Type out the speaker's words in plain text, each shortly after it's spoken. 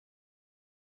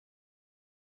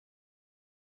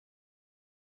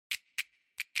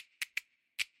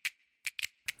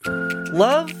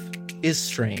Love is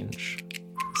strange.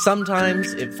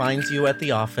 Sometimes it finds you at the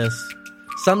office.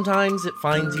 Sometimes it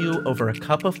finds you over a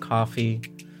cup of coffee.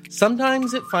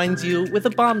 Sometimes it finds you with a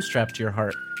bomb strapped to your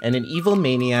heart and an evil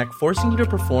maniac forcing you to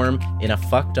perform in a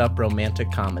fucked up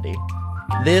romantic comedy.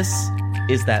 This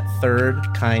is that third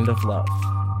kind of love.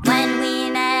 When we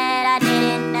met, I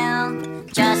didn't know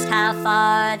just how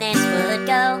far this would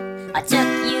go. I took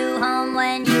you home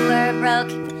when you were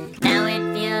broke. Now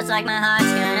it feels like my heart's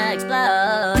gonna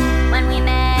explode. When we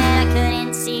met, I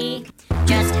couldn't see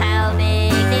just how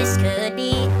big this could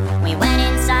be. We went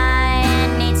inside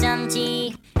and made some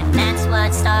tea, and that's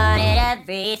what started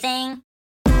everything.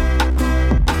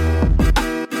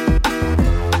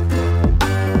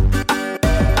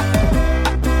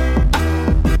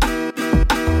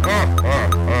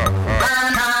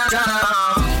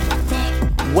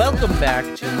 Welcome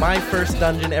back to My First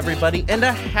Dungeon, everybody, and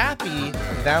a happy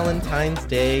Valentine's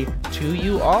Day to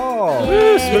you all.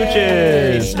 Woo,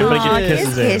 smooches. Everybody get your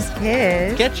kisses in.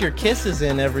 Kiss. Get your kisses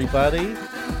in, everybody.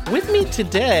 With me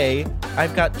today,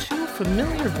 I've got two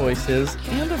familiar voices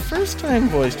and a first-time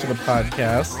voice to the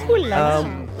podcast. We're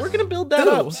going to build that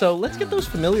up, so let's get those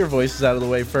familiar voices out of the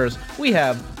way first. We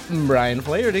have Brian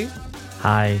Flaherty.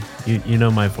 Hi, you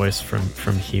know my voice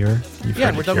from here? You've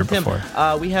heard We're it done here with him.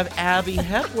 before. We have Abby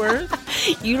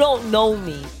Hepworth. You don't know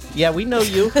me. Yeah, we know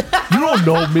you. You don't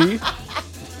know me.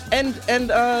 And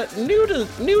new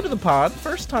to the pod,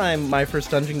 first time My First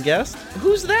Dungeon guest.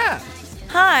 Who's that?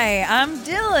 Hi, I'm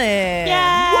Dylan.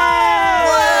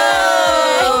 Whoa!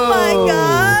 Oh my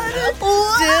God.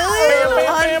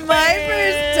 Dylan on My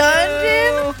First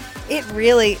Dungeon. It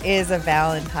really is a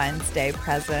Valentine's Day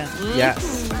present.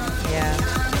 Yes. Yeah.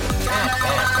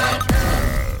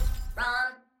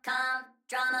 Rom Com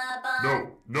Drama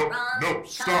Bomb. No,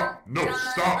 stop.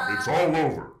 It's all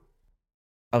over.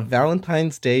 A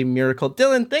Valentine's Day miracle.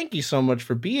 Dylan, thank you so much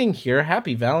for being here.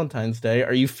 Happy Valentine's Day.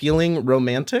 Are you feeling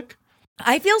romantic?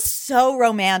 I feel so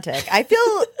romantic. I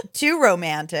feel too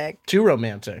romantic. Too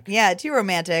romantic. Yeah, too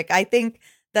romantic. I think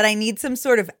that I need some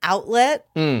sort of outlet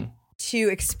to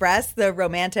express the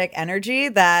romantic energy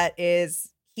that is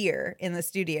here in the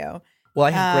studio. Well,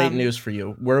 I have great news for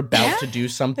you. We're about to do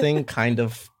something kind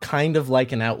of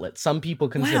like an outlet. Some people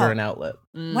consider an outlet.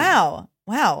 Wow.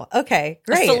 Okay,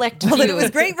 great. select Well, then few. it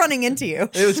was great running into you.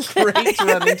 It was great to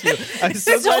run into you. I'm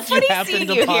so glad you funny happened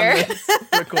seeing you upon here. this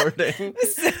recording. I'm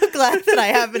so glad that I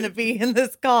happen to be in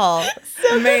this call.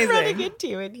 Running Amazing. into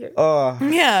you in here. Oh.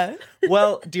 Yeah.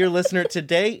 Well, dear listener,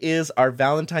 today is our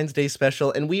Valentine's Day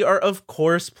special, and we are, of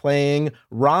course, playing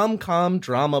Rom Com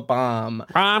Drama Bomb.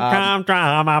 Rom-com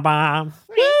drama bomb.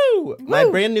 Woo! My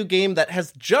brand new game that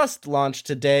has just launched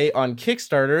today on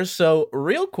Kickstarter. So,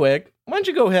 real quick, why don't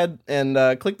you go ahead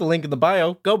and click the link in the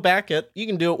bio, go back it. You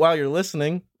can do it while you're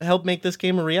listening. Help make this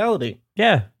game a reality.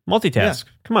 Yeah, multitask.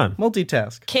 Come on.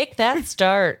 Multitask. Kick that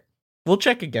start. We'll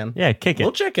check again. Yeah, kick it.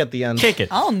 We'll check at the end. Kick it.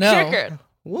 Oh, no. Triggered.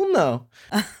 We'll know.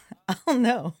 Oh,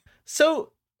 no.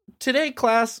 So, today,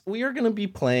 class, we are going to be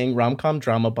playing Rom Com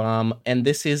Drama Bomb, and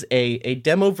this is a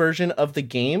demo version of the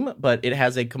game, but it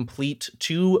has a complete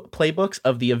 2 playbooks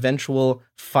of the eventual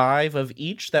 5 of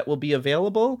each that will be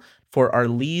available for our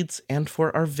leads and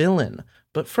for our villain.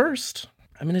 But first,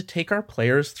 I'm going to take our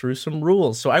players through some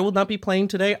rules. So I will not be playing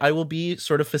today. I will be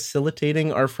sort of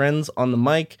facilitating our friends on the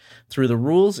mic through the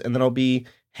rules, and then I'll be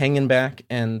hanging back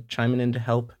and chiming in to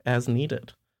help as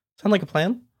needed. Sound like a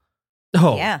plan?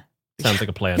 Oh, Yeah. sounds like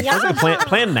a plan. Sounds like a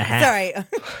plan and a half. Sorry.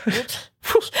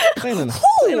 Plan and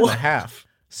a half.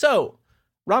 So,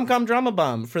 Rom-Com Drama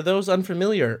Bomb, for those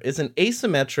unfamiliar, is an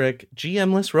asymmetric,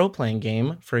 GM-less role-playing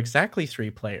game for exactly 3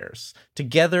 players.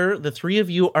 Together, the 3 of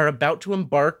you are about to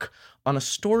embark on a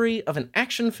story of an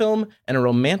action film and a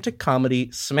romantic comedy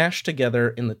smashed together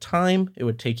in the time it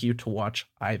would take you to watch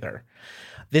either.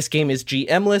 This game is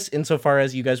GM-less insofar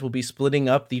as you guys will be splitting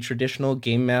up the traditional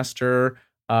Game Master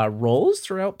roles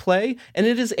throughout play, and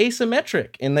it is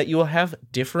asymmetric in that you will have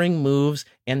differing moves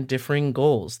and differing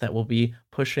goals that will be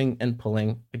pushing and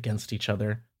pulling against each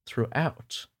other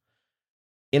throughout.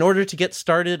 In order to get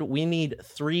started, we need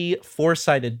 3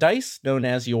 4-sided dice, known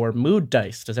as your mood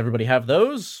dice. Does everybody have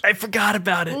those? I forgot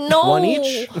about it. No. 1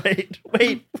 each?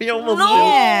 Wait. We almost No. did.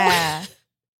 Yeah.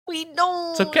 We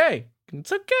don't. It's okay. It's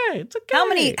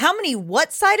okay. How many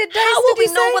what-sided dice How will did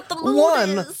you we know say? what the mood 1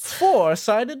 is?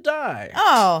 4-sided die.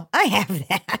 Oh, I have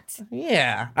that.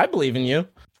 Yeah, I believe in you.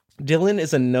 Dylan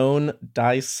is a known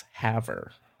dice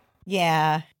haver.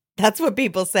 Yeah. That's what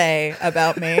people say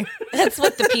about me. That's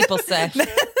what the people say.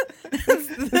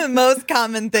 That's the most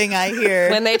common thing I hear.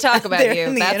 When they talk about They're you,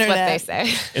 on the that's what they internet.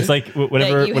 say. It's like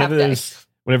whatever That you have there's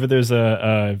Whenever there's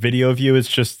a video view, it's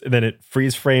just, and then it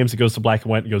freeze frames, it goes to black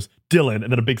and white, and it goes, Dylan,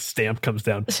 and then a big stamp comes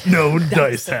down. No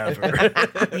dice haver.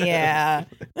 Yeah.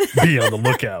 Be on the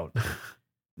lookout.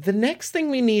 The next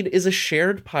thing we need is a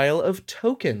shared pile of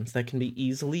tokens that can be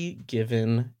easily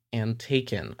given and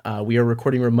taken. We are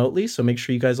recording remotely, so make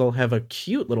sure you guys all have a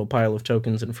cute little pile of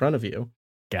tokens in front of you.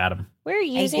 Got him. We're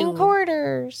using do.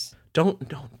 quarters. Don't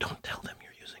tell them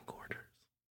you're using quarters.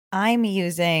 I'm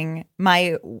using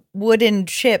my wooden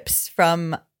chips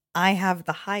from I Have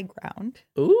the High Ground.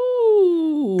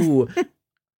 Ooh.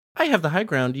 I Have the High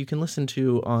Ground you can listen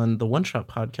to on the One Shot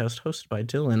podcast hosted by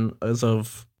Dylan as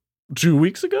of 2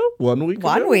 weeks ago? 1 week ago?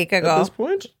 1 week ago. At this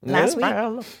point? Last Yeah.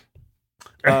 round.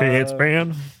 Hey, it's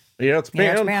banned. Yeah, it's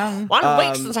Yes, banned. ma'am. 1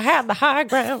 week since I had the high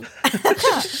ground.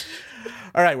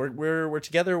 All right, we're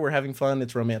together. We're having fun.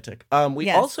 It's romantic. We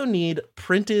Yes. also need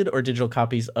printed or digital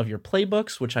copies of your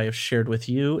playbooks, which I have shared with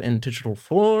you in digital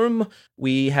form.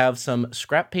 We have some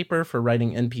scrap paper for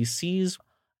writing NPCs,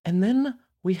 and then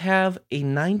we have a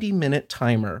 90-minute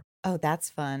timer. Oh, that's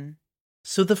fun.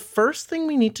 So the first thing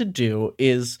we need to do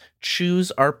is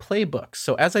choose our playbooks.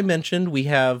 So as I mentioned, we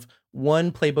have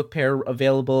one playbook pair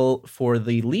available for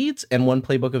the leads and one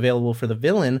playbook available for the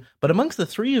villain. But amongst the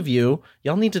three of you,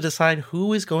 y'all need to decide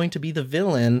who is going to be the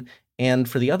villain, and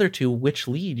for the other two, which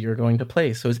lead you're going to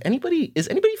play. So is anybody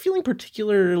feeling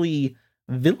particularly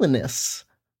villainous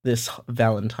this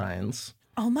Valentine's?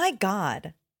 Oh my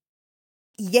God.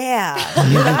 Yeah. I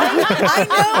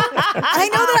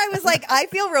know that I was like, I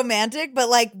feel romantic, but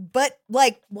what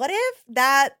if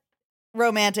that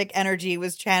romantic energy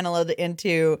was channeled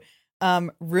into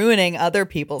ruining other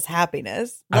people's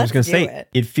happiness? I was going Let's to do say, it.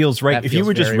 it feels right. That If you feels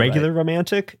were just very regular right.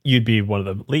 romantic, you'd be one of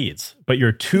the leads. But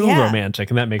you're too Yeah. romantic,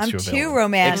 and that makes I'm you a too villain.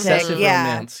 romantic. Excessive Yeah.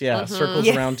 romance, yeah, Mhm. circles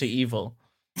Yeah. around to evil.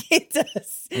 It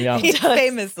does. Yeah. It does.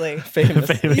 Famously.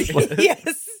 Famously.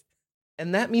 Yes.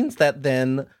 And that means that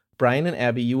then, Brian and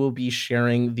Abby, you will be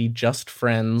sharing the Just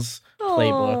Friends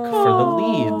playbook for the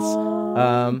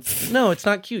leads. No, it's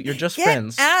not cute. You're just Get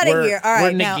friends. outta We're- here. All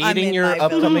right, we're now I'm negating in your my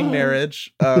upcoming villain.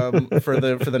 marriage for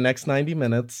the next 90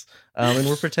 minutes, and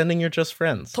we're pretending you're just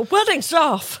friends. The wedding's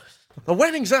off. The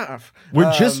wedding's off.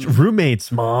 We're just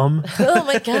roommates, Mom. Oh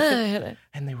my God.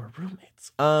 And they were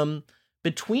roommates.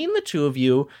 Between the two of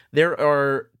you, there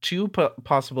are two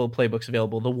possible playbooks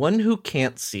available. The one who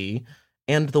can't see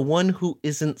and the one who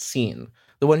isn't seen.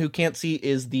 The one who can't see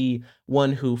is the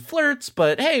one who flirts,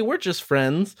 but hey, we're just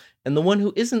friends. And the one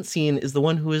who isn't seen is the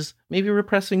one who is maybe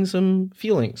repressing some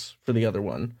feelings for the other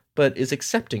one, but is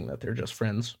accepting that they're just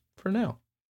friends for now.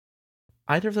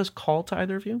 Either of those call to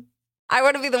either of you? I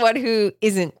want to be the one who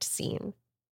isn't seen.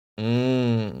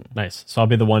 Nice. So I'll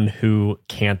be the one who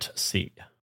can't see.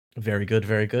 Very good,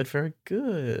 very good, very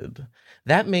good.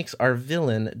 That makes our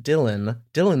villain, Dylan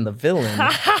the villain,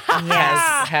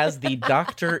 has the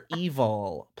Dr.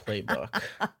 Evil playbook.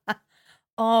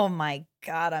 Oh my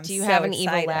God. I'm Do you so have an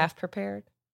excited. evil laugh prepared?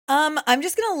 I'm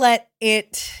just gonna let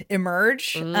it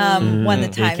emerge when the Yeah, you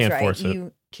time's can't right. force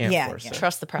it. Can't Yeah, force yeah. it.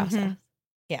 Trust the process.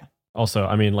 Also,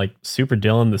 I mean, like, Super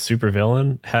Dylan, the super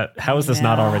villain. How is this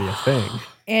not No. already a thing?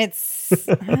 It's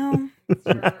well,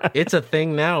 It's a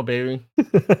thing now, baby.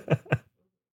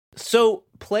 So,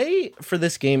 play for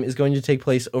this game is going to take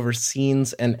place over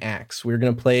scenes and acts. We're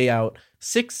going to play out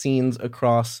 6 scenes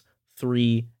across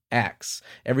 3 acts.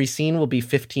 Every scene will be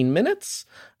 15 minutes.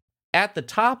 At the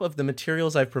top of the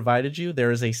materials I've provided you,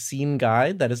 there is a scene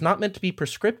guide that is not meant to be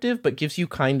prescriptive, but gives you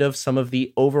kind of some of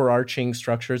the overarching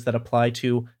structures that apply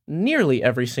to nearly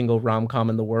every single rom-com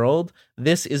in the world.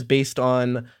 This is based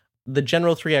on the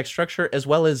general 3-act structure, as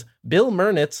well as Bill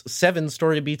Murnitz's 7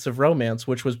 story beats of romance,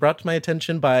 which was brought to my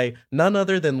attention by none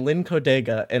other than Lynn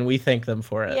Kodega, and we thank them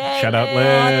for it. Yay, Shout out, oh,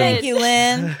 Lynn. thank you,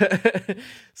 Lynn.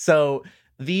 So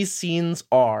these scenes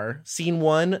are scene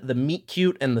 1, the meet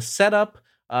cute and the setup.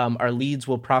 Our leads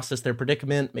will process their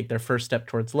predicament, make their first step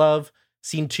towards love.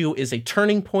 Scene 2 is a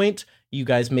turning point. You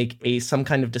guys make some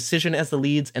kind of decision as the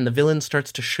leads, and the villain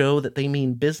starts to show that they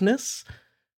mean business.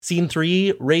 Scene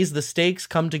 3, raise the stakes,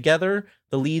 come together.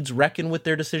 The leads reckon with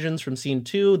their decisions from scene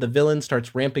 2. The villain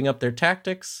starts ramping up their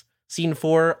tactics. Scene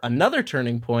 4, another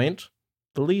turning point.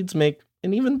 The leads make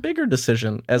an even bigger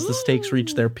decision as the stakes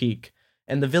reach their peak.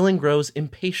 And the villain grows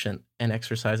impatient and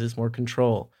exercises more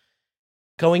control.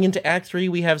 Going into Act 3,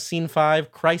 we have Scene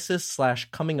 5,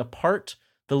 Crisis/Coming Apart.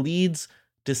 The lead's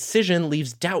decision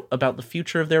leaves doubt about the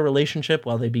future of their relationship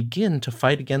while they begin to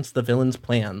fight against the villain's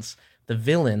plans. The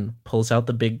villain pulls out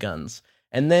the big guns.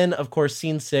 And then, of course,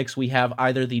 Scene 6, we have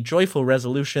either the joyful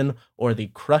resolution or the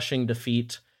crushing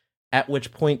defeat, at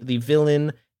which point the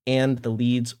villain and the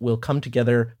leads will come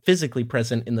together physically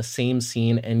present in the same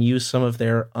scene and use some of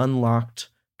their unlocked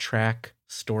track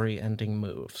story ending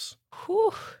moves.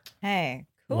 Whew. Hey,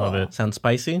 cool. Love it. Sound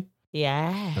spicy?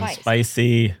 Yeah. Nice.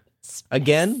 Spicy.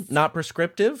 Again, not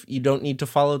prescriptive. You don't need to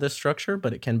follow this structure,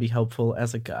 but it can be helpful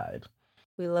as a guide.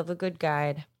 We love a good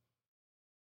guide.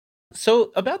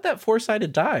 So about that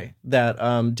four-sided die that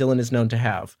Dylan is known to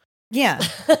have. Yeah.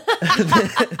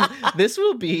 This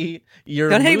will be your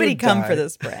Don't mood anybody come die. for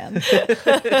this brand.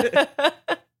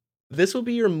 This will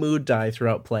be your mood die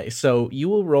throughout play. So you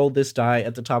will roll this die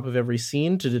at the top of every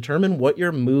scene to determine what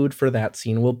your mood for that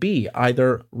scene will be.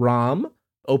 Either rom,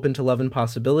 open to love and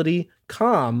possibility,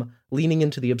 calm, leaning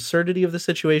into the absurdity of the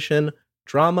situation,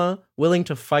 drama, willing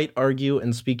to fight, argue,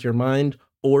 and speak your mind,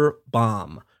 or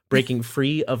bomb, breaking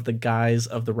free of the guise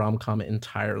of the rom-com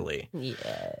entirely.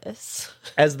 Yes.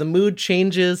 As the mood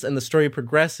changes and the story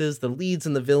progresses, the leads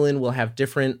and the villain will have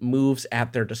different moves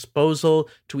at their disposal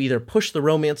to either push the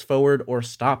romance forward or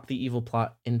stop the evil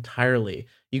plot entirely.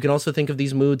 You can also think of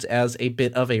these moods as a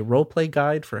bit of a roleplay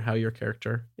guide for how your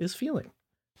character is feeling.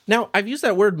 Now, I've used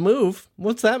that word move.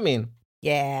 What's that mean?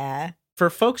 Yeah. For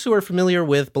folks who are familiar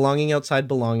with belonging outside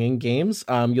belonging games,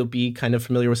 you'll be kind of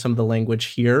familiar with some of the language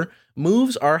here.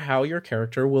 Moves are how your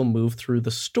character will move through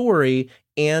the story,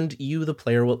 and you, the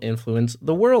player, will influence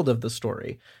the world of the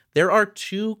story. There are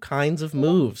two kinds of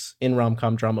moves in Rom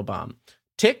Com Drama Bomb.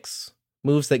 Ticks,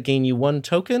 moves that gain you 1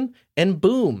 token, and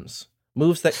booms,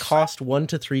 moves that cost 1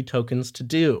 to 3 tokens to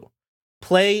do.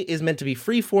 Play is meant to be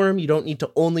freeform. You don't need to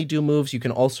only do moves. You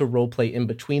can also roleplay in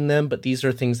between them, but these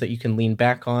are things that you can lean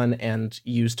back on and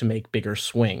use to make bigger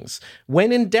swings.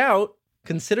 When in doubt,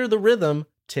 consider the rhythm.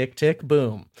 Tick, tick,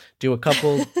 boom. Do a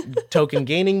couple token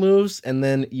gaining moves and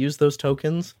then use those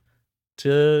tokens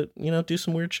to, do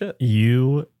some weird shit.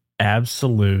 You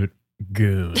absolute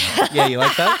goon. Yeah, you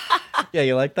like that? Yeah,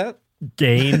 you like that?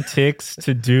 Gain ticks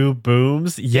to do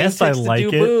booms. Yes, Gain I ticks to like do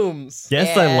it. Booms.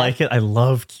 Yes, Yeah. I like it. I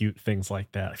love cute things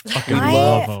like that. I fucking I-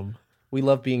 love them. We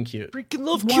love being cute. Freaking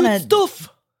love Wanna- cute stuff.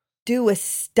 Do a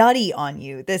study on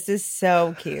you. This is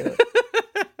so cute.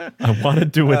 I want to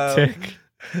do a tick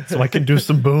so I can do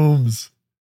some booms.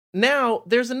 Now,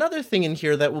 there's another thing in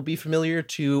here that will be familiar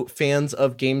to fans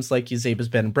of games like Yuzeba's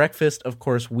Bed and Breakfast. Of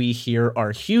course, we here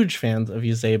are huge fans of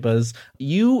Yuzeba's.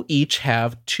 You each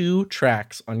have 2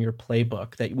 tracks on your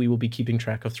playbook that we will be keeping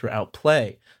track of throughout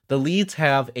play. The leads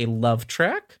have a love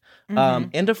track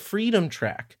and a freedom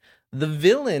track. The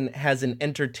villain has an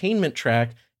entertainment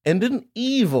track and an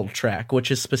evil track, which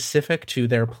is specific to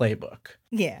their playbook.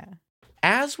 Yeah.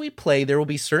 As we play, there will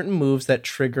be certain moves that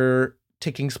trigger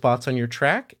ticking spots on your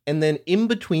track, and then in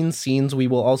between scenes, we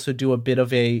will also do a bit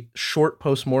of a short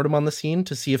post-mortem on the scene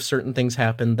to see if certain things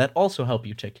happen that also help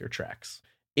you tick your tracks.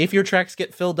 If your tracks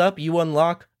get filled up, you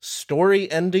unlock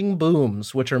story-ending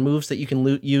booms, which are moves that you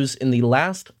can use in the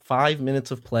last 5 minutes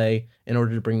of play in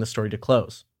order to bring the story to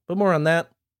close. But more on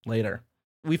that later.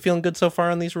 We feeling good so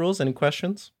far on these rules? Any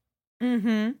questions?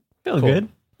 Mm-hmm. Feeling Cool. good.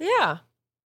 Yeah.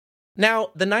 Now,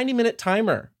 the 90-minute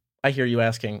timer, I hear you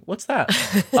asking, what's that?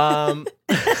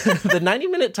 The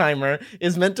 90-minute timer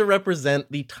is meant to represent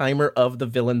the timer of the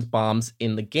villain's bombs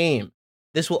in the game.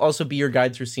 This will also be your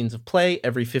guide through scenes of play.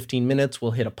 Every 15 minutes,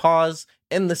 we'll hit a pause,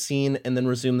 end the scene, and then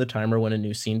resume the timer when a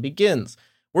new scene begins.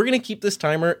 We're going to keep this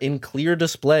timer in clear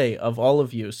display of all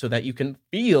of you so that you can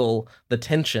feel the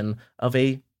tension of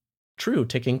a true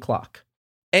ticking clock.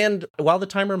 And while the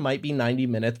timer might be 90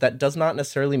 minutes, that does not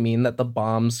necessarily mean that the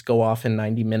bombs go off in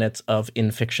 90 minutes of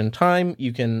in-fiction time.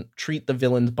 You can treat the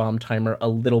villain's bomb timer a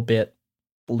little bit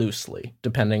loosely,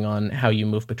 depending on how you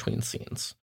move between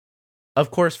scenes. Of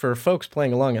course, for folks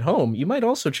playing along at home, you might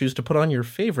also choose to put on your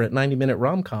favorite 90-minute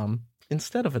rom-com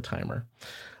instead of a timer.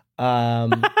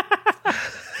 And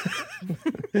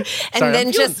Sorry, then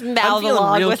I'm just feeling- mouth I'm feeling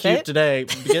along real with cute it. today.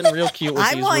 Getting real cute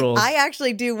with these rules. I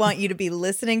actually do want you to be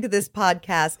listening to this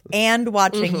podcast and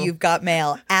watching You've Got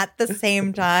Mail at the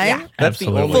same time. Yeah. That's the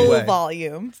Absolutely. only Full way.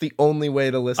 volume. It's the only way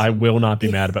to listen. I will not be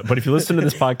mad about it. But if you listen to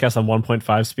this podcast on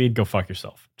 1.5 speed, go fuck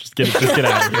yourself. Just get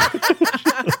out of here.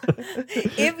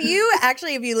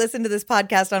 If you listen to this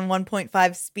podcast on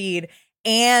 1.5 speed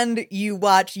and you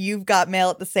watch You've Got Mail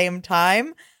at the same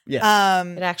time, Yeah.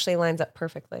 It actually lines up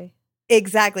perfectly.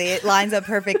 exactly, it lines up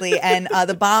perfectly, and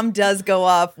the bomb does go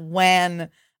off when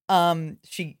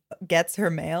she gets her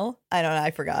mail. I don't know,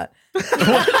 I forgot.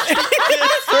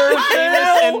 Her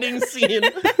famous ending scene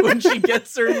when she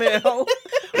gets her mail.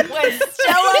 When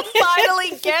Stella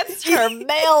finally gets her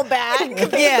mail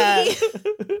back. Yeah.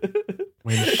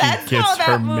 when she That's gets how that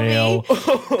her movie mail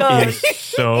goes. is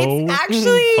so It's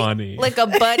actually funny. like a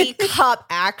buddy cop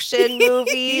action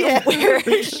movie where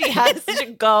she has to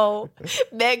go.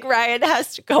 Meg Ryan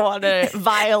has to go on a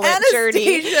violent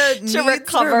journey Anastasia to needs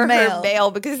recover her her mail.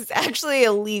 mail because it's actually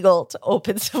illegal to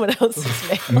open someone else's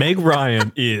mail. Meg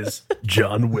Ryan is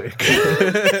John Wick.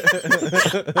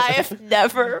 I have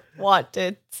never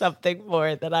wanted something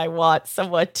more than I want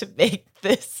someone to make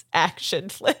this action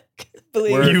flick.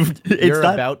 Believe We're- me. It's You're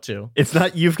not, about to. It's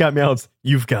not you've got mail. It's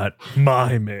you've got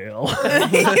my mail.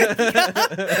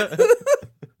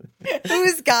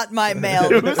 Who's got my mail?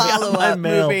 Who's got Follow my up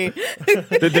mail? movie.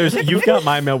 There's you've got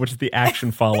my mail, which is the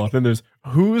action follow up. Then there's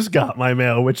who's got my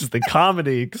mail, which is the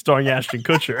comedy starring Ashton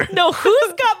Kutcher. No,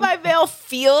 Who's Got My Mail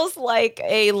feels like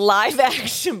a live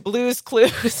action Blues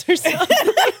Clues or something.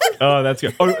 Oh, that's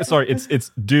good. Oh, sorry,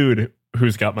 it's dude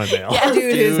who's got my mail. Yeah.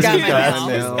 Dude, who's got Who's my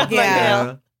mail? got my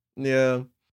Yeah. Yeah.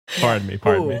 Pardon me.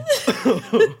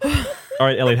 All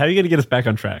right, Elliot, how are you going to get us back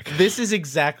on track? This is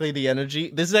exactly the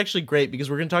energy. This is actually great because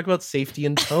we're going to talk about safety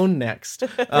and tone next.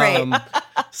 Great.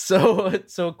 So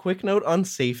a quick note on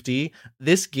safety.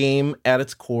 This game at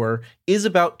its core is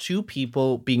about two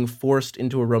people being forced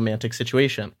into a romantic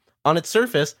situation. On its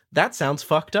surface, that sounds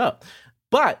fucked up.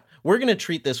 But we're going to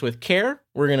treat this with care.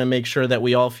 We're going to make sure that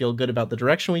we all feel good about the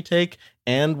direction we take,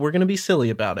 and we're going to be silly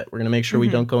about it. We're going to make sure we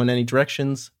don't go in any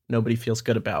directions nobody feels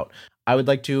good about. I would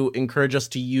like to encourage us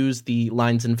to use the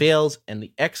lines and veils and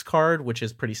the X card, which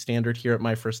is pretty standard here at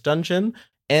My First Dungeon.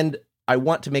 And I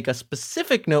want to make a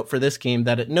specific note for this game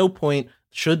that at no point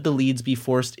should the leads be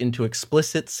forced into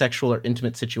explicit sexual or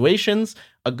intimate situations.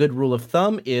 A good rule of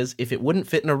thumb is if it wouldn't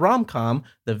fit in a rom-com,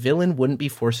 the villain wouldn't be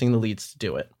forcing the leads to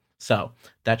do it. So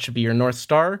that should be your North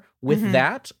Star. With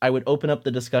that, I would open up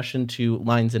the discussion to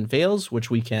lines and veils, which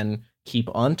we can keep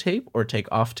on tape or take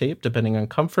off tape, depending on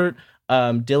comfort.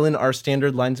 Dylan, our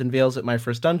standard lines and veils at My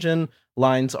First Dungeon.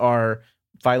 Lines are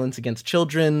violence against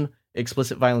children,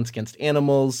 explicit violence against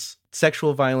animals,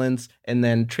 sexual violence, and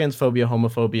then transphobia,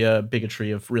 homophobia,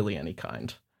 bigotry of really any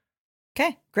kind.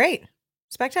 Okay, great.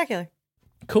 Spectacular.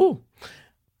 Cool.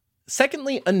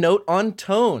 Secondly, a note on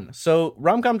tone. So,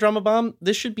 Rom Com Drama Bomb,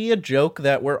 this should be a joke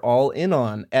that we're all in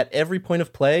on. At every point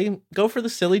of play, go for the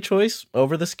silly choice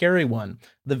over the scary one.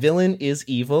 The villain is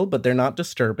evil, but they're not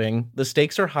disturbing. The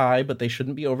stakes are high, but they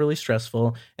shouldn't be overly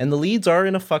stressful. And the leads are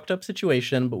in a fucked up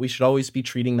situation, but we should always be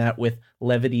treating that with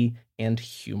levity and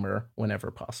humor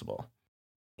whenever possible.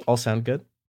 All sound good?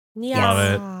 Yeah.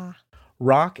 Love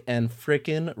Rock and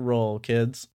frickin' roll,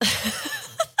 kids.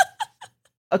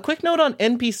 A quick note on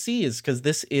NPCs, because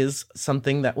this is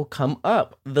something that will come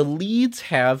up. The leads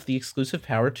have the exclusive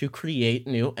power to create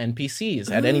new NPCs.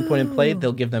 At any point in play,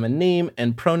 they'll give them a name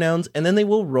and pronouns, and then they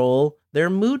will roll their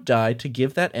mood die to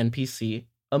give that NPC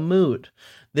a mood.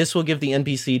 This will give the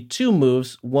NPC two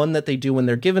moves, one that they do when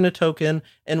they're given a token,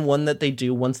 and one that they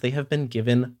do once they have been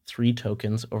given 3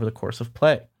 tokens over the course of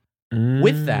play.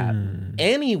 With that,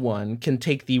 anyone can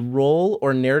take the role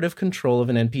or narrative control of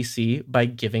an NPC by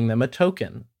giving them a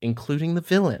token, including the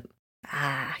villain.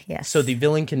 Ah, yes. So the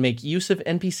villain can make use of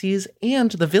NPCs,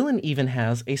 and the villain even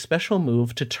has a special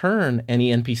move to turn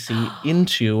any NPC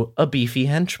into a beefy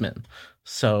henchman.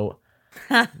 So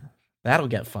that'll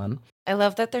get fun. I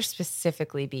love that they're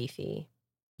specifically beefy.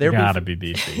 They're gotta beefy.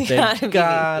 be beefy. They've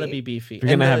gotta be beefy.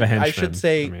 You're gonna have a I henchman. should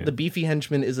say I mean- the beefy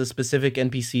henchman is a specific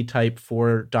NPC type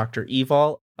for Dr.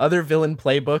 Evil. Other villain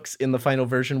playbooks in the final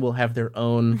version will have their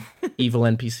own evil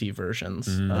NPC versions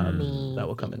that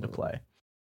will come into play.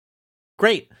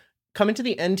 Great. Coming to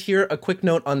the end here, a quick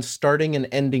note on starting and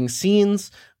ending scenes.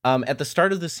 At the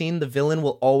start of the scene, the villain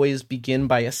will always begin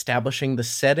by establishing the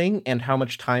setting and how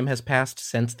much time has passed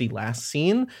since the last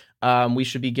scene. We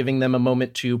should be giving them a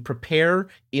moment to prepare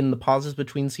in the pauses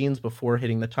between scenes before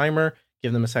hitting the timer.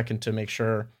 Give them a second to make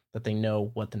sure that they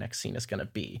know what the next scene is going to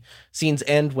be. Scenes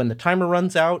end when the timer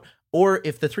runs out, or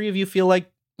if the 3 of you feel like,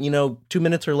 2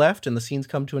 minutes are left and the scenes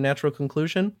come to a natural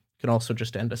conclusion, you can also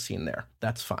just end a scene there.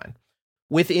 That's fine.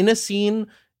 Within a scene,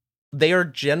 they are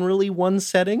generally one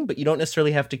setting, but you don't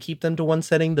necessarily have to keep them to one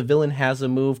setting. The villain has a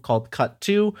move called Cut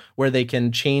To, where they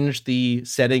can change the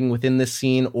setting within the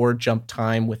scene or jump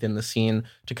time within the scene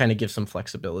to kind of give some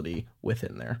flexibility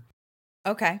within there.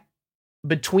 Okay.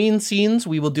 Between scenes,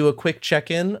 we will do a quick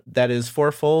check-in that is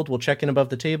fourfold. We'll check in above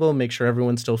the table, make sure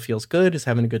everyone still feels good, is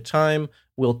having a good time.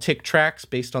 We'll tick tracks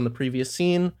based on the previous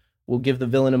scene. We'll give the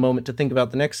villain a moment to think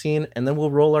about the next scene, and then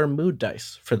we'll roll our mood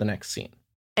dice for the next scene.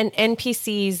 And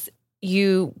NPCs,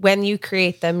 when you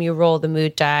create them, you roll the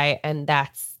mood die, and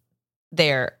that's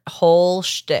their whole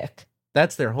shtick.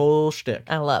 That's their whole shtick.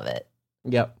 I love it.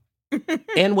 Yep.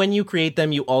 And when you create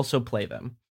them, you also play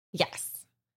them. Yes.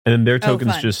 And then their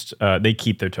tokens fun. just they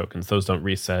keep their tokens. Those don't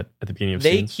reset at the beginning of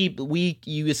They scenes.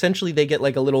 essentially they get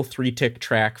like a little 3-tick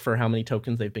track for how many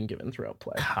tokens they've been given throughout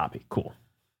play. Copy. Cool.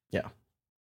 Yeah.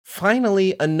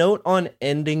 Finally, a note on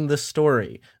ending the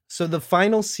story. So the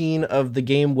final scene of the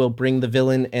game will bring the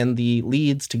villain and the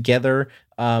leads together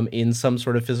in some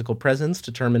sort of physical presence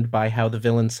determined by how the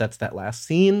villain sets that last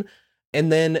scene.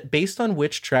 And then based on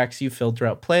which tracks you filled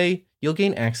throughout play, you'll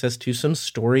gain access to some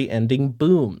story ending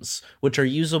booms, which are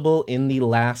usable in the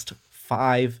last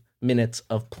 5 minutes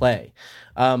of play.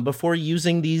 Before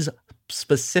using these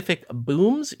specific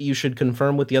booms, you should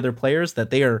confirm with the other players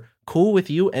that they are cool with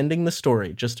you ending the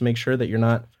story, just to make sure that you're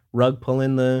not rug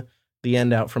pulling the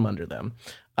end out from under them.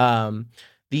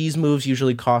 These moves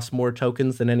usually cost more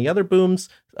tokens than any other booms,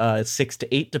 6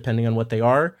 to 8 depending on what they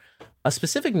are. A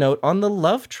specific note on the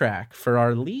love track for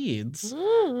our leads.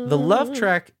 The love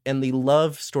track and the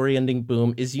love story ending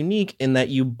boom is unique in that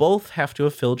you both have to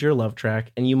have filled your love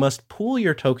track, and you must pool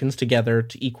your tokens together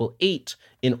to equal 8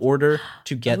 in order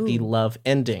to get the love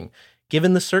ending.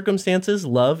 Given the circumstances,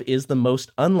 love is the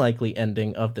most unlikely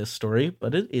ending of this story,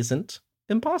 but it isn't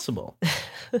impossible.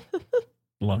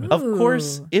 Love it. Of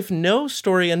course, if no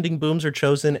story-ending booms are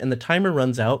chosen and the timer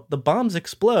runs out, the bombs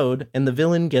explode and the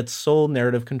villain gets sole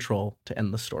narrative control to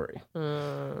end the story.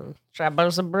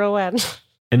 Troubles are brewing.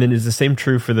 And then is the same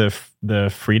true for the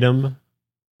freedom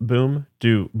boom?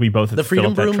 Do we both have The to fill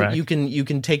freedom up that boom, track? you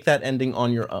can take that ending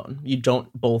on your own. You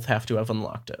don't both have to have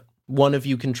unlocked it. One of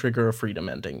you can trigger a freedom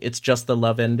ending. It's just the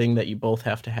love ending that you both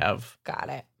have to have. Got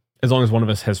it. As long as one of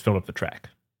us has filled up the track.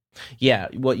 Yeah,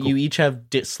 you each have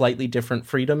slightly different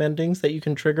freedom endings that you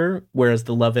can trigger, whereas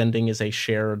the love ending is a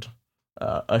shared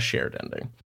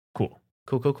ending. Cool.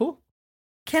 Cool.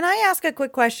 Can I ask a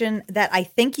quick question that I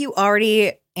think you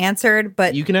already answered,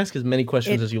 but You can ask as many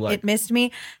questions as you like. It missed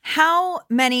me. How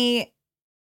many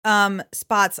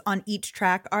spots on each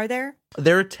track are there?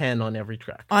 There are 10 on every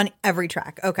track. On every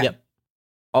track. Okay. Yep.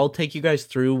 I'll take you guys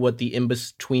through what the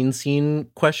in-between scene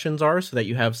questions are so that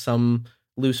you have some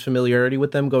loose familiarity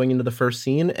with them going into the first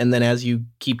scene. And then as you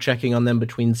keep checking on them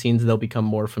between scenes, they'll become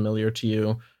more familiar to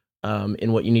you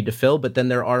in what you need to fill. But then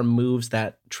there are moves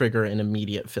that trigger an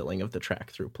immediate filling of the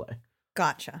track through play.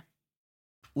 Gotcha.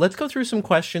 Let's go through some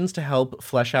questions to help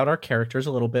flesh out our characters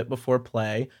a little bit before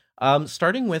play.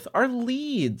 Starting with our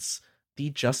leads, the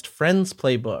Just Friends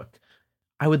playbook.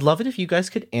 I would love it if you guys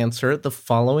could answer the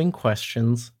following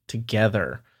questions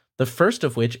together. The first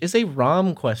of which is a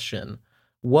Rom question.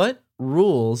 What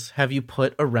rules have you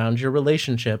put around your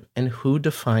relationship and who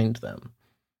defined them?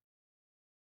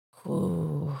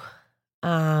 Ooh.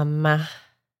 Wow,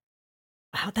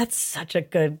 that's such a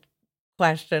good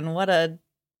question.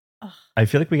 I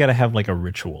feel like we got to have like a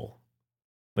ritual.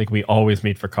 Like we always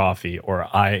meet for coffee, or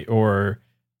I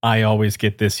always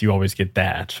get this, you always get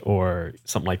that, or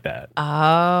something like that. Oh.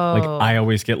 Like I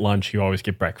always get lunch, you always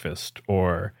get breakfast,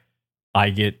 or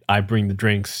I bring the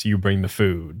drinks, you bring the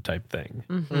food type thing.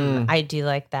 Mm-hmm. I do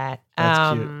like that.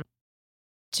 That's cute.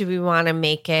 Do we want to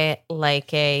make it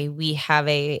like we have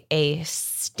a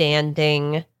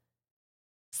standing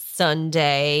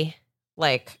Sunday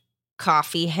like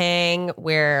coffee hang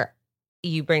where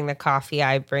you bring the coffee,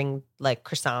 I bring like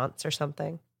croissants or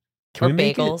something, or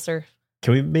bagels, or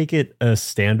Can we make it a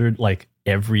standard like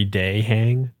everyday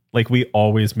hang? Like we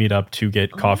always meet up to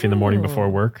get coffee in the morning before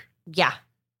work. yeah.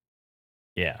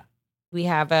 Yeah. We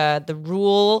have the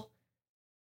rule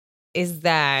is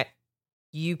that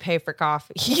you pay for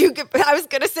coffee. I was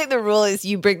gonna say the rule is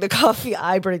you bring the coffee,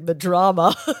 I bring the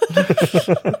drama.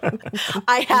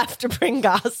 I have to bring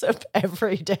gossip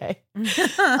every day.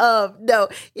 No,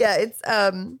 yeah, it's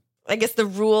I guess the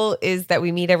rule is that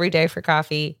we meet every day for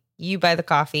coffee. You buy the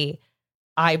coffee,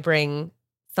 I bring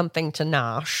something to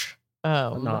nosh.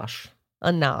 A nosh.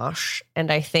 A nosh.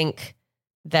 And I think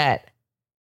that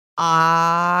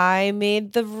I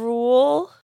made the rule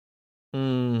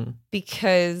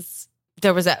because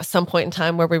there was at some point in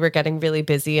time where we were getting really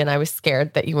busy and I was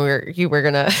scared that you were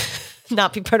gonna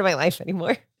not be part of my life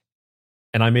anymore.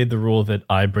 And I made the rule that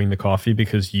I bring the coffee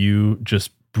because you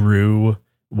just brew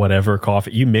whatever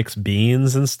coffee. You mix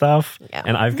beans and stuff. Yeah.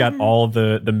 And I've got all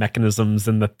the mechanisms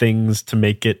and the things to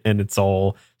make it, and it's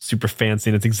all super fancy,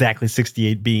 and it's exactly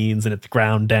 68 beans, and it's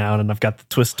ground down, and I've got the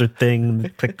twister thing, and the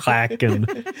click clack, and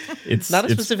it's Not a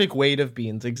specific weight of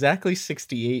beans, exactly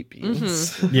 68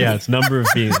 beans. Mm-hmm. Yeah, it's number of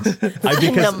beans.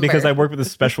 Because I work with a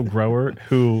special grower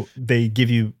who they give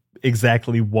you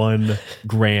exactly 1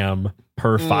 gram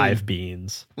per 5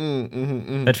 beans.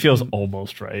 That feels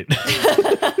almost right.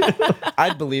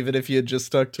 I'd believe it if you had just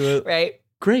stuck to it. Right.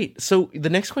 Great. So the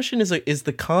next question is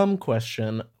the calm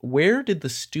question. Where did the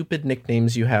stupid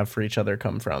nicknames you have for each other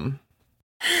come from?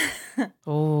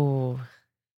 Oh.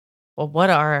 Well, what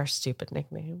are our stupid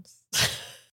nicknames?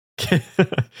 Could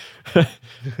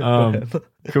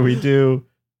we do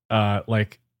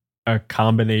like a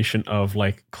combination of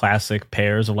like classic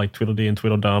pairs of like Tweedledee and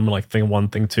Tweedledum, like thing 1,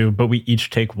 thing 2, but we each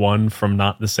take one from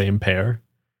not the same pair?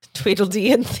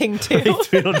 Tweedledee and thing 2. Like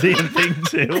Tweedledee and thing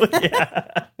 2.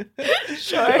 Yeah.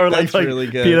 Sure. Or That's like really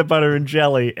good. peanut butter and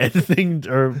jelly and thing,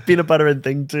 or peanut butter and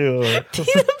thing 2. Or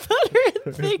Peanut butter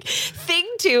and thing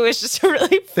 2 is just a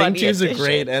really funny Thing 2 is a addition.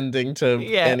 great ending to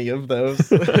Yeah. any of those.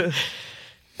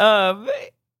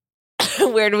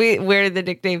 Where did the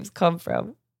nicknames come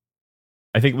from?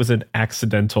 I think it was an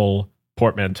accidental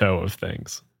portmanteau of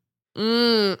things.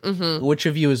 Mm-hmm. Which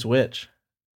of you is which?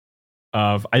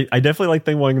 I definitely like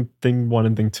thing 1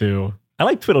 and thing 2. I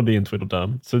like Tweedledee and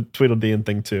Tweedledum, so Tweedledee and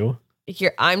thing 2.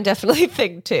 I'm definitely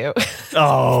thing 2.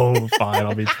 Oh, fine,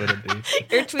 I'll be Tweedledee.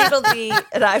 You're Tweedledee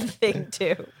and I'm thing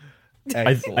 2. I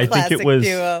Excellent. think Classic it was.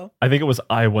 duo. I think it was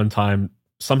I one time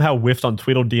somehow whiffed on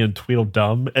Tweedledee and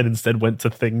Tweedledum, and instead went to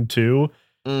thing 2,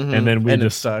 Mhm. and then we it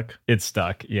just stuck. It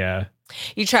stuck. Yeah.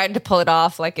 You tried to pull it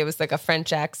off like it was like a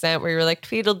French accent where you were like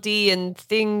Tweedledee and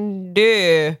thing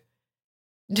 2.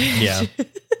 Yeah.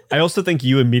 I also think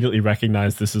you immediately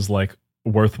recognized this is like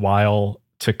worthwhile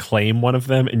to claim one of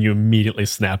them, and you immediately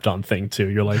snapped on thing 2.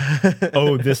 You're like,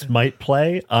 oh, this might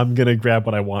play. I'm gonna grab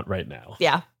what I want right now.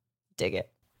 Yeah. Dig it.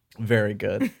 Very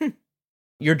good.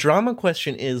 Your drama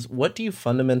question is, what do you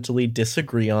fundamentally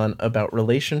disagree on about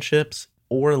relationships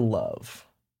or love?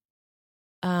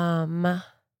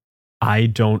 I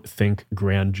don't think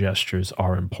grand gestures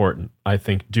are important. I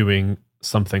think doing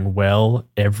something well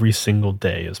every single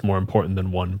day is more important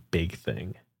than one big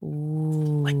thing.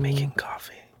 Ooh. Like making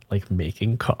coffee. Like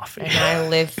making coffee. And I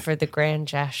live for the grand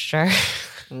gesture.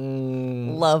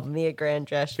 Mm, Love me a grand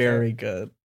gesture. very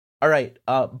good. All right.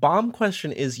 Bomb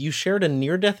question is, you shared a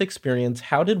near-death experience.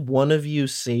 How did one of you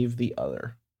save the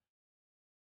other?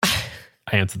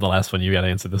 I answered the last one. You got to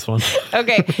answer this one.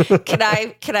 Okay. Can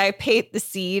I paint the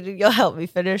scene and you'll help me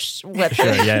finish what Sure.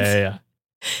 this- Yeah.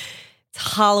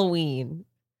 It's Halloween.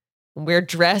 We're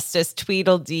dressed as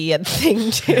Tweedledee and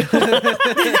Thing 2.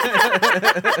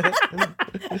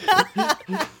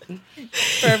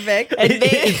 Perfect. And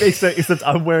It says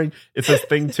I'm wearing. It says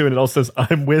thing 2, and it also says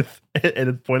I'm with, and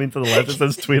it's pointing to the left. It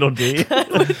says Tweedledee.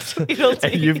 with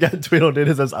Tweedledee. And you've got Tweedledee.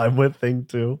 It says I'm with thing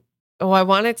 2. Oh, I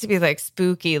want it to be like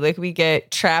spooky, like we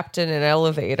get trapped in an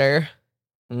elevator.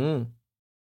 Mm.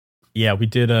 Yeah, we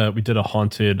did a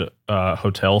haunted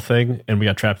hotel thing, and we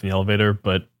got trapped in the elevator.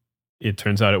 But it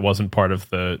turns out it wasn't part of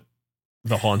the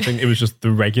haunting. It was just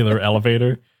the regular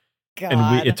elevator, God.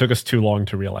 and it took us too long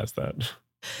to realize that.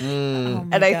 Mm. Oh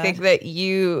my And I God. think that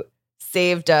you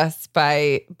saved us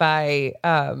by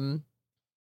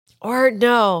or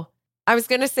no, I was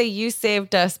gonna say you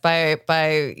saved us by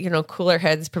cooler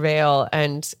heads prevail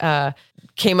and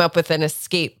came up with an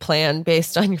escape plan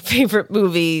based on your favorite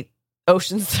movie,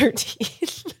 Ocean's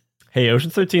 13. Hey,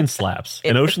 Ocean's 13 slaps,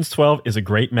 and Ocean's 12 is a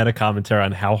great meta commentary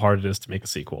on how hard it is to make a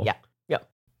sequel. Yeah.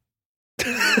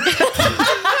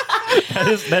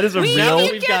 That is a We- real.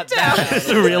 you can't tell. That is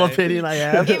a real opinion I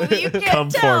have. If you can't Come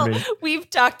tell, for me. we've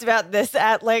talked about this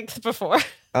at length before.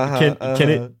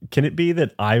 Can it be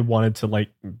that I wanted to like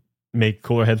make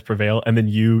cooler heads prevail, and then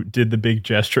you did the big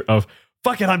gesture of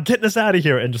 "fuck it, I'm getting us out of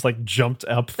here," and just like jumped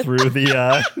up through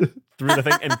the through the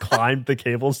thing and climbed the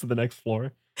cables to the next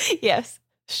floor? Yes,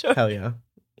 sure. Hell yeah.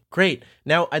 Great.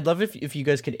 Now, I'd love if you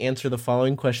guys could answer the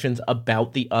following questions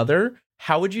about the other.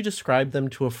 How would you describe them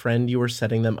to a friend you were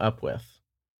setting them up with?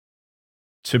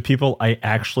 To people I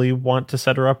actually want to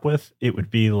set her up with, it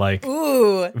would be like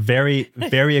Ooh. very,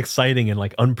 very exciting and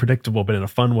like unpredictable, but in a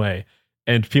fun way.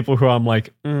 And people who I'm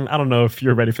like, I don't know if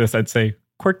you're ready for this, I'd say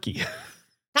quirky.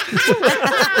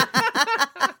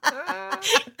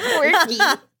 Quirky.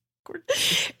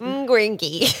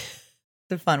 Grinky.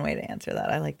 It's a fun way to answer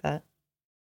that. I like that.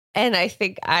 And I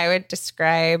think I would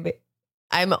describe,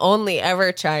 I'm only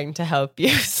ever trying to help you,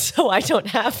 so I don't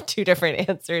have two different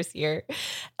answers here.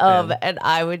 And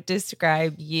I would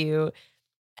describe you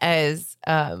as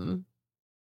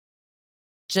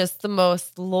just the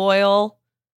most loyal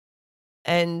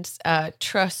and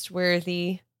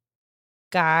trustworthy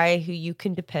guy who you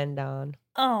can depend on.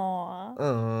 Aww.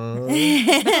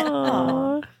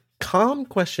 Aww. Calm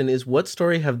question is, what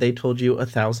story have they told you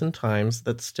 1,000 times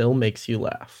that still makes you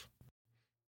laugh?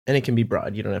 And it can be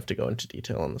broad. You don't have to go into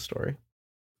detail on the story.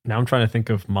 Now I'm trying to think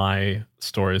of my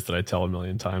stories that I tell a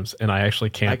million times, and I actually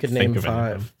can't I could think name of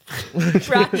any of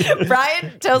 5. them.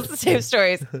 Brian tells the same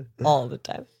stories all the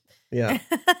time. Yeah.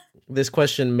 This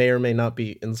question may or may not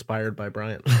be inspired by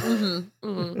Brian.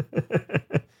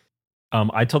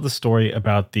 I tell the story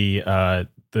about the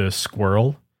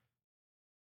squirrel,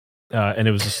 and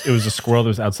it was a squirrel that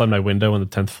was outside my window on the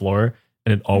 10th floor,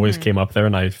 and it always came up there,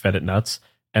 and I fed it nuts.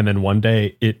 And then one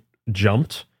day it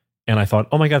jumped, and I thought,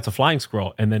 oh my God, it's a flying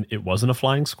squirrel. And then it wasn't a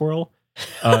flying squirrel,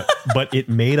 but it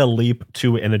made a leap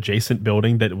to an adjacent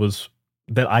building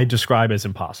that I describe as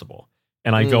impossible.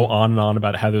 And I go on and on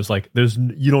about how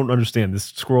you don't understand. This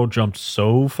squirrel jumped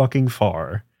so fucking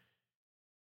far.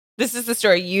 This is the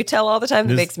story you tell all the time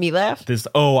that makes me laugh. Am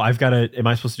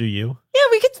I supposed to do you? Yeah,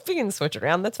 we can switch it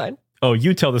around. That's fine. Oh,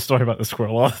 you tell the story about the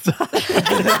squirrel all the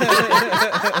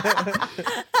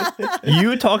time.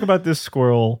 You talk about this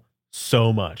squirrel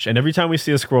so much. And every time we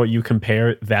see a squirrel, you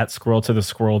compare that squirrel to the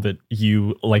squirrel that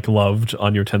you loved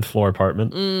on your 10th floor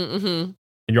apartment. Mm-hmm.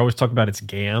 And you're always talking about its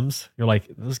gams. You're like,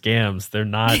 those gams, they're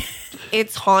not.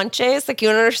 Its haunches. Like, you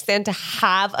don't understand to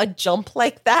have a jump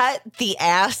like that. The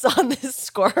ass on this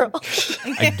squirrel.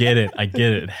 I get it.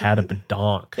 It had a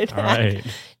badonk. All right.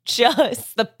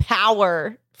 Just the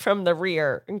power from the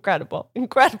rear. Incredible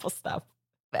stuff.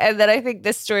 And then I think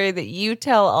this story that you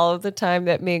tell all of the time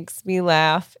that makes me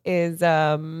laugh is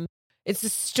it's a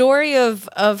story of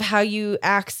how you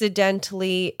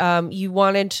accidentally you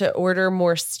wanted to order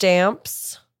more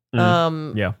stamps.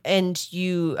 And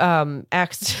you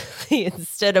accidentally,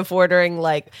 instead of ordering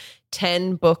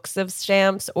 10 books of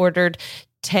stamps, ordered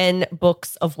 10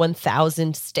 books of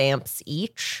 1,000 stamps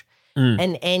each.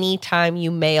 And anytime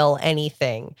you mail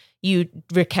anything, you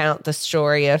recount the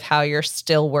story of how you're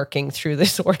still working through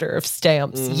this order of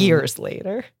stamps years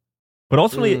later. But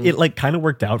ultimately, it kind of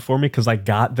worked out for me because I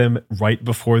got them right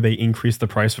before they increased the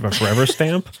price of a forever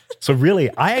stamp. So really,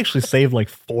 I actually saved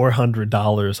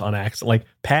 $400 on accident.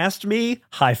 Past me,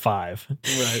 high five.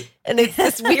 Right. And it's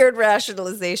this weird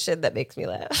rationalization that makes me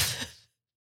laugh.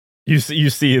 You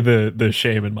see the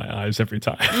shame in my eyes every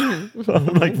time.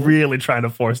 I'm really trying to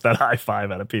force that high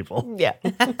five out of people. Yeah.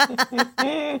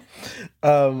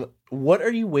 What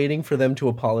are you waiting for them to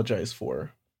apologize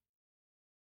for?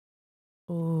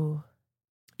 Ooh.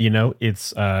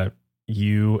 It's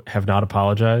you have not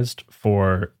apologized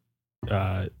for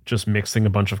just mixing a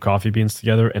bunch of coffee beans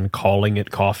together and calling it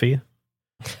coffee.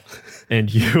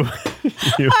 And you I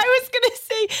was going to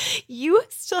say, you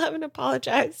still haven't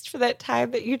apologized for that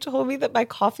time that you told me that my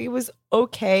coffee was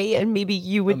okay and maybe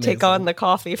you would take on the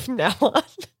coffee from now on.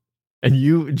 And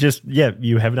you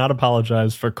have not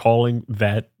apologized for calling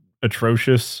that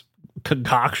atrocious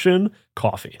concoction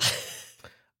coffee.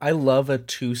 I love a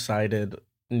two-sided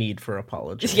need for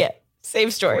apology. Yeah, same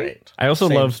story. Great. I also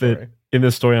love that in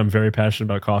this story, I'm very passionate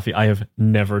about coffee. I have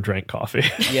never drank coffee.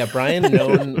 Yeah, Brian,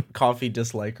 known coffee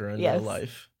disliker in real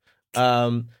life.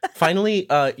 Finally,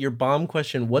 your bomb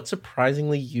question: what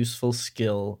surprisingly useful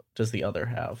skill does the other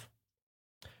have?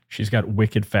 She's got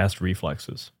wicked fast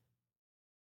reflexes.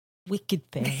 Wicked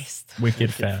fast.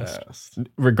 Wicked fast.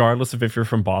 Regardless of if you're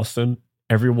from Boston,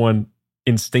 everyone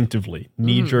instinctively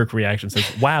knee-jerk reaction says,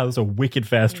 wow, that's a wicked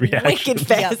fast reaction. Wicked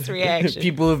fast reaction.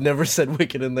 People who've never said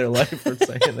wicked in their life are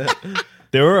saying it.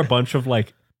 There are a bunch of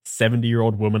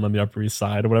 70-year-old women on the Upper East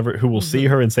Side or whatever who will see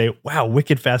her and say, wow,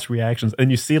 wicked fast reactions. And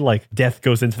you see death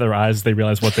goes into their eyes as they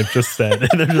realize what they've just said.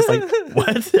 And they're just like,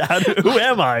 what? Who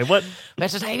am I? What? Where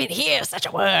did I even hear such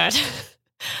a word?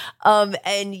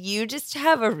 And you just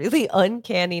have a really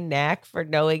uncanny knack for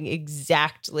knowing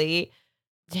exactly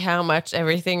how much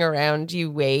everything around you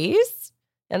weighs.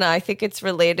 And I think it's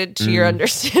related to your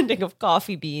understanding of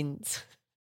coffee beans.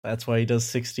 That's why he does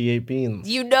 68 beans.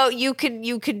 You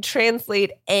could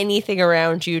translate anything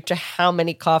around you to how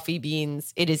many coffee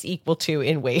beans it is equal to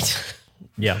in weight.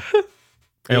 Yeah.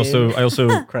 I also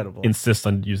incredible. insist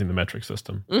on using the metric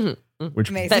system, which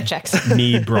that checks.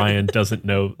 Me, Brian, doesn't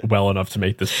know well enough to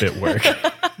make this bit work.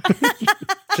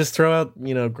 Just throw out,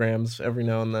 grams every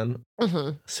now and then.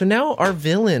 So now our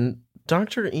villain,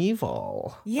 Dr.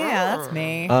 Evil. Yeah, that's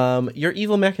me. Your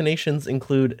evil machinations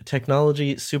include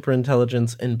technology,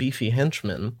 superintelligence, and beefy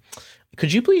henchmen.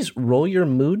 Could you please roll your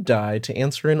mood die to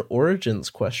answer an origins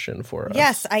question for us?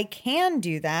 Yes, I can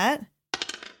do that.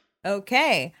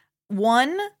 Okay.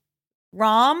 1,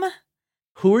 Rom.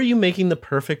 Who are you making the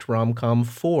perfect rom-com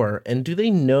for, and do they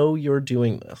know you're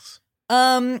doing this?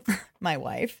 My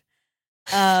wife.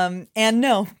 And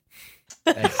no.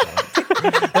 Excellent.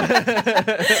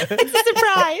 It's a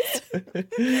surprise.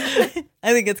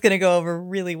 I think it's going to go over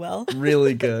really well.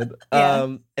 Really good.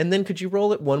 Yeah. And then could you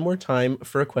roll it one more time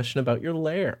for a question about your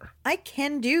lair? I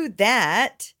can do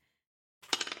that.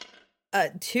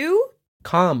 2?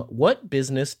 Com, what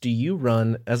business do you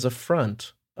run as a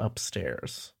front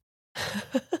upstairs?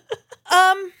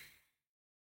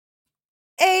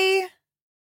 A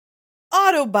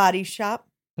auto body shop.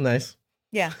 Nice.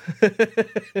 Yeah.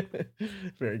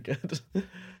 Very good.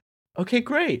 Okay,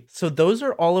 great. So those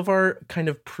are all of our kind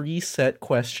of preset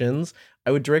questions.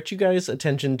 I would direct you guys'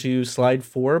 attention to slide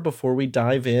 4 before we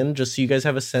dive in, just so you guys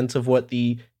have a sense of what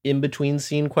the in-between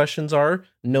scene questions are.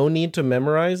 No need to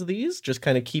memorize these. Just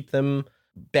kind of keep them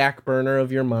back burner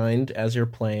of your mind as you're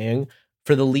playing.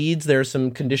 For the leads, there are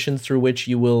some conditions through which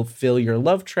you will fill your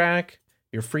love track,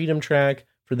 your freedom track.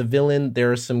 For the villain,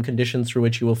 there are some conditions through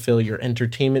which you will fill your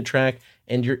entertainment track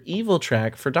and your evil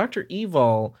track. For Dr.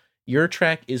 Evil, your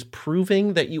track is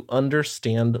proving that you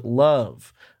understand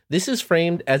love. This is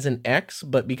framed as an X,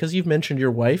 but because you've mentioned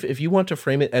your wife, if you want to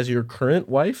frame it as your current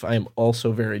wife, I am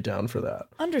also very down for that.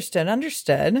 Understood.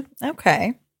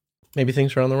 Okay. Maybe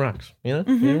things are on the rocks, you know?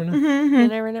 You never know. You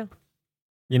never know.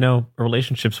 You know,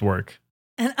 relationships work.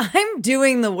 And I'm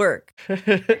doing the work.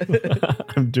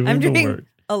 I'm doing the work.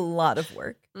 A lot of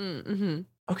work. Mm-hmm.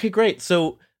 Okay, great.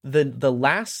 So the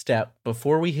last step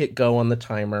before we hit go on the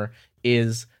timer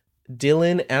is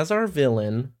Dylan as our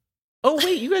villain. Oh,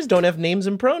 wait, you guys don't have names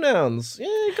and pronouns. Yeah,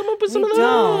 come up with some of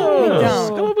those. We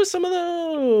don't. Come up with some of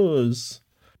those.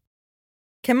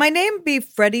 Can my name be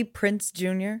Freddie Prince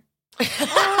Jr.? Yeah.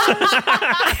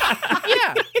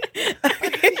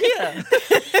 Yeah,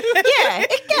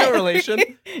 it No can. relation.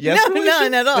 Yes, No,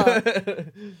 relation? none at all.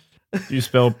 Do you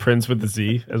spell Prince with a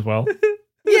Z as well?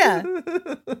 Yeah.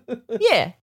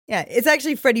 Yeah. Yeah. It's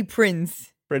actually Freddie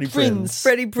Prince. Freddie Prince.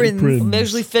 Freddie Prince. Prince. I'm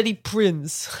actually Freddie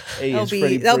Prince. Hey, That'll it's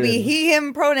Freddie be Prinze. he,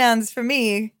 him pronouns for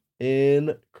me.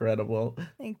 Incredible.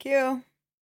 Thank you.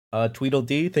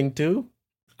 Tweedledee, thing two.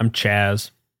 I'm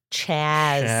Chaz.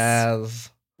 Chaz.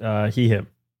 Chaz. He, him.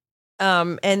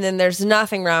 And then there's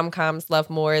nothing rom-coms love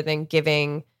more than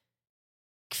giving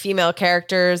female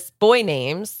characters boy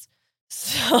names.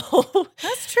 So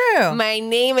That's true. my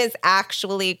name is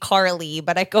actually Carly,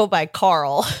 but I go by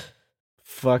Carl.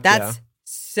 Fuck That's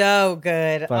so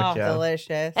good. Fuck oh, yeah.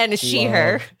 delicious. And it's yeah. she,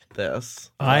 her. Love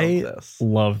this. I Love this.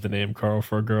 love the name Carl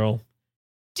for a girl.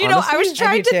 Do you know, I was Honestly,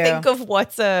 trying I do to too. think of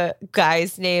what's a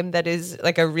guy's name that is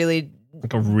like a really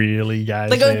Like a really guy's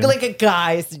like name. a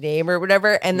guy's name or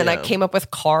whatever. And then I Yeah. came up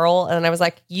with Carl, and I was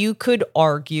like, you could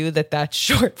argue that that's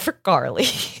short for Carly.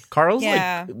 Carl's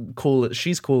Yeah. like cool.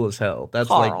 She's cool as hell. That's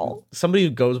Carl. like somebody who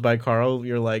goes by Carl.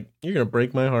 You're like, you're gonna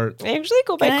break my heart. I usually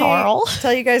go by Can I Carl.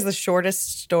 tell you guys the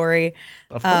shortest story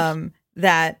Of course.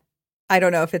 that I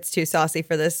don't know if it's too saucy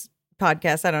for this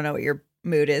podcast. I don't know what your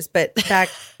mood is, but back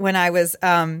when I was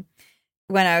a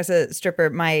stripper,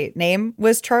 my name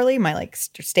was Charlie. My like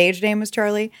stage name was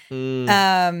Charlie.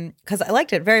 Because I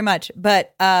liked it very much.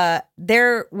 But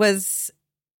there was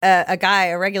a guy,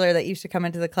 a regular that used to come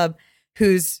into the club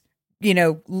whose,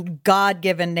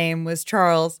 God-given name was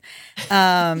Charles.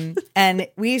 And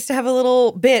we used to have a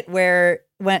little bit where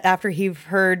after he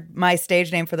heard my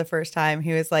stage name for the first time,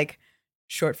 he was like,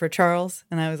 short for Charles?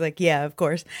 And I was like, yeah, of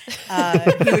course.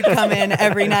 He would come in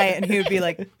every night and he would be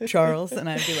like, Charles. And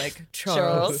I'd be like,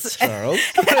 Charles. Charles.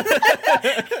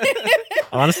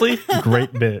 Honestly,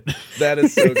 great bit. That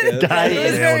is so good. Guy It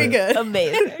was nailed very it. good.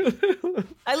 Amazing.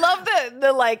 I love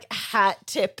the like hat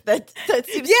tip that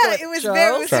seems Yeah, short. it was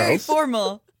Charles. very Charles.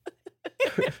 formal.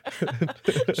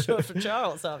 Short for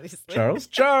Charles, obviously. Charles.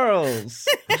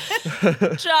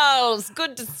 Charles,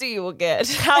 good to see you again.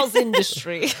 How's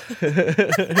industry?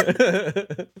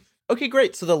 Okay,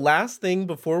 great. So the last thing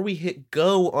before we hit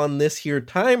go on this here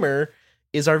timer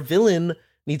is our villain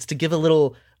needs to give a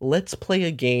little let's play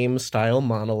a game style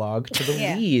monologue to the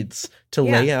Yeah. leads to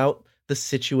Yeah. lay out the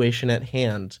situation at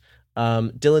hand.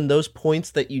 Dylan, those points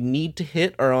that you need to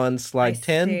hit are on slide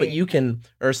 10, but see. you can,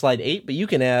 or slide 8, but you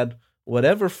can add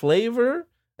whatever flavor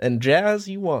and jazz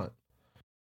you want.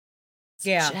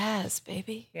 Yeah. Jazz,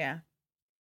 baby. Yeah.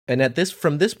 And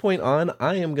from this point on,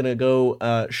 I am gonna go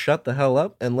shut the hell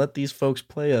up and let these folks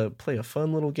play a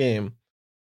fun little game.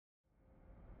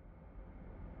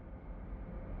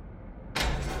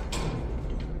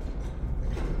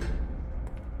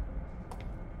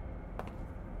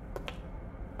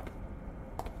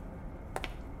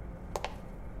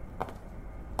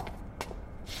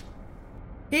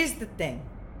 Here's the thing.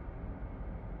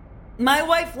 My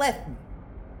wife left me.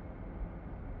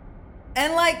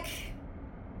 And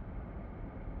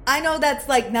I know that's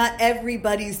not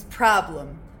everybody's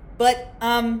problem, But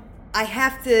I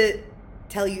have to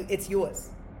tell you it's yours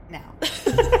now.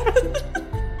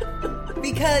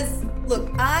 Because, look,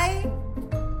 I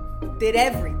did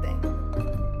everything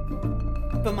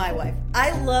for my wife. I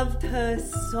loved her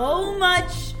so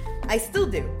much. I still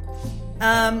do.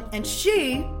 And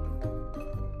she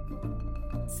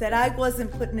said I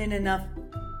wasn't putting in enough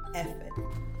effort,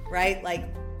 right? Like,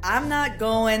 I'm not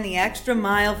going the extra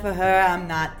mile for her. I'm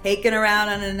not taking her out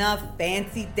on enough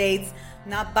fancy dates. I'm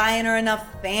not buying her enough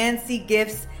fancy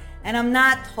gifts. And I'm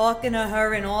not talking to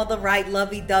her in all the right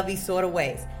lovey-dovey sort of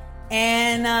ways.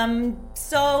 And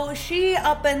so she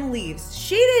up and leaves.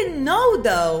 She didn't know,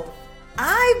 though,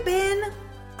 I've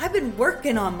been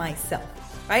working on myself,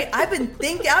 right? I've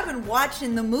been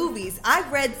watching the movies.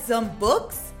 I've read some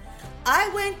books. I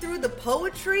went through the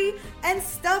poetry and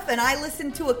stuff, and I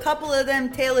listened to a couple of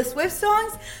them Taylor Swift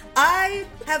songs. I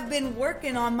have been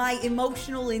working on my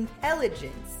emotional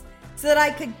intelligence so that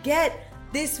I could get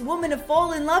this woman to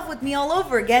fall in love with me all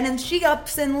over again, and she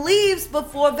ups and leaves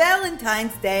before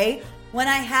Valentine's Day when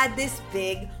I had this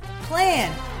big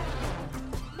plan.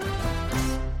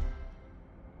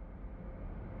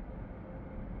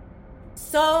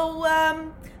 So,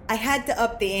 I had to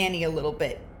up the ante a little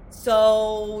bit.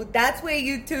 So that's where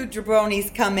you two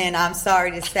jabronis come in, I'm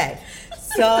sorry to say.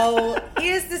 So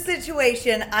here's the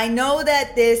situation. I know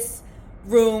that this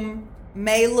room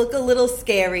may look a little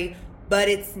scary, but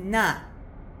it's not.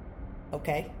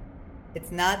 Okay?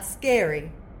 It's not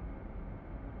scary.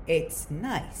 It's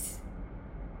nice.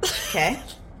 Okay?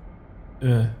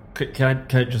 Can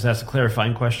I just ask a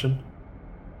clarifying question?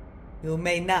 You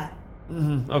may not.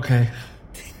 Okay.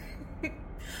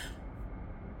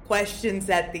 Questions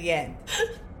at the end.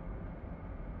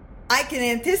 I can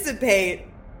anticipate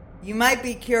you might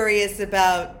be curious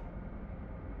about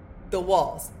the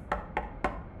walls.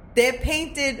 They're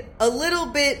painted a little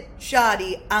bit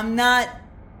shoddy. I'm not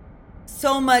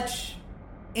so much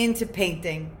into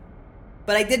painting,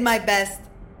 but I did my best.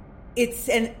 It's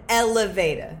an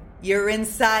elevator. You're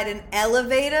inside an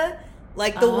elevator,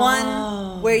 like the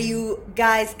one where you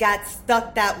guys got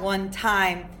stuck that one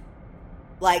time,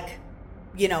 like,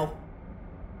 you know,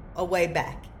 a way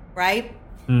back, right?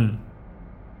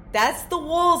 That's the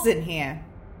walls in here.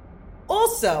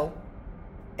 Also,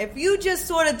 if you just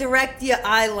sort of direct your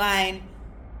eye line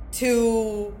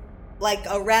to, like,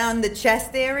 around the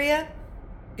chest area,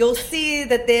 you'll see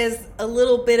that there's a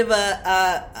little bit of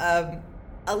a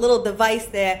little device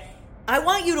there. I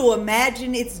want you to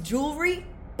imagine it's jewelry,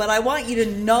 but I want you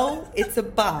to know it's a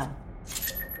bomb.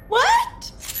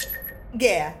 What?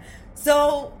 Yeah.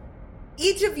 So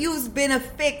each of you's been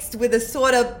affixed with a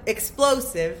sort of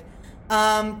explosive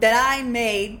that I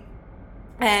made,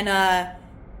 and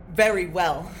very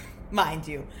well, mind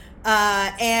you.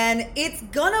 And it's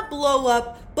gonna blow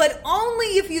up, but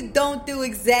only if you don't do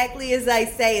exactly as I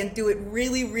say and do it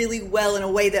really, really well in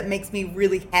a way that makes me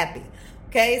really happy.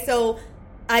 Okay, so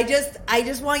I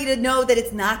just want you to know that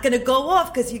it's not gonna go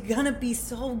off because you're gonna be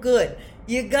so good.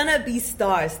 You're gonna be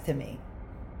stars to me.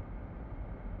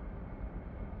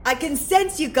 I can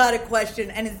sense you got a question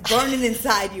and it's burning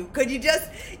inside you. Could you just,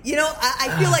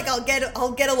 I feel like I'll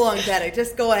get along better.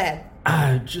 Just go ahead.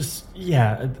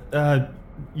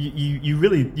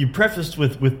 You prefaced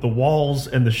with the walls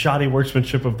and the shoddy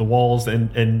workmanship of the walls,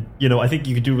 and I think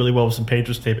you could do really well with some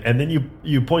painter's tape. And then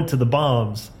you point to the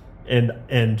bombs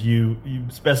and you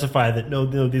specify that no,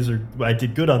 these are, I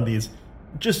did good on these.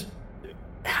 Just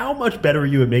how much better are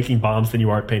you at making bombs than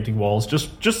you are at painting walls?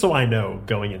 Just so I know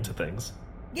going into things.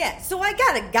 Yeah, so I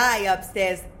got a guy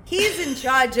upstairs. He's in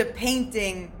charge of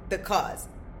painting the cars.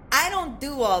 I don't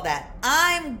do all that.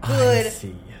 I'm good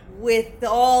with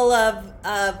all of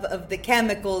the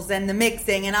chemicals and the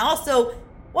mixing. And also,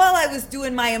 while I was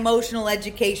doing my emotional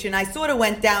education, I sort of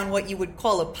went down what you would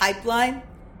call a pipeline.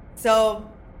 So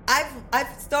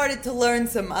I've started to learn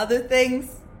some other things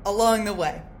along the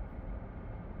way.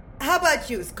 How about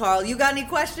you, Carl? You got any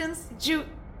questions?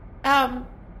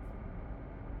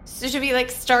 So should we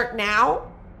start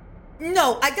now?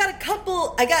 No, I got a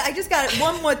couple. I just got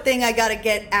one more thing I got to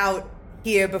get out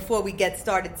here before we get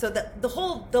started. So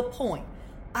the point.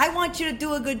 I want you to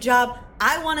do a good job.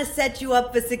 I want to set you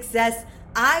up for success.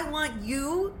 I want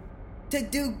you to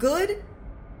do good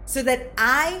so that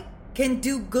I can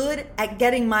do good at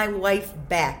getting my wife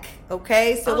back.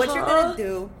 Okay? So what you're going to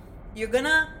do, you're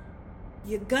gonna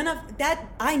that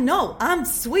I know, I'm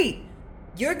sweet.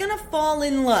 You're going to fall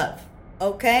in love.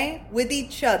 Okay, with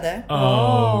each other.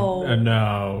 Oh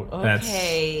no!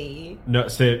 Okay. No,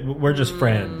 say we're just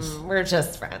friends. We're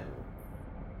just friends.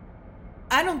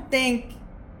 I don't think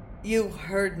you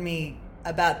heard me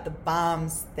about the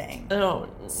bombs thing. Oh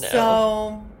no!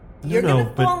 So You're going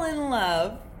to fall in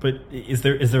love. But is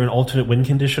there an alternate win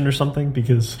condition or something?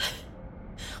 Because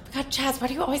Oh my God, Chaz, why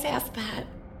do you always ask that?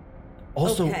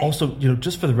 also,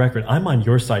 just for the record, I'm on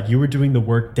your side. You were doing the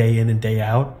work day in and day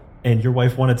out, and your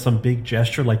wife wanted some big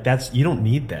gesture. Like you don't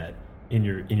need that in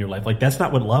your life. Like that's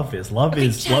not what love is. Love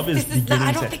is beginning.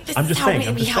 I don't think this I'm is just how saying. we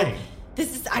I'm just help. saying.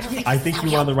 I I think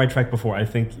you were on the right track before. I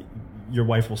think your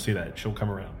wife will see that. She'll come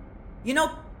around.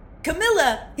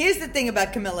 Camilla, here's the thing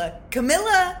about Camilla.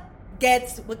 Camilla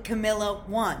gets what Camilla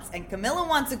wants. And Camilla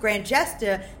wants a grand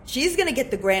gesture. She's going to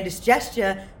get the grandest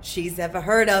gesture she's ever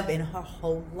heard of in her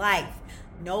whole life.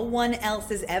 No one else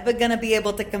is ever going to be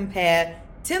able to compare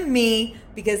to me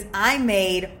because I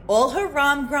made all her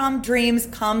rom-com dreams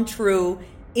come true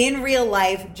in real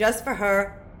life just for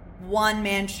her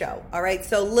one-man show. All right?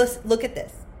 So look at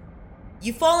this.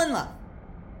 You fall in love.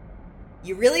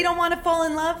 You really don't want to fall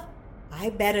in love? I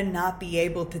better not be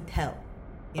able to tell.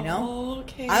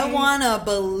 Okay. I want to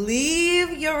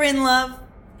believe you're in love,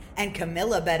 and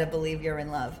Camilla better believe you're in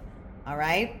love. All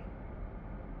right?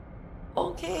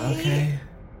 Okay.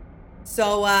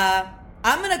 So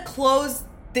I'm going to close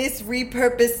this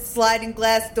repurposed sliding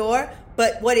glass door,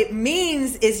 but what it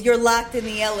means is you're locked in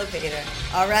the elevator.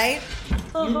 All right?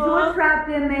 You two are trapped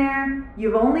in there.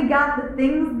 You've only got the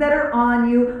things that are on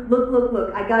you.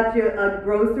 Look. I got you a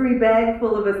grocery bag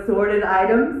full of assorted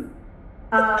items.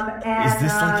 And, is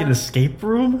this like an escape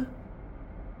room?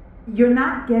 You're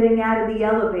not getting out of the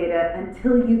elevator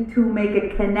until you two make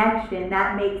a connection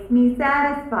that makes me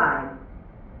satisfied.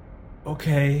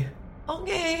 Okay.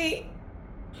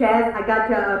 Chaz, I got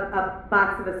you a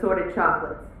box of assorted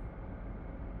chocolates.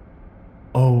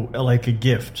 Oh, like a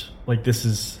gift. Like this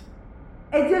is...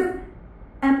 It's just,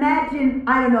 imagine,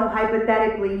 I don't know,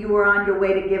 hypothetically, you were on your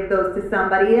way to give those to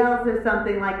somebody else or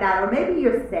something like that. Or maybe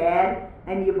you're sad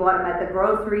and you bought them at the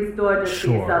grocery store just for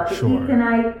yourself to eat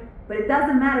tonight. But it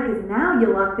doesn't matter because now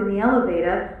you're locked in the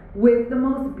elevator with the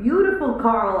most beautiful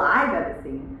Carl I've ever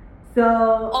seen.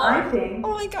 So I think...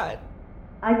 Oh my God.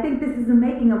 I think this is the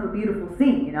making of a beautiful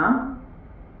scene,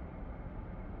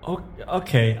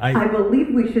 Okay, I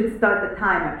believe we should start the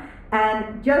timer.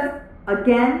 And just,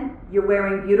 again, you're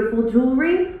wearing beautiful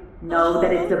jewelry. Know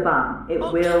that it's a bomb. It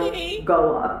will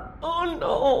go off. Oh,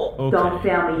 no. Okay. Don't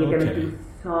tell me you're going to do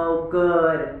so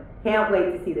good. Can't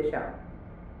wait to see the show.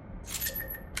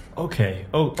 Okay.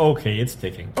 Oh, okay, it's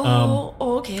ticking.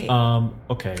 Okay.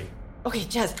 Okay. Okay,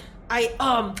 Jazz,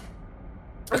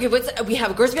 okay, we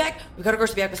have a grocery bag. We got a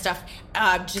grocery bag with stuff.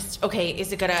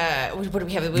 Is it gonna? What do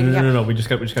we have? No. We just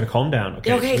got to calm down.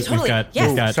 Okay. Okay, totally.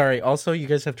 We've got, Sorry. Also, you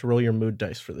guys have to roll your mood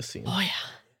dice for the scene. Oh yeah.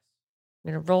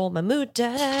 I'm gonna roll my mood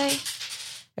die.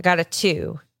 I got a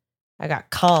 2. I got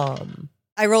calm.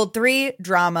 I rolled 3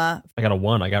 drama. I got a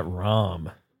 1. I got Rom.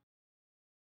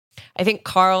 I think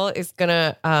Carl is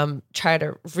gonna try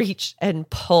to reach and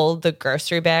pull the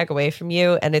grocery bag away from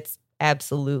you, and it's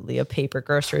absolutely a paper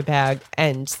grocery bag,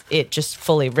 and it just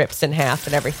fully rips in half,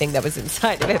 and everything that was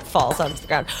inside of it falls onto the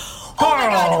ground. Oh my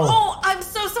God! Oh, I'm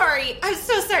so sorry.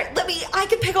 I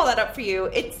can pick all that up for you.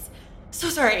 It's so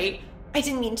sorry. I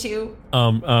didn't mean to.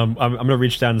 I'm gonna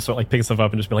reach down and start like picking stuff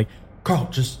up and just be like, Carl,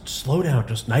 just slow down,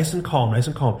 just nice and calm.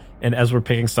 And as we're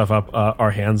picking stuff up,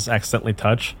 our hands accidentally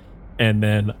touch, and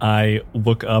then I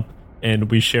look up and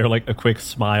we share like a quick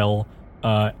smile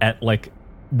at like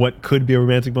what could be a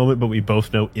romantic moment, but we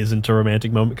both know isn't a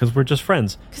romantic moment because we're just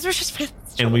friends.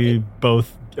 And we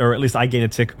both, or at least I gain a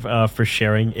tick for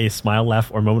sharing a smile, laugh,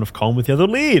 or moment of calm with the other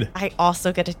lead. I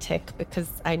also get a tick because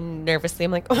I nervously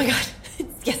am like, oh my God,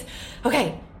 yes,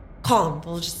 okay, calm.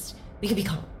 We can be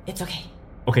calm. It's okay.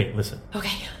 Okay, listen.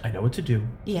 Okay. I know what to do.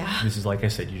 Yeah. This is like I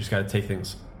said, you just got to take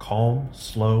things calm,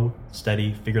 slow,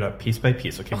 steady, figure it out piece by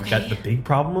piece. Okay, we've got the big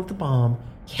problem of the bomb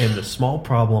and the small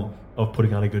problem of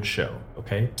putting on a good show.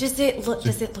 Okay. Does it look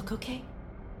okay?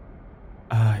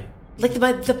 Like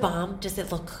the bomb. Does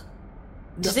it look?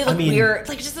 Does it look weird?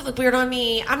 Like, does it look weird on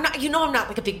me? I'm not. I'm not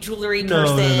like a big jewelry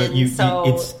person.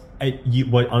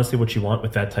 Honestly, what you want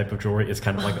with that type of jewelry is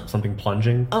kind of like something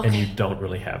plunging, and you don't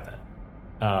really have that.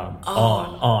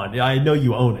 On. I know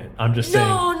you own it. I'm just saying.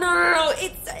 No.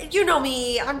 It's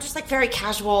me. I'm just like very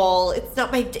casual. It's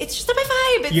not my. It's just not my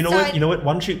vibe. It's you know what?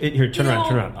 Why don't you here? Turn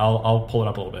around. I'll pull it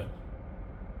up a little bit.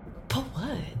 Pull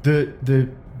what? The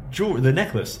jewelry, the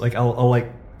necklace. Like I'll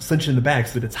like cinch it in the back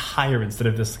so that it's higher instead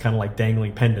of this kind of like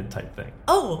dangling pendant type thing.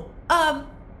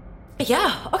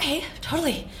 Yeah. Okay.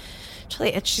 Totally.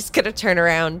 And she's gonna turn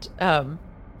around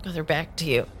with her back to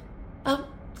you.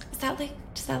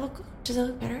 Does that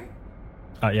look better?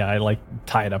 Yeah, I like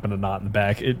tie it up in a knot in the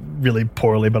back. It really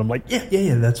poorly, but I'm like,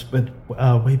 yeah, that's way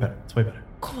better. It's way better.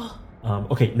 Cool.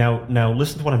 Okay, now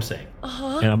listen to what I'm saying.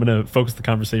 and I'm going to focus the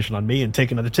conversation on me and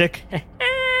take another tick.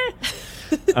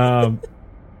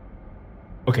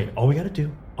 Okay, all we got to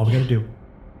do,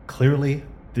 clearly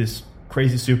this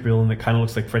crazy supervillain that kind of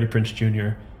looks like Freddie Prinze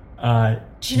Jr.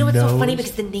 Do you know what's so funny?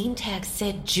 Because the name tag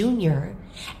said Junior,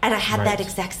 and I had that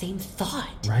exact same thought.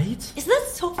 Right? Isn't that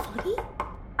so funny?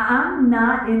 I'm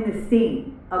not in the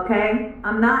scene, okay?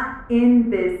 I'm not in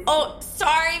this. Oh,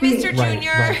 sorry, Mr.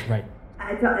 Junior. Right.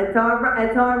 It's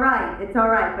all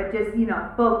right, but just,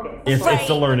 focus. It's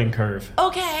a learning curve.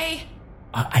 Okay.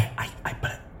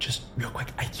 But just real quick,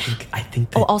 I think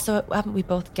that... Oh, also, we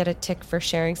both get a tick for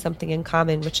sharing something in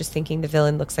common, which is thinking the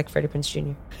villain looks like Freddie Prinze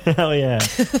Jr. Hell yeah.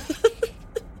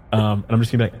 And I'm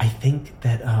just gonna be like, I think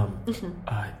that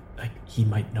like he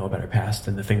might know about our past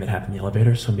and the thing that happened in the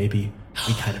elevator, so maybe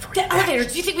we kind of the elevator.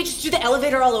 Do you think we just do the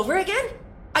elevator all over again?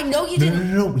 I know you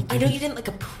didn't. No. I know you didn't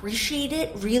appreciate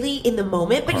it really in the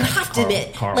moment, but you have to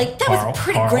admit, Carl, that was a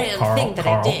pretty grand thing that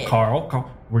I did. Carl,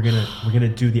 we're gonna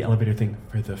do the elevator thing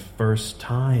for the first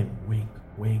time. Wink,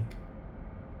 wink.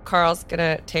 Carl's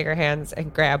gonna take her hands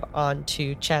and grab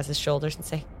onto Chaz's shoulders and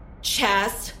say,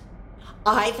 "Chaz,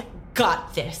 I've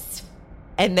got this."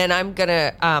 And then I'm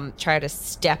gonna try to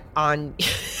step on.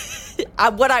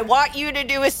 What I want you to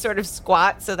do is sort of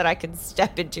squat so that I can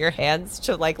step into your hands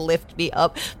to lift me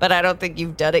up, but I don't think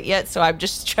you've done it yet. So I'm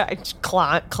just trying to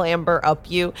clamber up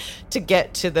you to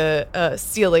get to the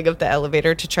ceiling of the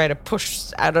elevator to try to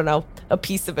push, a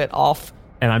piece of it off.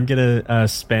 And I'm gonna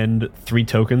spend 3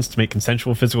 tokens to make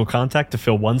consensual physical contact to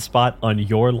fill 1 spot on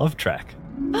your love track.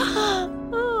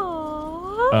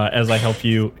 As I help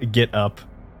you get up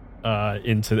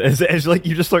into as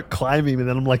you just start climbing, and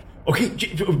then I'm like, okay,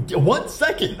 1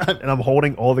 second, and I'm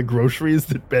holding all the groceries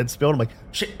that Ben spilled. I'm like,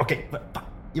 shit, okay.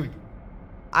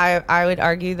 I would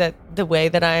argue that the way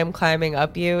that I am climbing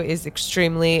up you is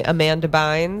extremely Amanda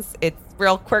Bynes. It's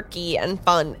real quirky and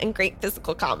fun and great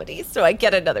physical comedy, so I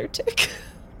get another tick.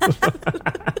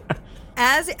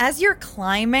 As you're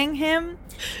climbing him,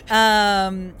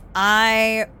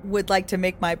 I would like to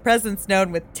make my presence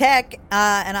known with tech,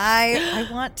 and I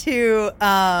want to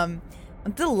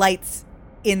the lights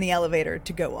in the elevator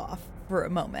to go off for a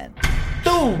moment.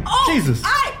 Boom! Jesus.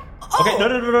 Okay, no.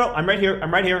 I'm right here.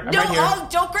 Oh,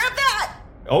 don't grab that.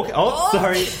 Okay. Oh,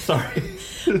 sorry.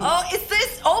 Oh, is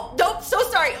this? Oh, nope. So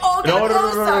sorry. Oh, God,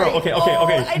 no. sorry. Okay.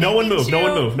 Oh, No one move.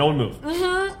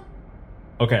 Mm-hmm.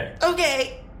 Okay.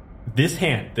 Okay. This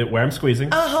hand where I'm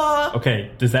squeezing.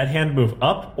 Okay. Does that hand move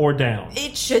up or down?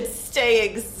 It should stay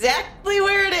exactly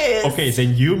where it is. Okay,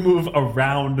 then you move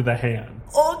around the hand.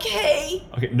 Okay.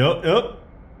 Okay. No.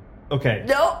 Okay.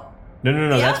 No. No.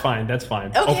 Yeah? That's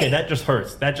fine. Okay. That just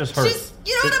hurts. You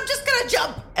know what? I'm just gonna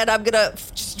jump, and I'm gonna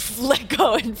just let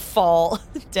go and fall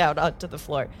down onto the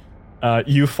floor.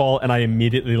 You fall, and I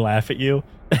immediately laugh at you.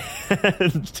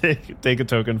 And take a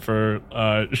token for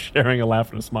sharing a laugh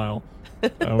and a smile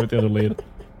with the other lead.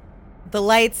 The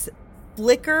lights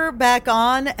flicker back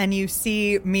on, and you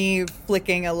see me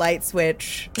flicking a light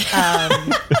switch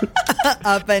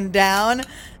up and down,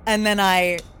 and then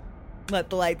I let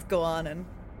the lights go on and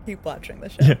keep watching the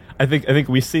show. Yeah, I think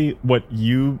we see what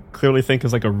you clearly think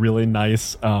is a really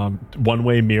nice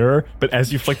one-way mirror, but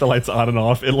as you flick the lights on and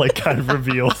off, it kind of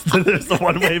reveals that there's a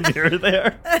one-way mirror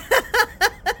there.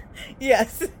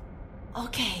 Yes.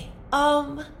 Okay.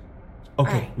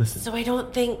 Okay, right. Listen. So I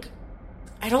don't think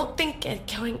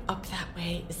going up that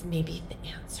way is maybe the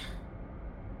answer.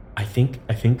 I think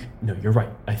no, you're right.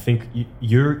 I think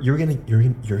you're gonna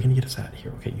get us out of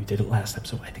here. Okay, you did it last time,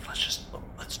 so I think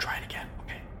let's try it again.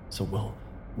 Okay, so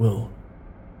we'll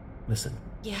listen.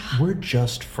 Yeah, we're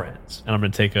just friends, and I'm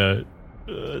gonna take a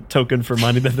token for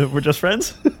reminding them that we're just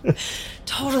friends.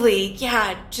 Totally.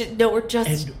 Yeah. No, we're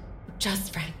just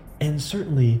friends. And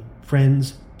certainly,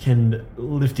 friends can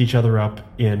lift each other up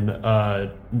in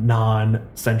a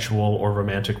non-sensual or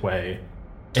romantic way.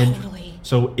 And totally.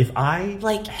 So if I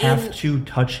have to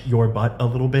touch your butt a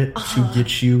little bit to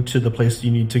get you to the place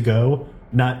you need to go,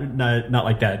 not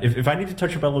like that. If I need to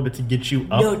touch your butt a little bit to get you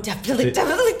up, no, definitely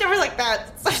never like that.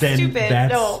 It's so stupid.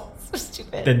 No, so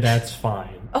stupid. Then that's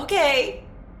fine. Okay.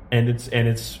 And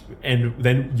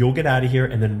then you'll get out of here,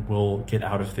 and then we'll get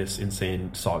out of this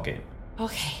insane Saw game.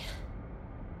 Okay.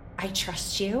 I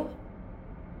trust you.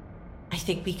 I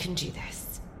think we can do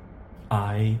this.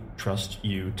 I trust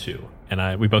you too.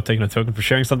 And we both taken a token for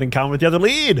sharing something common with the other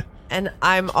lead. And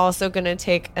I'm also going to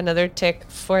take another tick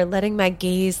for letting my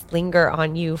gaze linger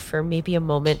on you for maybe a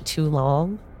moment too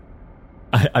long.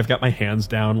 I've got my hands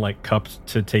down, cupped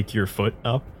to take your foot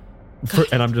up.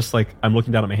 And I'm just I'm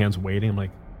looking down at my hands waiting. I'm like,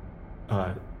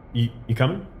 you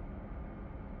coming?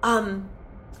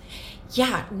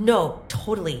 Yeah, no,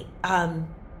 totally. I'm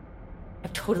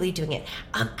totally doing it.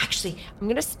 Actually, I'm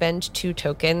gonna spend 2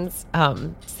 tokens.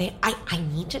 Say I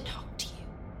need to talk to you.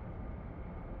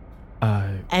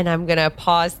 And I'm gonna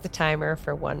pause the timer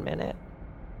for 1 minute.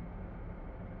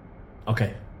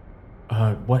 Okay.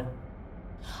 What?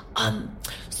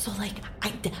 So like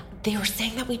they were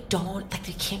saying that we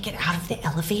can't get out of the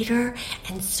elevator,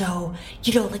 and so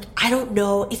like I don't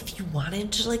know if you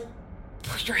wanted to like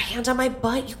put your hand on my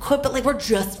butt, you could, but like we're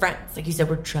just friends. Like you said,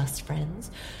 we're just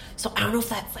friends. So I don't know if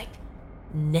that's like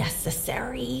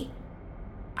necessary.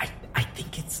 I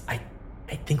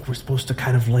think we're supposed to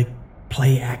kind of like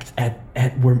play act at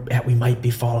we might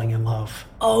be falling in love.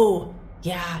 Oh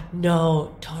yeah,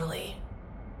 no, totally,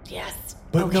 yes.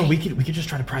 But okay. no, we could just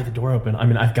try to pry the door open. I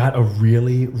mean, I've got a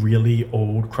really, really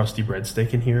old crusty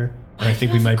breadstick in here, and I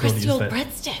think we might be able to use that.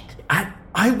 Breadstick.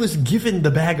 I was given the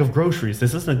bag of groceries.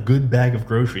 This isn't a good bag of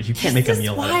groceries. You can't make a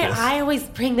meal out of this. This is why I always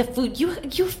bring the food. You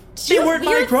They weren't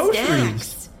my groceries.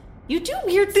 Snacks. You do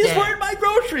weird These snacks. weren't my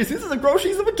groceries. These are the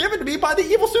groceries that were given to me by the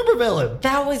evil supervillain.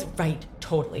 That was right.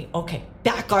 Totally. Okay.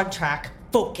 Back on track.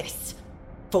 Focus.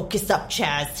 Focus up,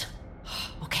 Chaz.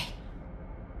 Okay.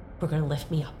 We're going to lift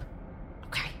me up.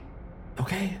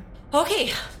 Okay.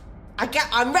 Okay.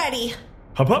 I'm ready.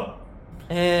 Hop up.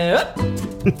 And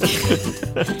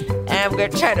I'm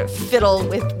going to try to fiddle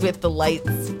with the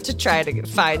lights to try to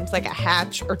find like a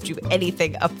hatch or do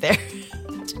anything up there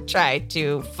to try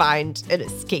to find an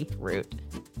escape route.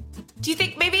 Do you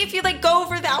think maybe if you like go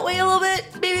over that way a little bit,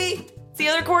 maybe it's the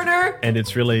other corner? And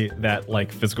it's really that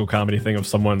like physical comedy thing of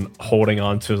someone holding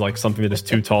on to like something that is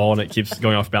too tall and it keeps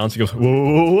going off balance. He goes,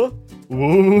 whoa,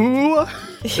 whoa.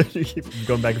 You keep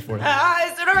going back and forth. Is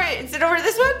it all right? Is it over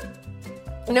this one?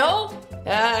 No?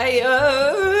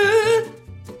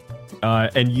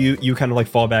 And you kind of like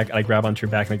fall back and I grab onto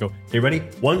your back and I go, hey, ready?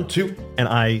 1, 2. And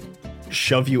I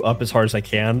shove you up as hard as I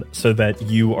can so that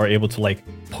you are able to like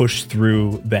push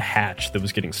through the hatch that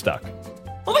was getting stuck.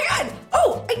 Oh my God.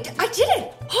 Oh, I did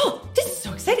it. Oh, this is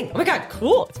so exciting. Oh my God.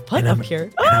 Cool. It's fun up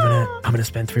here. And I'm gonna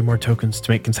spend 3 more tokens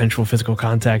to make consensual physical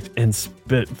contact and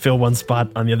fill 1 spot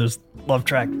on the other's love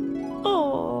track.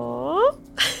 Aww.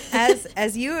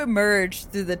 As you emerge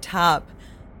through the top,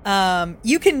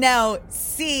 you can now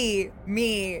see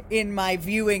me in my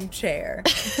viewing chair,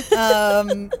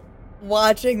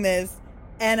 watching this,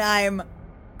 and I'm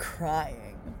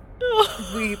crying,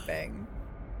 weeping,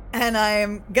 and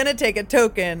I'm gonna take a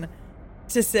token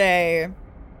to say,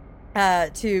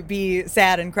 to be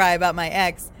sad and cry about my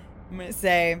ex. I'm gonna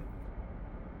say,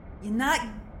 you're not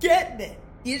getting it.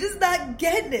 You're just not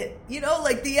getting it.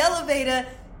 Like the elevator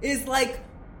is like,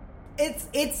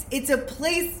 it's a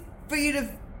place for you to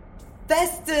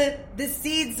fester the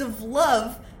seeds of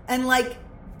love and like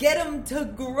get them to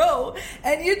grow,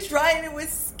 and you're trying to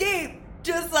escape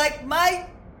just like my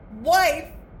wife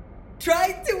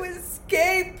tried to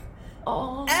escape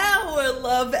our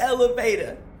love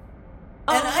elevator.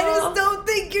 And I just don't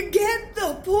think you're getting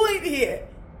the point here,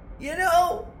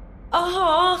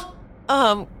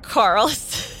 Carl,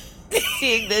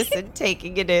 seeing this and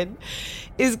taking it in,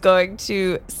 is going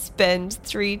to spend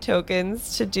 3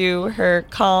 tokens to do her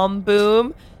calm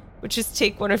boom, which is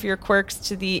take one of your quirks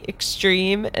to the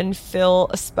extreme and fill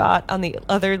a spot on the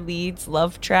other lead's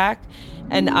love track.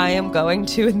 And I am going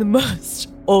to, in the most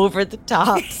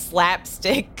over-the-top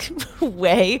slapstick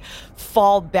way,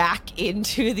 fall back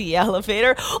into the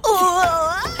elevator.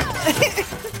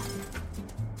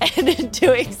 And in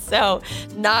doing so,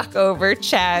 knock over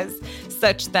Chaz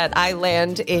such that I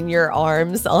land in your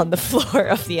arms on the floor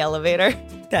of the elevator.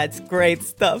 That's great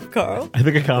stuff, Carl. I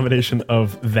think a combination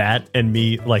of that and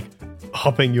me like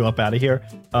hopping you up out of here,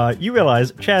 you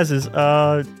realize Chaz is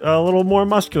a little more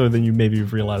muscular than you maybe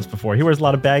have realized before. He wears a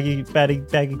lot of baggy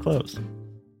clothes.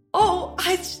 Oh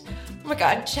my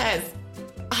God, Chaz,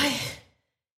 have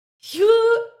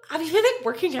you been like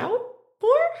working out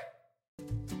more?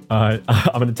 I'm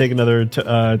going to take another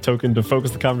token to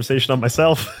focus the conversation on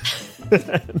myself.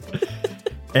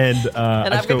 And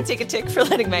I'm going to take a tick for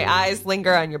letting my eyes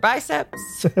linger on your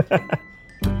biceps.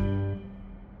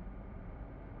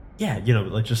 Yeah,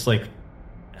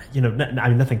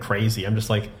 nothing crazy. I'm just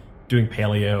like doing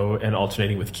paleo and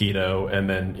alternating with keto, and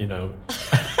then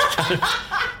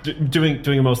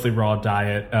doing a mostly raw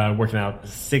diet, working out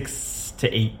 6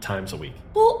 to 8 times a week.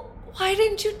 Well, why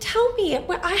didn't you tell me?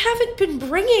 I haven't been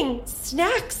bringing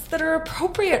snacks that are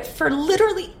appropriate for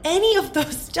literally any of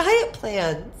those diet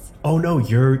plans. Oh no,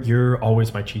 you're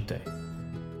always my cheat day.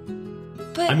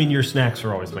 But I mean, your snacks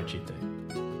are always my cheat day.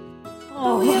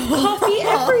 Oh, we have coffee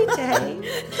every day.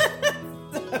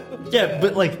 Yeah,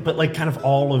 but like kind of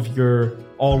all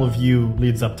of you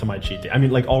leads up to my cheat day. I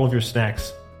mean, like all of your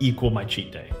snacks equal my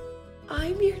cheat day.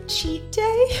 I'm your cheat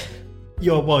day?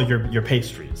 Your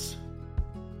pastries.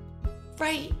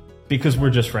 Right. Because we're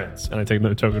just friends. And I take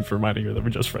no token for reminding you that we're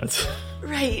just friends.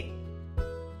 Right.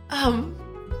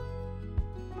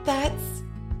 That's...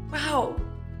 Wow.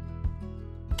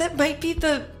 That might be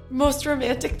the most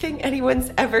romantic thing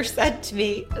anyone's ever said to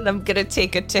me. And I'm going to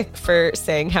take a tick for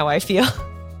saying how I feel.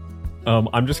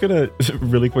 I'm just going to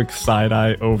really quick side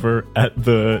eye over at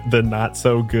the not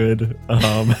so good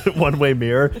one-way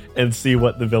mirror and see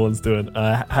what the villain's doing.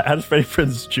 How does Freddie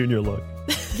Prinze Jr. look?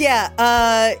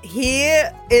 Yeah, he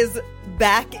is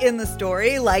back in the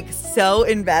story, like so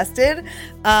invested.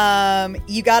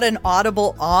 You got an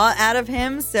audible awe out of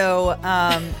him, so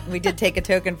we did take a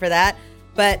token for that.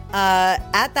 But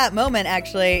at that moment,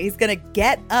 actually, he's going to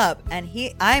get up, and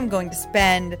I'm going to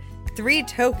spend 3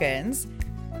 tokens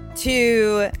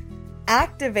to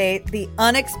activate the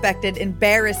unexpected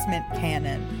embarrassment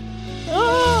cannon.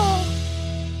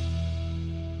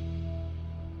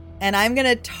 And I'm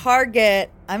gonna target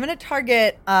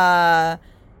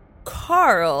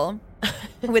Carl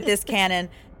with this cannon.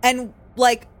 And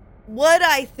like what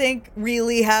I think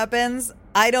really happens,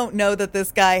 I don't know that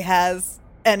this guy has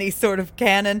any sort of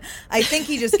cannon. I think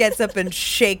he just gets up and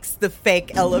shakes the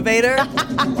fake elevator.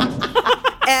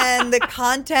 And the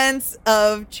contents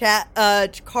of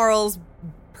Carl's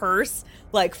purse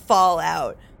like fall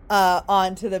out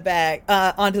onto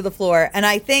the floor. And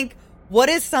I think what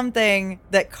is something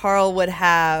that Carl would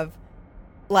have,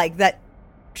 like that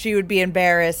she would be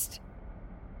embarrassed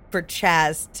for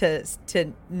Chaz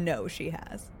to know she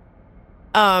has?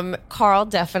 Carl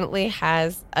definitely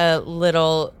has a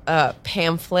little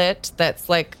pamphlet that's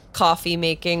like coffee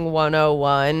making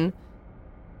 101.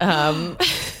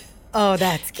 Oh,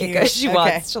 that's cute. Because she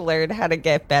wants to learn how to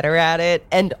get better at it.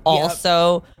 And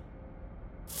also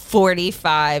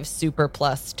 45 Super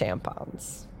Plus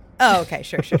tampons. Oh, okay.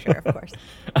 Sure, of course.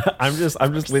 I'm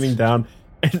just leaning down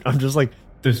and I'm just like,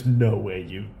 there's no way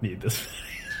you need this.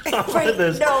 Right,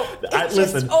 no.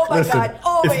 Listen, God.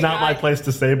 Oh it's not my place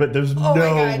to say, but there's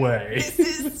no way. This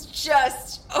is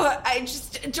just, I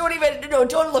just don't even,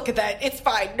 don't look at that. It's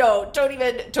fine. No, don't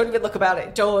even look about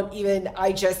it.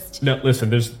 No, listen,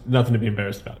 there's nothing to be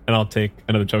embarrassed about. And I'll take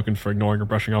another token for ignoring or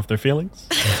brushing off their feelings.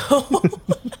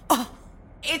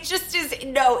 It just is,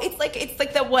 it's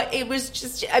like that what, it was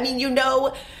just, I mean,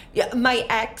 my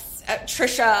ex,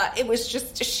 Trisha, it was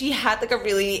just, she had like a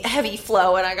really heavy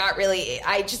flow and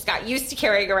I just got used to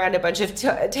carrying around a bunch of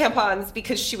tampons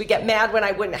because she would get mad when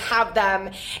I wouldn't have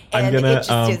them. And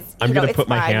I'm gonna put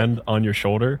my hand on your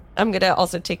shoulder. I'm gonna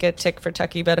also take a tick for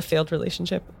Tucky about a failed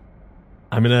relationship.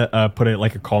 I'm gonna put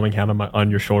a calming hand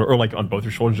on your shoulder, or like on both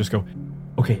your shoulders. Just go,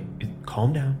 okay,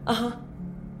 calm down.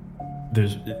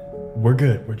 We're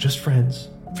good. We're just friends.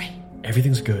 Right.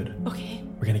 Everything's good. Okay.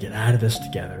 We're going to get out of this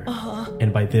together.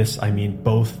 And by this, I mean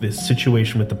both this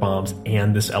situation with the bombs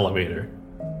and this elevator.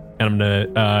 And I'm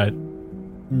going to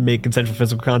make consensual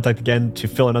physical contact again to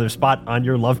fill another spot on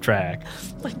your love track.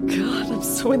 Oh my God, I'm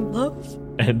so in love.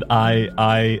 And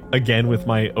I again, with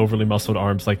my overly muscled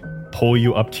arms, like pull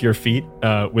you up to your feet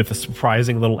with a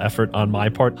surprising little effort on my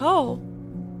part. Oh.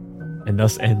 And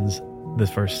thus ends the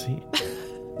first scene.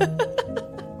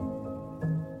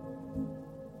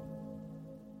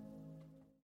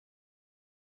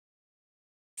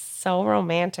 So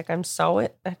romantic. I'm so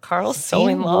Carl's so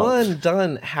in love. Scene 1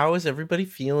 done. How is everybody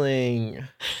feeling?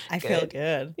 I feel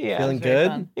good. Yeah, feeling it's very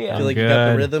good. fun. Yeah. Feel like I'm you got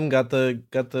the good. rhythm, got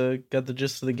the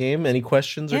gist of the game. Any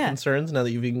questions or Yeah. concerns now that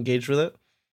you've engaged with it?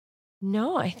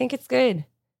 No, I think it's good.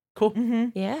 Cool.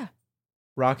 Mm-hmm. Yeah.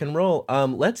 Rock and roll.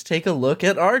 Let's take a look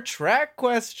at our track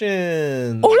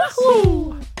questions.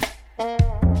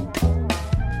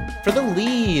 For the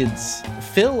leads,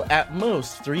 fill at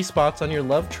most 3 spots on your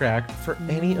love track for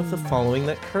any of the following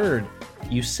that occurred.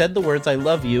 You said the words I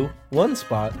love you, 1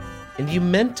 spot, and you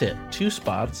meant it, 2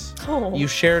 spots. Oh. You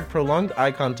shared prolonged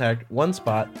eye contact, 1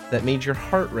 spot, that made your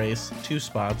heart race, 2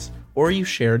 spots, or you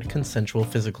shared consensual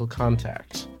physical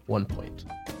contact, 1 point.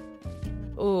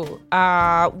 Ooh.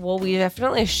 Well, we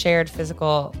definitely shared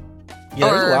physical. Yeah,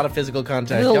 there's a lot of physical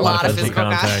contact. There's a Yeah, lot of physical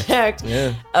physical contact.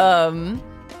 Yeah.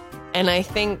 And I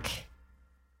think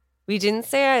we didn't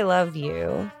say I love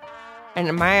you.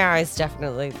 And my eyes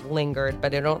definitely lingered,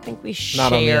 but I don't think we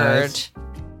Not on the shared eyes.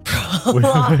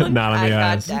 prolonged Not on the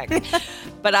eye eyes. contact.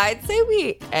 But I'd say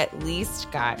we at least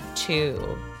got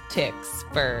 2 ticks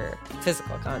for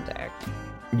physical contact.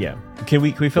 Yeah. Can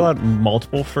we fill out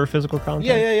multiple for physical contact?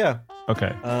 Yeah.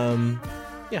 Okay.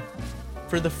 Yeah.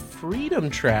 For the freedom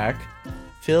track,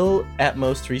 Fill at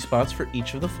most 3 spots for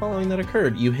each of the following that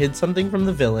occurred. You hid something from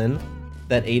the villain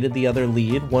that aided the other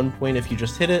lead. 1 point if you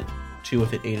just hid it. 2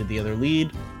 if it aided the other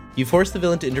lead. You forced the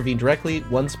villain to intervene directly.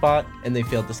 1 spot, and they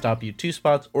failed to stop you. 2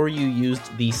 spots, or you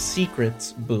used the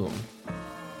secrets boom.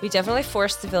 We definitely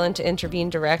forced the villain to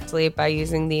intervene directly by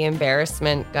using the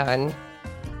embarrassment gun.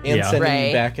 And sending Right.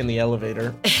 you back in the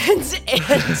elevator. and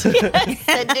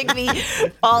sending me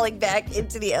falling back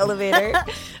into the elevator.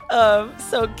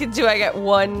 So do I get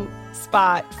 1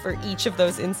 spot for each of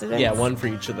those incidents? Yeah, 1 for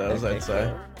each of those, Okay, I'd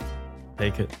say.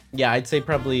 Take it. Yeah, I'd say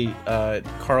probably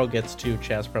Carl gets 2,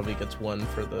 Chaz probably gets 1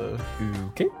 for the...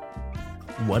 Okay.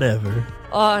 Whatever.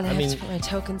 Oh, and I, mean, have to put my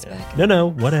tokens back.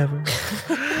 No, whatever.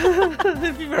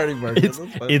 If you've already marked it, It's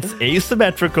that's fine. it's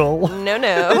asymmetrical.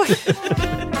 No.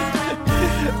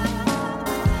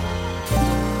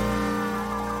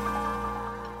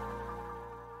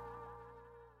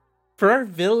 For our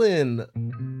villain.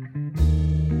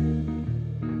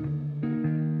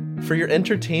 For your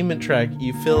entertainment track,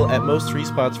 you fill at most 3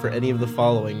 spots for any of the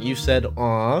following. You said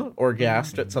 "aw" or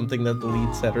gasped at something that the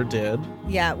lead said or did.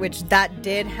 Yeah, which that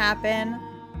did happen.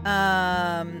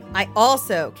 I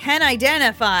also can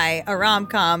identify a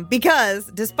rom-com because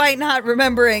despite not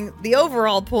remembering the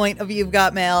overall point of You've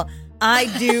Got Mail, I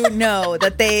do know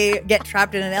that they get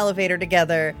trapped in an elevator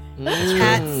together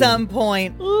at some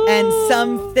point and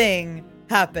something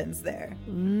happens there.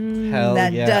 Hell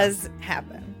That yeah. does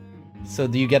happen. So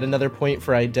do you get another point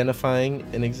for identifying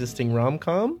an existing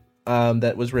rom-com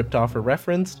that was ripped off or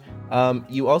referenced?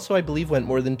 You also, I believe, went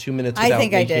more than 2 minutes I without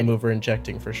think I making a did. move or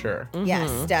injecting for sure. Yes,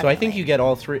 definitely. So I think you get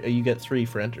all 3. You get 3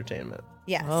 for entertainment.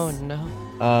 Yes. Oh,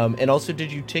 no. And also,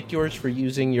 did you tick yours for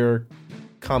using your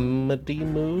comedy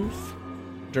move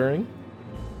during?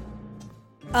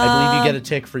 I believe you get a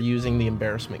tick for using the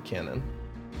embarrassment cannon.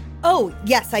 Oh,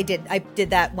 yes, I did. I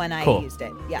did that when I Cool. used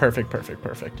it. Yeah. Perfect.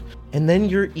 And then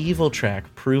your evil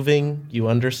track, proving you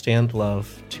understand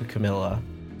love to Camilla.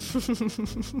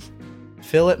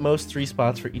 Fill at most 3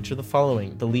 spots for each of the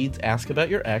following. The leads ask about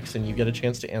your ex, and you get a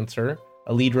chance to answer.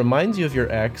 A lead reminds you of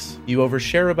your ex, you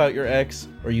overshare about your ex,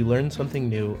 or you learn something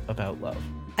new about love.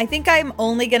 I think I'm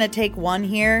only going to take 1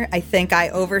 here. I think I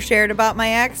overshared about my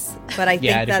ex, but I think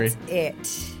Yeah, I'd that's agree.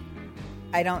 it.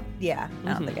 I don't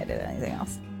think I did anything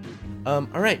else. All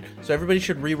right, so everybody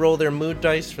should re-roll their mood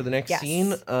dice for the next Yes.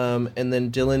 scene. And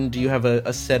then, Dylan, do you have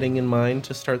a setting in mind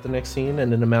to start the next scene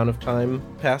and an amount of time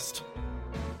passed?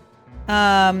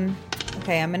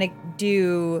 Okay, I'm going to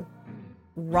do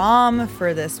Rom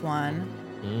for this one.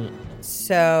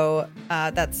 So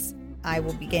I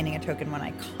will be gaining a token when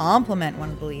I compliment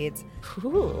one of the leads.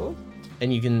 Cool.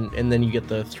 And then you get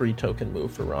the 3 token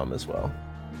move for Rom as well.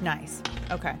 Nice.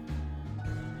 Okay.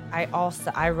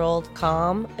 I rolled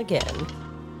calm again.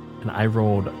 And I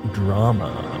rolled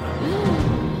drama.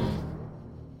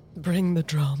 Bring the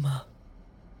drama.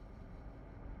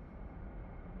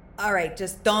 All right,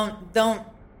 just don't don't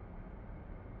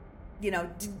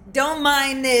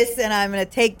mind this, and I'm going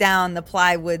to take down the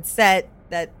plywood set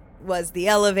that was the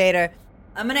elevator.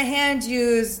 I'm going to hand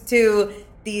you to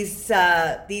these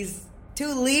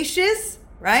 2 leashes,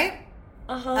 right?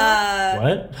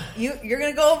 What? You're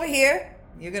going to go over here.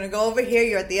 You're going to go over here.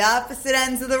 You're at the opposite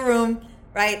ends of the room,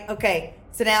 right? Okay.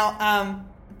 So now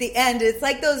at the end, it's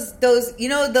like those those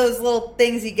little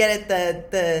things you get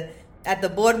at the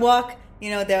boardwalk.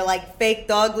 They're like fake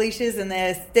dog leashes and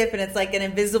they're stiff and it's like an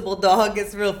invisible dog.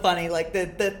 It's real funny. Like the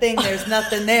thing, there's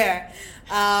nothing there.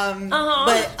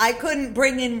 But I couldn't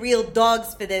bring in real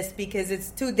dogs for this because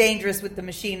it's too dangerous with the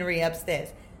machinery upstairs.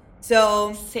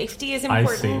 So Safety is I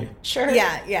important. see. Sure.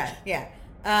 yeah.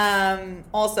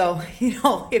 Also,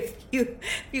 if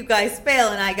you guys fail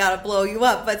and I gotta blow you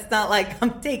up, but it's not like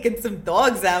I'm taking some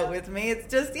dogs out with me.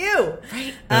 It's just you.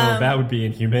 Right. No, that would be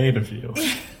inhumane of you.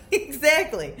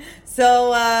 Exactly.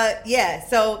 So,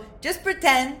 so just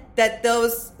pretend that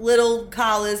those little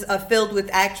collars are filled with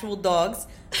actual dogs.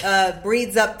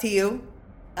 Breeds up to you.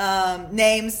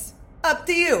 Names up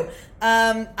to you.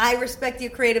 I respect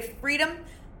your creative freedom,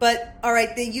 but all right,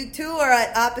 you 2 are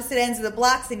at opposite ends of the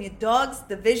blocks, and your dogs,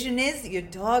 the vision is your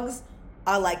dogs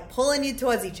are like pulling you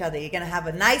towards each other. You're going to have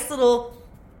a nice little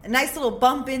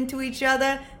bump into each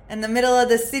other. In the middle of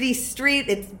the city street,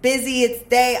 it's busy, it's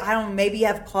day. I don't know, maybe you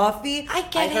have coffee. I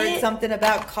get heard it. something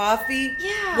about coffee.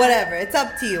 Yeah. Whatever, it's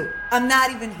up to you. I'm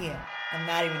not even here.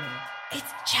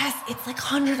 It's Jess. It's like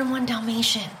 101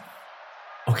 Dalmatian.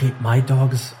 Okay, my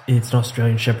dog's, it's an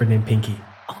Australian Shepherd named Pinky.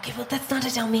 Okay, well, that's not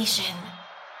a Dalmatian.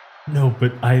 No,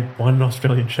 but I want an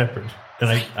Australian Shepherd. And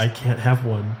I can't have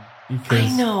one because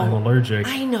I know. I'm allergic.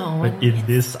 I know. But in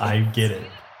this, I get it.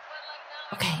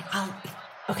 Okay,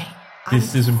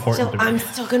 This is important So to me. I'm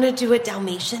still gonna do a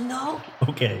Dalmatian though,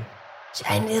 Okay.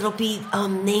 and it'll be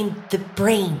named the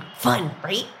Brain. Fun,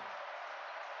 right?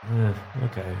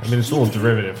 Okay. I mean, it's a little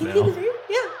derivative Can you get now. the Brain?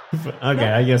 Yeah.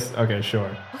 Okay, I guess. Okay,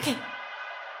 sure. Okay. You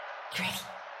ready?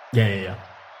 Yeah.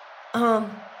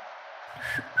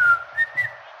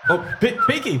 Oh,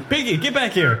 Pinky, get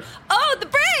back here. Oh, the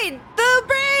Brain! The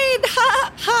Brain!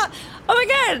 Ha ha! Oh my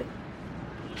God!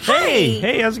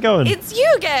 Hey, how's it going? It's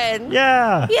you again.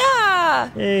 Yeah. Yeah.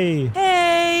 Hey.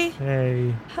 Hey.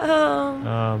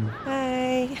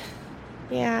 Hi.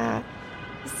 Yeah.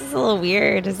 This is a little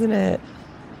weird, isn't it?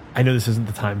 I know this isn't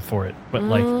the time for it, but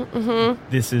like,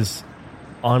 this is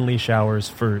on-leash hours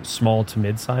for small to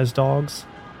mid-sized dogs,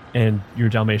 and your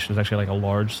Dalmatian is actually like a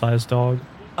large-sized dog.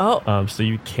 Oh. So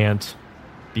you can't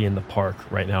be in the park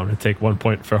right now. I'm going to take 1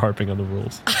 point for harping on the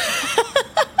rules.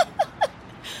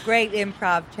 Great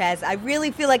improv, Chaz. I really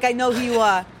feel like I know who you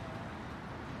are.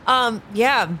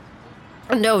 Yeah.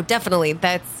 No, definitely.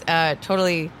 That's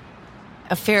totally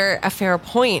a fair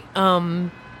point.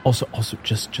 Also,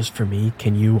 just for me,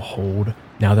 can you hold,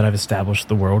 now that I've established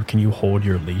the world, can you hold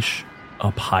your leash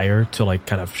up higher to like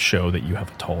kind of show that you have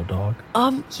a tall dog?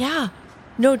 Yeah.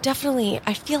 No, definitely.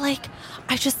 I feel like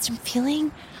I just am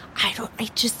feeling, I'm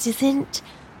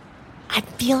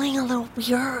feeling a little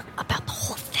weird about the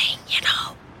whole thing, you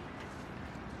know?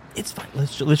 It's fine.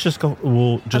 Let's just go.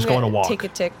 We'll just go on a walk. Take a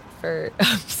tick for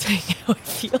saying how I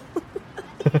feel.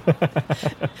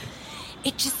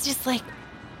 It just is like,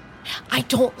 I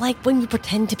don't like when you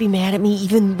pretend to be mad at me,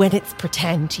 even when it's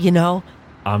pretend, you know?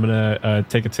 I'm gonna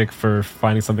take a tick for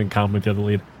finding something common with the other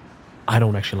lead. I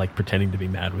don't actually like pretending to be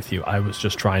mad with you. I was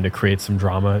just trying to create some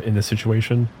drama in this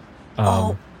situation.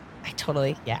 I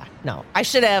totally, yeah. No, I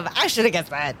should have guessed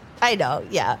that. I know,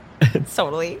 yeah.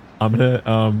 Totally. I'm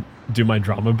gonna do my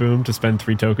drama boom to spend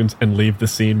 3 tokens and leave the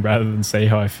scene rather than say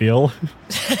how I feel.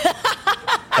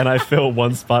 And I fill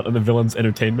 1 spot on the villain's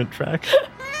entertainment track.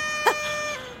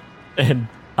 And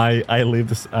I leave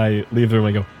the room and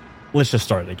I go, let's just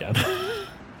start it again.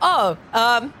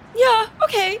 Yeah,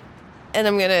 okay. And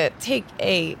I'm gonna take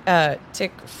a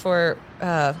tick for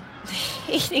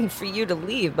hating for you to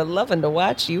leave, but loving to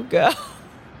watch you go.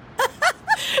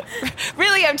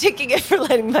 Really, I'm taking it for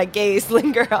letting my gaze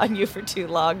linger on you for too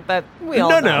long, but we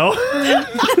all know.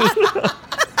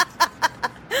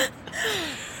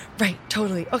 Right,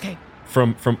 totally. Okay.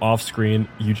 From off screen,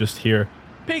 you just hear,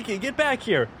 Pinky, get back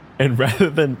here. And rather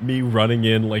than me running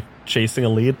in, like chasing a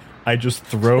lead, I just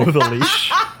throw the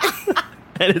leash.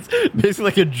 And it's basically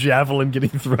like a javelin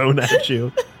getting thrown at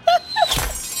you.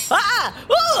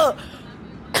 Oh!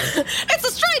 It's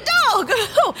a stray dog!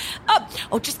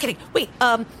 Oh, just kidding. Wait,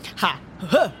 ha.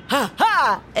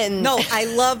 And No, I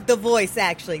love the voice,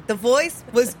 actually. The voice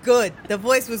was good.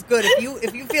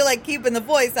 If you feel like keeping the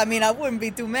voice, I mean, I wouldn't be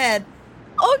too mad.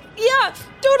 Oh, yeah,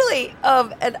 totally.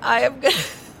 And I am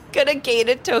gonna gain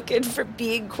a token for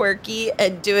being quirky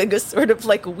and doing a sort of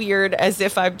like weird, as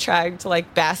if I'm trying to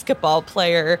like basketball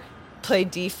player play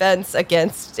defense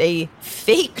against a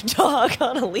fake dog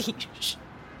on a leash.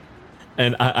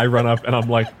 And I run up and I'm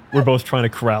like, we're both trying to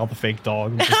corral the fake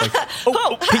dog. I'm just like,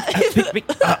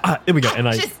 here we go. And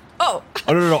no,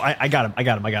 I got him.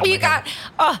 You got,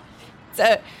 it's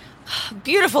a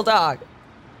beautiful dog.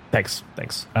 Thanks.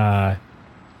 I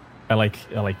like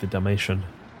the Dalmatian too.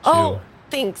 Oh,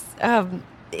 thanks.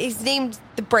 He's named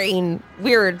the Brain.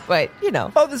 Weird, but you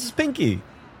know. Oh, this is Pinky.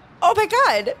 Oh my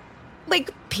God,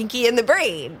 like Pinky and the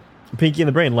Brain. Pinky and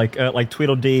the Brain, like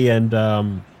Tweedledee and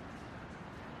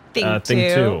Thing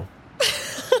two.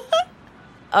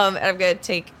 And I'm gonna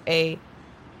take a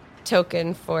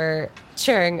token for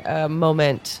sharing a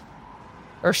moment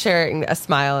or sharing a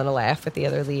smile and a laugh with the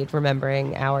other lead,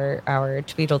 remembering our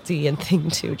Tweedledee and Thing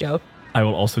 2 joke. I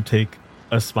will also take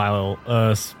a smile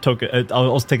token.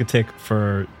 I'll also take a tick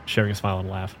for sharing a smile and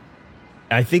a laugh.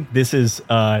 I think this is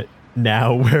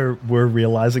now where we're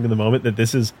realizing in the moment that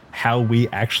this is how we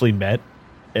actually met,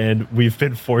 and we've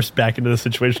been forced back into the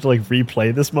situation to like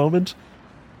replay this moment.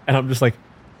 And I'm just like,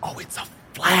 oh, it's a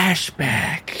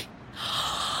flashback.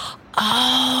 Oh,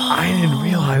 I didn't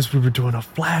realize we were doing a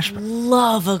flashback.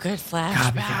 Love a good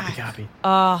flashback. Copy.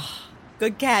 Oh,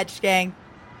 Good catch, gang.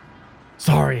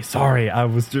 Sorry. I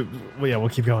was. We'll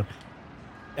keep going.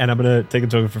 And I'm gonna take a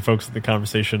token for folks in the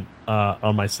conversation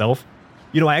on myself.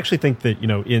 You know, I actually think that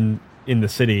in the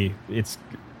city, it's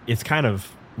kind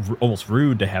of almost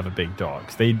rude to have a big dog.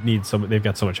 They've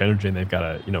got so much energy and they've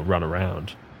got to run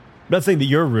around. I'm not saying that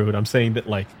you're rude. I'm saying that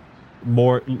like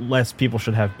less people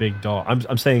should have big dogs.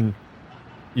 I'm saying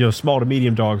small to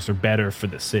medium dogs are better for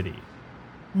the city.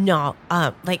 no,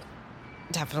 like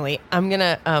definitely. I'm going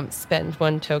to spend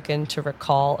 1 token to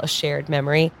recall a shared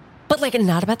memory. But, like,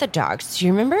 not about the dogs. Do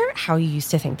you remember how you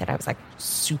used to think that I was, like,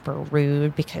 super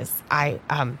rude because I,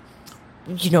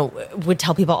 would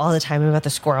tell people all the time about the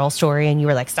squirrel story, and you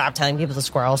were like, stop telling people the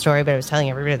squirrel story, but I was telling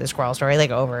everybody the squirrel story, like,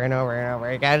 over and over and over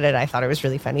again, and I thought it was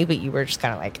really funny, but you were just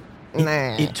kind of like,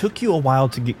 nah. It took you a while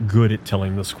to get good at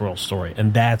telling the squirrel story,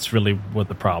 and that's really what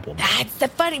the problem is. That's the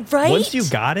funny, right? Once you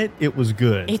got it, it was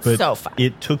good. It's but so fun.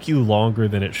 It took you longer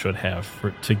than it should have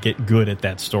to get good at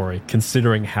that story,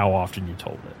 considering how often you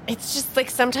told it. It's just like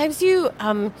sometimes you,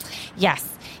 yes,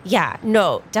 yeah,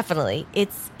 no, definitely.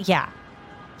 It's, yeah.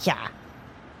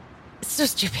 It's so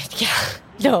stupid, yeah.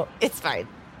 No, it's fine.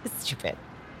 It's stupid.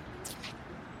 It's fine.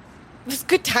 It was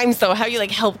good times, though, how you,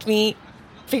 like, helped me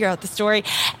figure out the story.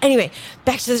 Anyway,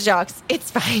 back to the dogs.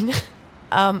 It's fine.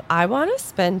 I want to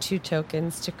spend 2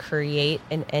 tokens to create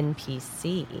an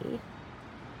NPC.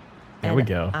 There we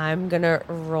go. I'm going to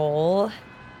roll.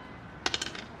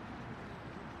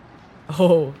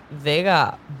 Oh, they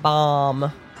got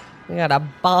bomb. We got a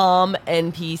bomb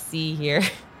NPC here.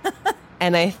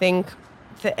 And I think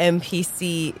the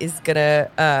NPC is going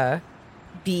to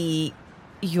be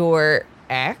your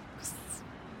ex.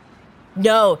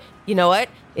 No, you know what?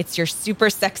 It's your super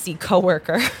sexy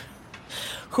coworker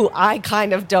who I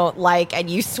kind of don't like, and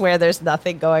you swear there's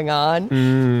nothing going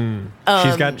on.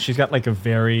 She's got like a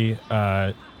very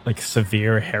like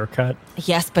severe haircut.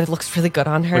 Yes, but it looks really good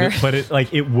on her. But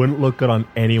it wouldn't look good on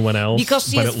anyone else. Because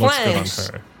she but is it looks French.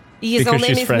 good on her. His Because name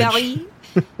she's is French. Marie.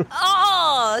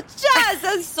 Oh, Jazz,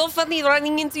 that's so funny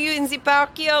running into you in the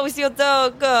park here with your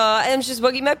dog. I'm just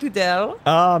walking my poodle.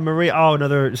 Marie. Oh,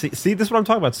 another. See, this is what I'm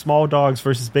talking about. Small dogs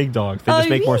versus big dogs. They just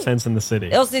make more sense in the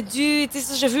city. Oh, c'est du,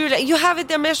 je veux, you have it,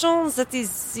 they're méchants. That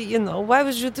is, why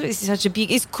would you do it? It's such a big,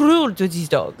 it's cruel to these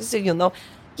dogs,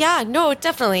 Yeah, no,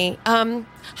 definitely.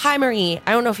 Hi, Marie.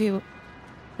 I don't know if you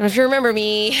remember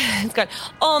me. It's got,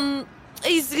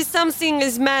 is something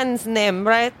is man's name,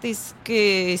 right? This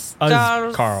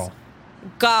Carl.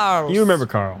 Carl. You remember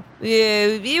Carl?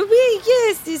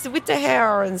 Yes, he's with the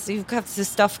hair and so you've got this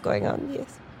stuff going on.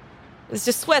 Yes, it's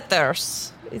just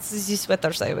sweaters. It's these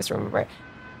sweaters I always remember.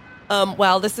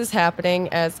 While this is happening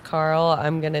as Carl,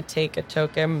 I'm gonna take a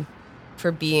token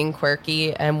for being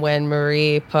quirky, and when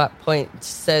Marie Point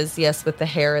says yes with the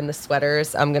hair and the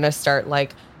sweaters, I'm gonna start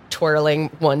like twirling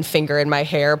one finger in my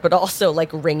hair, but also like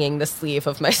wringing the sleeve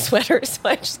of my sweater, so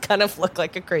I just kind of look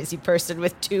like a crazy person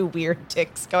with 2 weird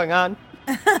ticks going on.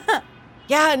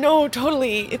 Yeah, no,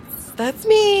 totally. That's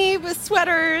me with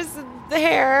sweaters and the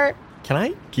hair. Can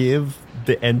I give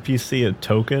the NPC a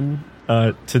token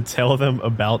to tell them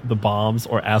about the bombs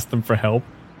or ask them for help?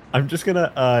 I'm just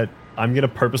gonna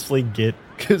purposely get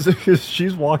because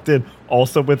she's walked in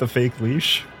also with a fake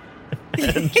leash.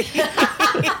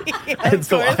 And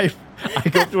so I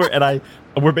go up to her and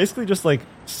we're basically just like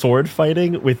sword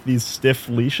fighting with these stiff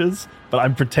leashes, but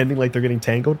I'm pretending like they're getting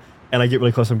tangled, and I get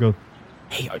really close and go,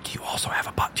 hey, do you also have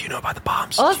a bomb? Do you know about the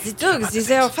bombs? Oh, the dogs,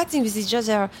 they are fighting with each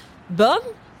other. Bomb?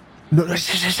 No, do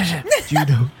you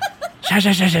know?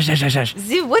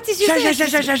 What did you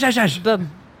say? Bomb.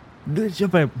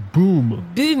 Boom.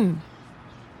 Boom.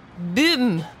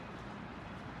 Boom.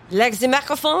 Like the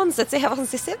microphones that they have on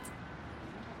the set?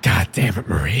 God damn it,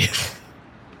 Marie.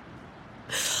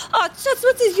 Oh, just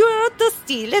what is you're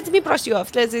dusty. Let me brush you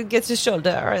off. Let's get your shoulder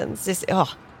and this.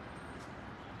 Oh.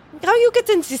 How you get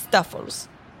in these stuffles?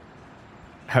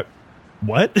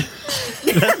 What?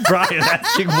 That's Brian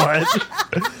asking what?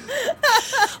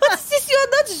 What's this? You're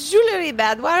not jewelry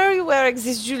man. Why are you wearing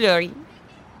this jewelry?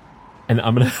 And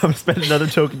I'm gonna spend another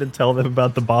token to tell them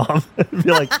about the bomb.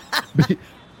 Be like,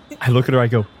 I look at her, I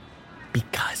go,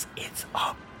 because it's a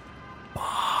bomb.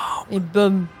 A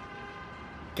bomb.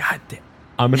 God damn.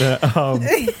 I'm gonna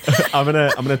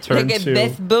turn like a to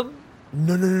Beth bomb.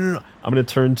 No. I'm gonna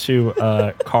turn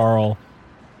to Carl,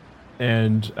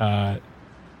 and I'm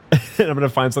gonna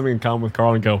find something in common with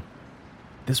Carl and go,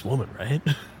 this woman, right?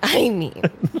 I mean,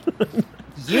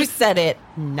 you said it,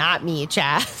 not me,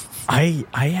 Chaz. I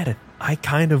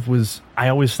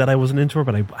always said I wasn't into her,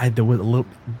 but there was a little.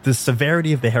 The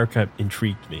severity of the haircut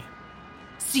intrigued me.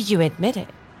 So you admit it?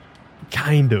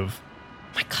 Kind of.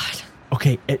 Oh my God.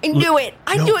 Okay. I knew it.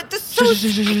 I knew it.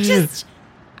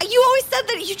 You always said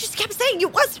that. You just kept saying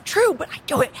it wasn't true, but I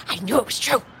knew it. I knew it was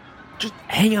true. Just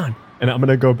hang on. And I'm going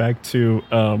to go back to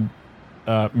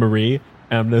Marie,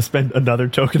 and I'm going to spend another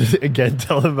token to, again,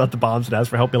 tell them about the bombs and ask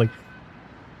for help. Be like,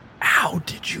 how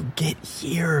did you get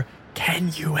here?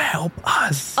 Can you help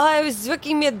us? I was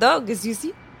walking my dog, as you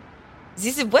see.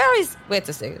 Wait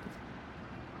a second.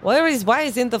 Why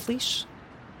is in the leash?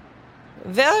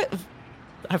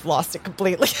 I've lost it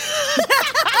completely.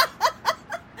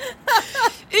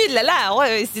 Ooh la la,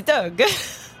 what is the dog?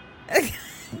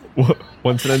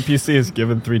 Once an NPC is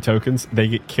given 3 tokens, they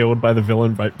get killed by the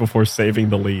villain right before saving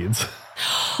the leads.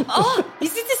 Oh,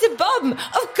 is this a bomb?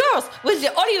 Of course. Well,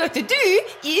 all you have to do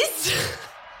is...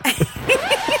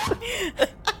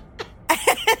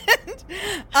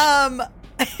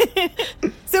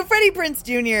 So Freddie Prinze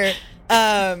Jr.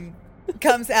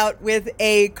 Comes out with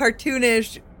a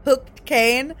cartoonish hooked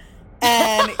cane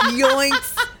and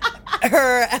yoinks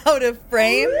her out of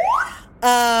frame.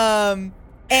 And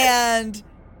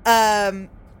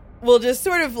we'll just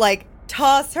sort of like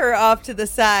toss her off to the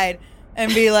side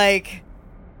and be like,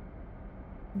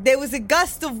 there was a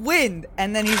gust of wind,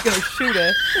 and then he's gonna shoot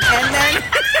her, and then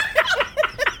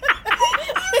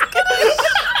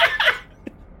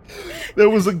There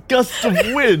was a gust of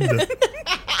wind.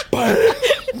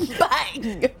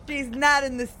 Bang! she's not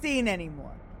in the scene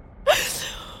anymore.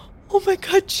 Oh my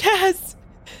god, Chaz!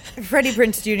 Freddie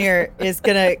Prinze Jr. is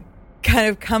gonna kind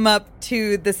of come up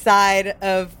to the side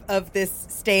of this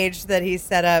stage that he's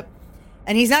set up,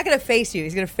 and he's not gonna face you.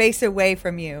 He's gonna face away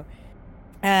from you.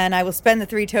 And I will spend the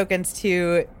 3 tokens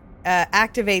to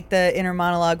activate the inner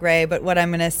monologue ray. But what I'm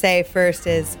gonna say first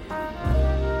is,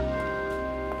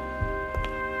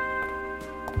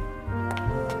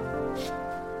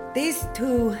 these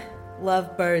 2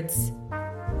 lovebirds,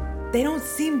 they don't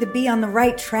seem to be on the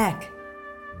right track.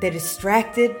 They're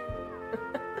distracted.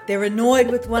 They're annoyed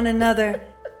with one another.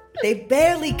 They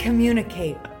barely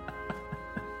communicate.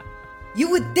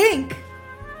 You would think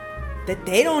that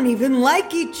they don't even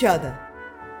like each other.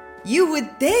 You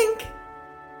would think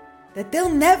that they'll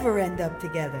never end up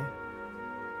together.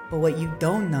 But what you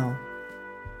don't know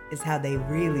is how they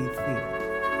really feel.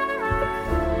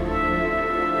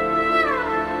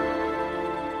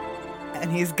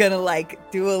 And he's gonna like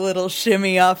do a little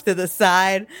shimmy off to the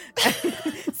side and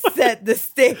set the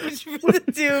stage for the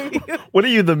 2 of you. What are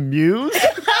you, the muse?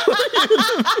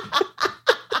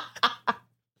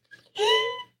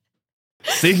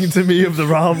 Sing to me of the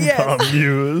rom-com Yes.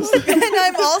 muse. And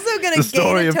I'm also gonna The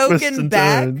story gain a of twists token and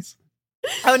back. turns.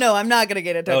 Oh no, I'm not gonna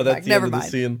get a token Oh, that's back. the Never end of mind.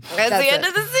 the scene. That's That's the end it.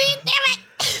 of the scene,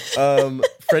 damn it!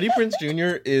 Freddie Prinze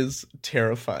Jr. is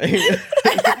terrifying.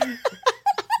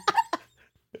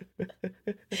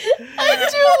 I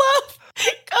do love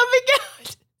coming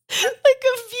out like a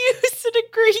Muse in a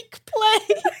Greek play.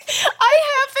 I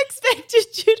half expected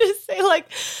you to say like,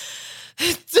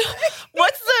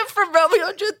 what's that from Romeo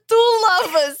and Juliet? 2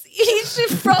 lovers, each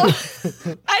from,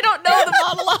 I don't know the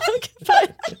monologue,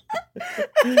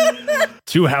 but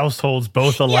 2 households,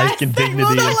 both alike Yes, in they're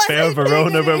dignity, both in fair alike in Verona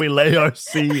dignity. where we lay our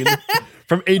scene.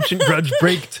 From ancient grudge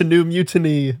break to new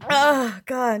mutiny. Oh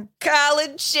God.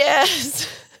 Colin Chaz,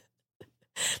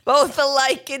 both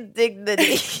alike in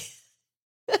dignity.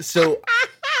 So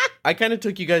I kind of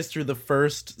took you guys through the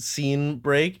first scene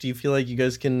break. Do you feel like you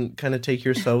guys can kind of take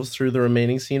yourselves through the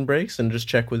remaining scene breaks and just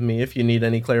check with me if you need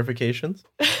any clarifications?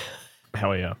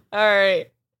 Hell yeah. All right.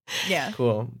 Yeah.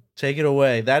 Cool. Take it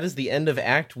away. That is the end of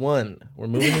Act 1. We're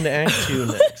moving into Act 2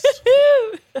 next.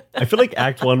 I feel like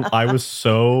Act 1, I was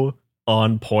so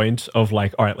on point of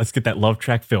like, all right, let's get that love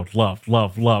track filled. Love,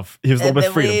 love, love. Here's a And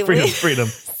little bit then of freedom, we- freedom.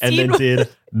 And then Scene- did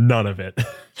none of it.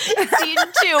 Scene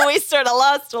 2, we sort of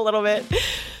lost a little bit.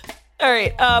 All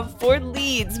right. For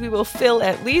leads, we will fill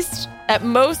at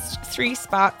most 3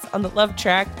 spots on the love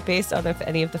track based on if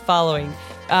any of the following.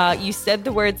 You said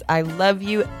the words "I love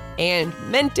you" and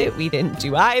meant it. We didn't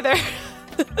do either.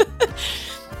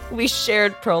 We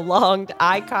shared prolonged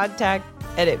eye contact,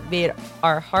 and it made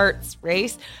our hearts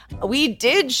race. We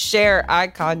did share eye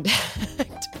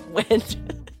contact when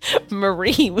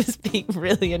Marie was being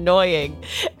really annoying,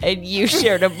 and you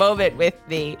shared a moment with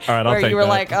me All right, I'll where take you were that.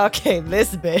 like, okay,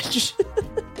 this bitch.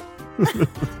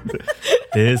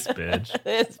 This bitch.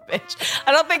 This bitch.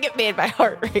 I don't think it made my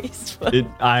heart race. But,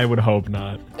 I would hope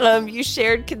not. you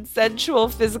shared consensual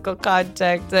physical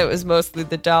contact. That was mostly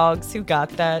the dogs who got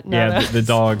that. not Yeah, us. the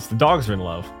dogs are in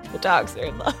love. The dogs are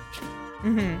in love.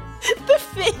 Mm-hmm. The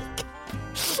fake.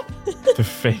 The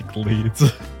fake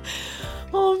leads.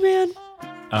 Oh man.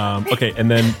 Okay, and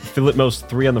then fill at most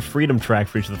 3 on the freedom track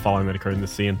for each of the following that occurred in the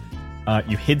scene.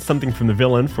 You hid something from the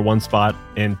villain for 1 spot,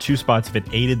 and 2 spots if it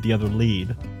aided the other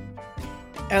lead.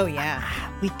 Oh yeah.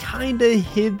 We kind of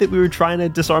hid that we were trying to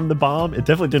disarm the bomb. It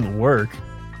definitely didn't work.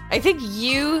 I think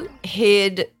you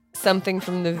hid something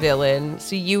from the villain,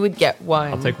 so you would get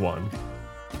 1. I'll take 1.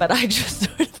 But I just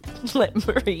sort of let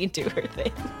Marie do her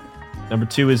thing. Number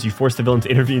 2 is you forced the villain to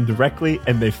intervene directly,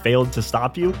 and they failed to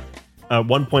stop you.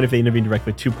 1 point if they intervened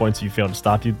directly, 2 points if you failed to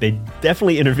stop you. They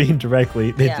definitely intervened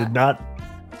directly. They Yeah. did not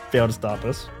fail to stop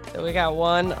us. So we got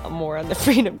one more on the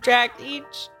freedom track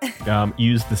each.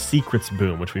 Use the secrets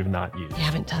boom, which we've not used. We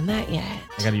haven't done that yet.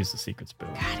 I gotta use the secrets boom.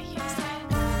 Gotta use it.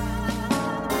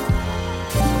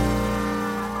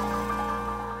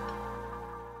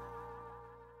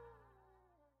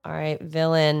 All right,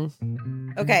 villain.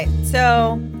 Okay,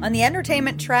 so on the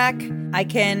entertainment track, I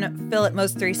can fill at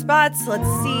most 3 spots. Let's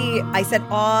see. I said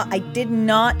awe. I did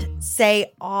not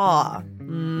say awe.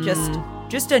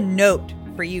 Just a note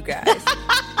for you guys.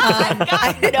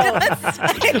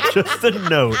 Just a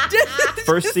note.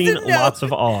 First scene, lots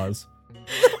of awes.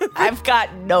 I've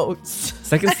got notes.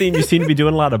 Second scene, you seem to be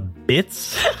doing a lot of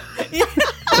bits.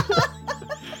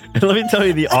 And let me tell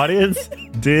you, the audience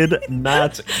did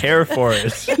not care for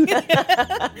it.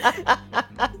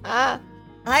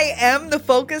 I am the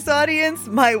focus audience.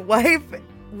 My wife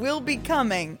will be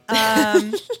coming.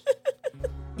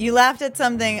 You laughed at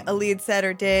something a lead said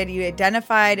or did. You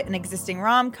identified an existing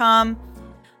rom-com.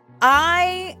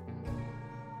 I'm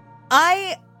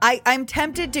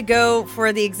tempted to go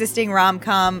for the existing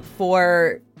rom-com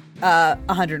for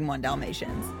 101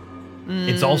 Dalmatians.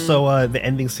 It's also the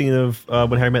ending scene of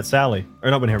When Harry Met Sally. Or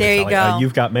not When Harry There Met you Sally. go.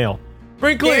 You've Got Mail.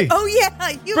 Brinkley! Oh,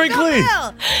 yeah. You've Brinkley!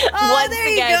 got mail. Oh, Once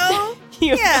there again, you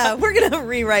go. Yeah, we're going to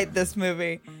rewrite this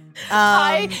movie.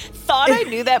 I thought I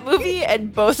knew that movie,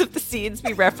 and both of the scenes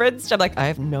we referenced, I'm like, I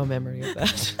have no memory of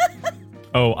that.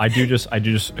 Oh, I do just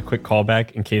a quick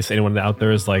callback in case anyone out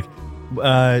there is like,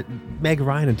 Meg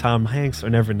Ryan and Tom Hanks are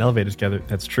never in an elevator together.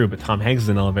 That's true, but Tom Hanks is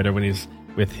in an elevator when he's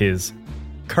with his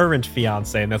current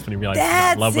fiance, and that's when he realizes he's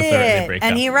not in love with her, and they break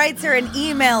and up. he writes her an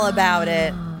email about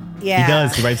it. Yeah, He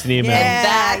does. He writes an email.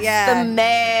 Yeah. The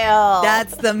mail.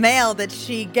 That's the mail that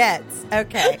she gets.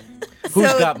 Okay. Who's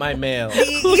So got my mail?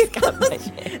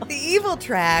 the evil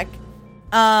track,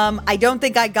 I don't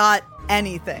think I got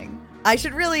anything. I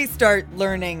should really start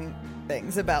learning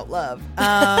things about love.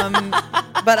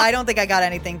 But I don't think I got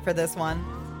anything for this one,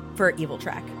 for evil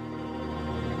track.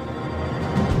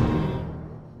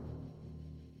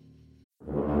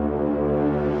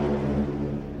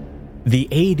 The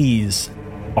 80s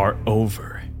are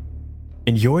over,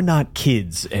 and you're not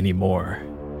kids anymore.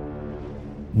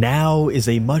 Now is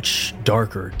a much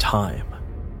darker time.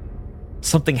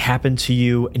 Something happened to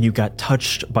you, and you got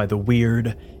touched by the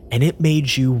weird, and it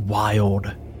made you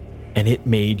wild, and it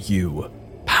made you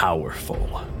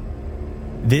powerful.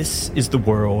 This is the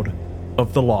world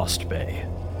of The Lost Bay,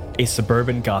 a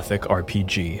suburban gothic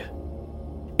RPG.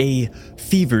 A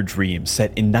fever dream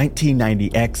set in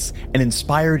 1990X and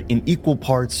inspired in equal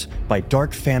parts by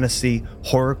dark fantasy,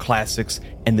 horror classics,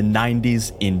 and the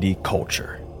 90s indie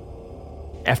culture.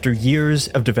 After years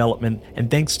of development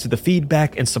and thanks to the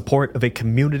feedback and support of a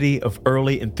community of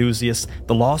early enthusiasts,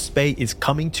 The Lost Bay is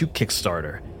coming to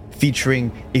Kickstarter,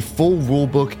 featuring a full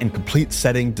rulebook and complete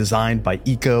setting designed by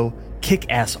Eco,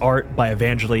 kick-ass art by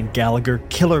Evangeline Gallagher,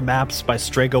 killer maps by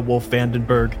Strega Wolf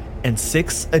Vandenberg, and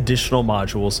 6 additional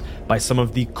modules by some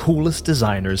of the coolest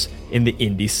designers in the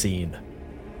indie scene.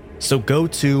 So go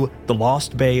to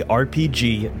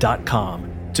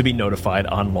thelostbayrpg.com to be notified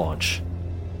on launch.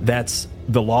 That's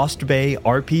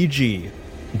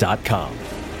thelostbayrpg.com.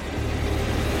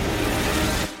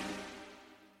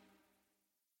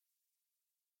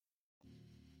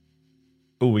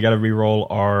 Ooh, we got to re-roll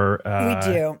our We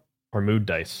do. our mood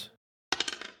dice.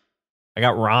 I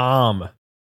got Rom.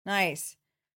 Nice.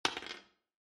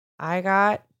 I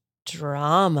got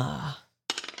drama.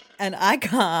 And I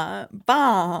got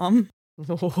bomb.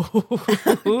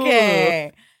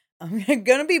 Okay. I'm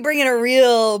going to be bringing a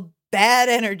real bad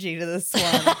energy to this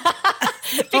one.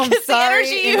 Because the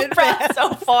energy you brought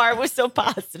so far was so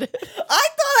positive. I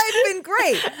thought I'd been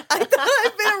great. I thought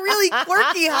I'd been a really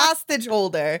quirky hostage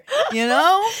holder, you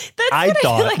know? That's I what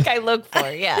thought- I feel like I look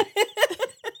for, yeah.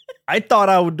 I thought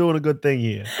I was doing a good thing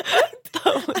here.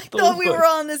 I thought we were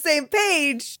all on the same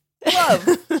page. Love.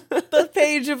 The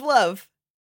page of love.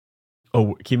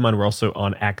 Oh, keep in mind, we're also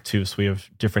on Act 2, so we have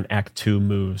different Act 2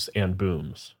 moves and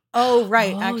booms. Oh,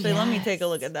 right. Oh, Actually, let me yes. take a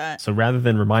look at that. So rather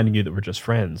than reminding you that we're just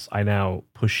friends, I now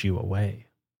push you away.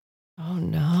 Oh,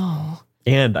 no.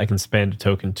 And I can spend a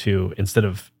token to, instead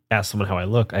of ask someone how I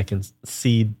look, I can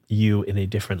see you in a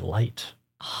different light.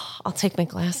 I'll take my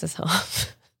glasses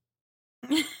off.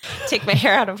 Take my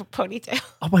hair out of a ponytail.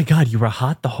 Oh my God, you were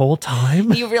hot the whole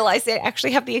time? You realize they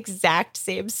actually have the exact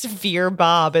same severe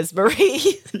bob as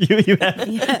Marie. you have,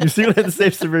 you seem to have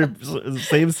the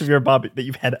same severe bob that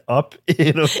you've had up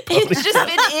in a It's just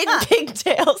been in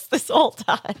pigtails this whole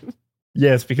time.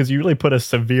 Yes, because you really put a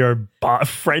severe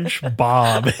French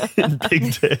bob in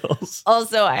pigtails.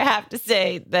 Also, I have to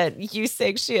say that you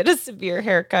saying she had a severe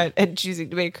haircut and choosing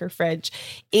to make her French,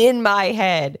 in my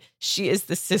head, she is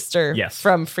the sister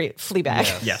from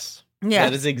Fleabag. Yes. Yeah.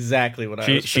 That is exactly what I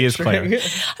was She is Claire.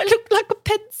 I look like a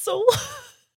pencil.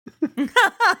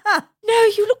 No,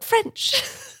 you look French.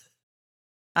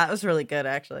 That was really good,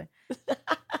 actually.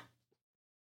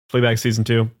 Fleabag season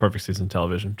 2, perfect season of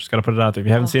television. Just got to put it out there. If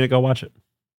you haven't seen it, go watch it.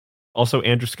 Also,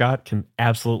 Andrew Scott can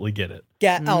absolutely get it.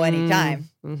 Yeah. Oh, anytime.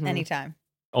 Mhm. Anytime.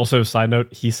 Also, side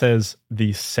note, he says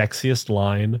the sexiest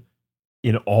line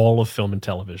in all of film and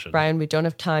television. Brian, we don't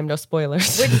have time. No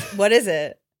spoilers. What is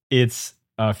it? It's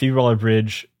Phoebe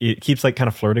Waller-Bridge. It keeps like kind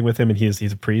of flirting with him, and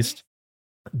he's a priest.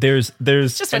 There's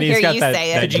Just and want to hear you that,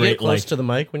 say it. that Did you great, get close like, to the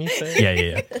mic when you say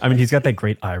it? yeah. I mean, he's got that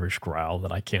great Irish growl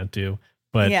that I can't do.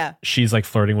 But Yeah. she's like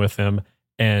flirting with him,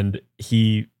 and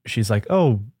she's like,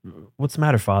 "Oh, what's the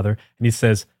matter, father?" And he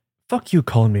says, "Fuck you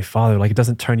calling me father. Like it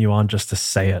doesn't turn you on just to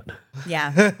say it."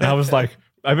 Yeah. And I was like,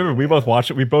 I remember we both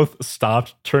watched it. We both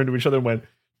stopped, turned to each other, and went,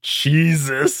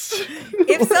 "Jesus."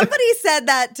 If somebody said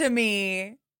that to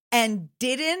me and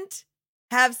didn't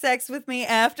have sex with me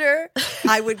after,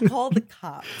 I would call the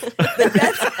cops.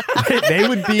 They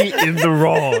would be in the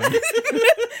wrong. That's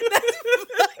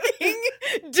fucking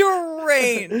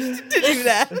deranged to do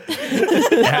that.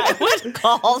 I would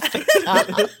call the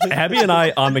cops. Abby and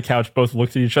I on the couch both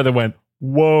looked at each other, went,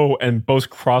 "Whoa," and both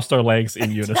crossed our legs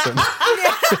in unison.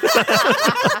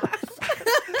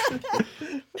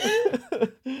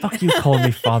 Fuck you calling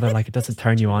me father like it doesn't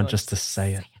turn you on just to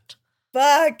say it.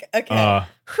 Fuck. Okay.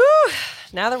 Whew.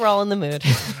 Now that we're all in the mood.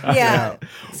 Yeah.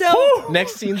 So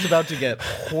Next scene's about to get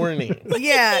horny.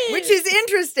 yeah, which is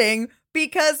interesting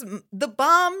because the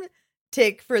bomb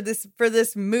tick for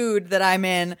this mood that I'm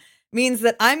in means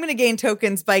that I'm going to gain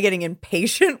tokens by getting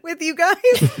impatient with you guys.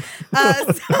 So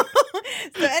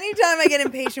anytime I get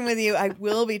impatient with you, I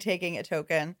will be taking a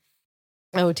token.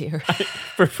 Oh, dear.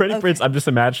 For Freddie Prinze, I'm just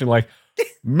imagining like,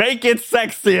 make it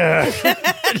sexier.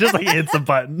 Just like hits a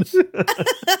button.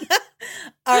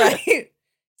 All right.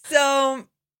 So,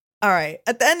 all right.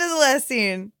 At the end of the last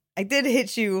scene, I did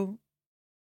hit you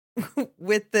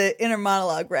with the inner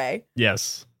monologue, Ray.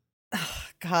 Yes. Oh,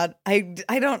 God, I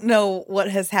don't know what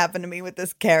has happened to me with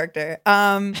this character.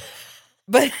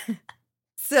 But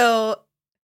so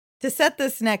to set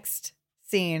this next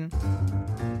scene.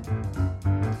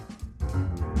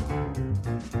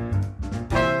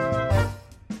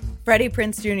 Freddie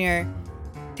Prinze Jr.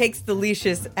 takes the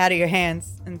leashes out of your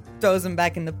hands and throws them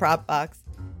back in the prop box.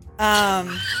 And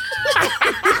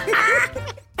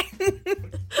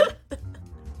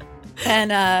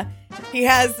he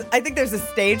has, I think there's a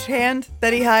stagehand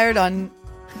that he hired on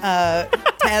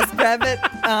TaskRabbit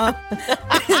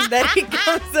that he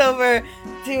comes over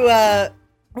to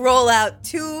roll out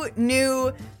 2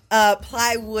 new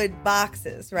plywood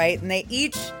boxes, right? And they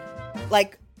each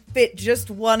like fit just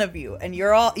one of you, and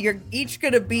you're each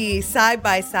gonna be side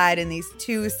by side in these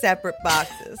 2 separate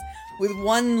boxes with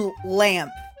one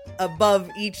lamp above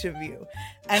each of you,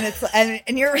 and it's and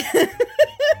you're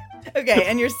okay,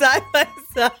 and you're side by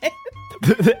side.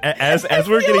 As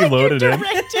we're getting loaded in,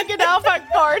 Directing an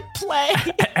avant-garde play.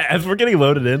 as we're getting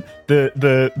loaded in,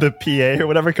 the PA or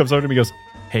whatever comes over to me and goes,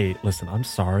 "Hey, listen, I'm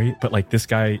sorry, but like this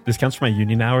counts for my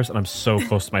union hours, and I'm so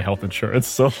close to my health insurance."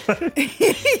 So,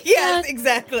 Yes,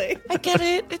 exactly. I get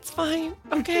it. It's fine.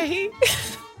 Okay.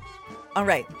 All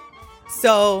right.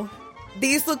 So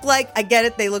these look like, I get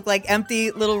it, they look like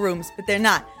empty little rooms, but they're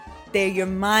not. They're your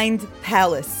mind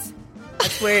palace.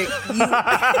 That's where you...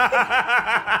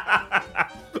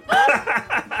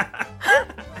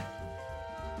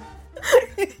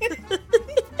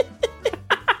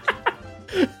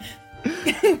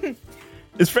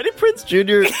 is Freddie Prinze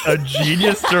Jr. a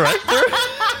genius director?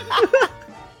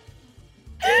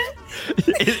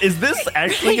 Is this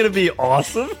actually going to be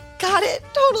awesome? Got it.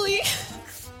 Totally.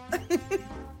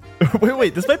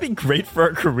 Wait, this might be great for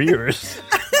our careers.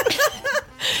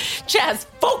 Chaz,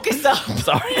 focus up.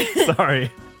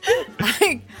 Sorry.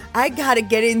 I gotta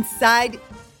get inside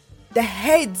the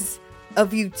heads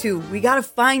of you two. We gotta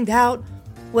find out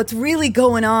what's really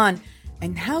going on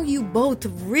and how you both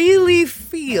really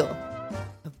feel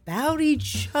about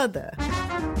each other.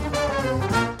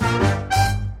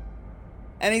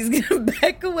 And he's gonna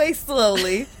back away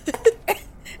slowly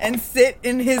and sit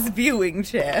in his viewing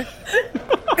chair.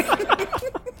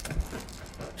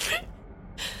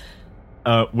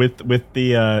 With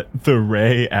the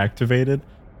ray activated,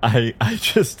 I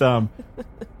just I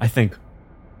think,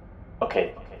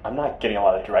 okay, I'm not getting a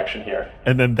lot of direction here,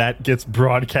 and then that gets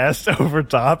broadcast over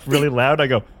top really loud. I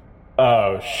go,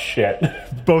 Oh, shit.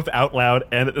 Both out loud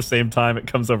and at the same time it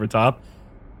comes over top.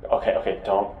 Okay,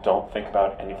 don't think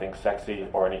about anything sexy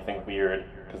or anything weird,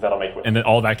 because that'll make... And then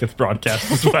all that gets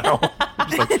broadcast as well.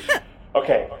 Just like,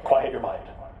 okay, quiet your mind.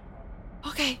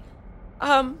 Okay.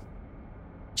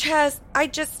 Chaz,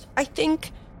 I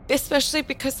think, especially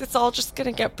because it's all just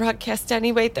gonna get broadcast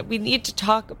anyway, that we need to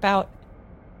talk about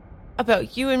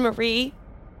you and Marie.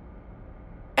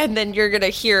 And then you're gonna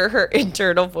hear her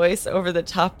internal voice over the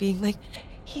top being like,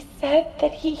 he said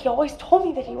that he always told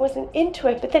me that he wasn't into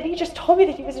it, but then he just told me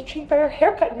that he was intrigued by her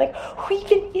haircut. And like, who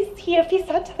even is he if he's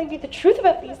not telling me the truth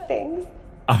about these things?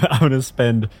 I'm going to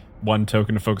spend one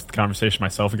token to focus the conversation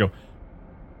myself and go,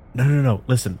 no,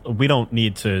 listen, we don't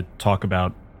need to talk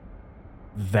about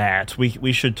that.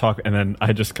 We should talk. And then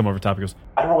I just come over top and goes,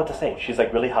 I don't know what to say. She's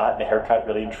like really hot and the haircut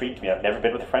really intrigued me. I've never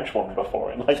been with a French woman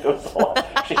before. And like, it was a lot.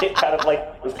 She kind of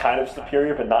like was kind of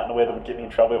superior, but not in a way that would get me in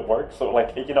trouble at work. So like,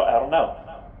 I don't know.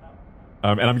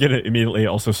 And I'm going to immediately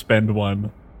also spend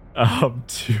one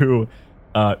to,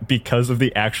 because of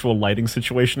the actual lighting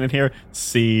situation in here,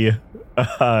 see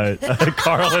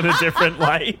Carl in a different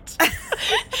light.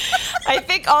 I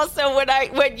think also when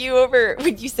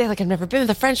you say like, I've never been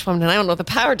with a French woman and I don't know the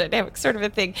power dynamic sort of a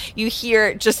thing, you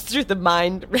hear just through the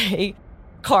mind ray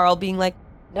Carl being like,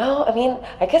 no, I mean,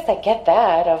 I guess I get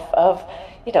that of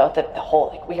the whole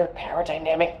like weird power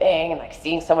dynamic thing and like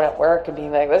seeing someone at work and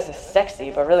being like, this is sexy,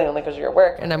 but really only because you're at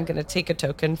work. And I'm going to take a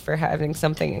token for having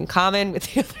something in common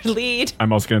with the other lead.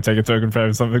 I'm also going to take a token for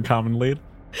having something in common lead.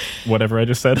 Whatever I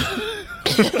just said.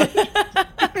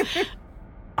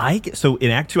 So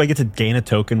in Act 2, I get to gain a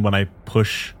token when I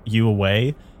push you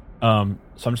away. So I'm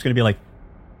just going to be like,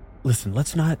 listen,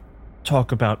 let's not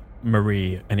talk about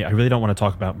Marie. And I really don't want to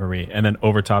talk about Marie. And then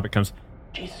over top it comes,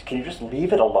 Jesus, can you just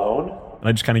leave it alone? And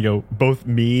I just kind of go, both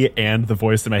me and the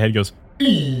voice in my head goes,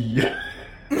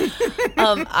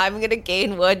 I'm going to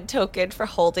gain one token for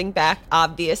holding back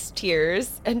obvious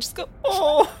tears and just go,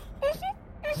 oh,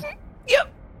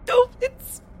 yep, no,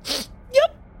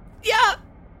 yep, yeah.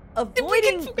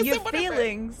 Avoiding your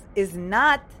feelings is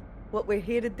not what we're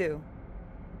here to do.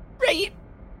 Right.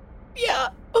 Yeah,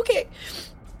 okay.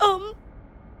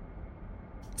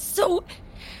 So,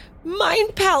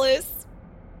 Mind Palace.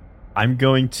 I'm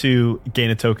going to gain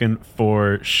a token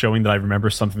for showing that I remember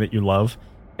something that you love.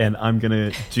 And I'm going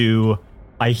to do...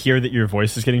 I hear that your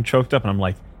voice is getting choked up. And I'm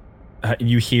like...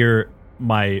 you hear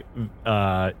my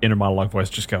inner monologue voice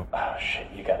just go, oh, shit,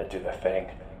 you got to do the thing.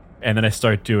 And then I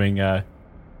start doing...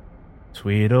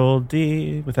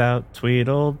 Tweedledee without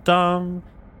Tweedledum.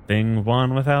 Thing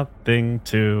 1 without thing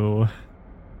 2.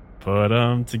 Put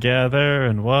them together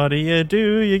and what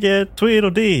do? You get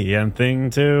Tweedledee and thing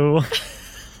 2.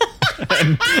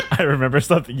 And I remember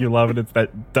something you love, and it's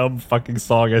that dumb fucking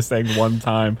song I sang one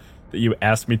time that you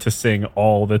asked me to sing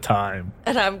all the time.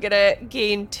 And I'm gonna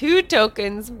gain 2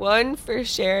 tokens, one for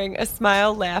sharing a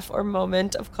smile, laugh, or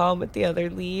moment of calm with the other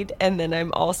lead, and then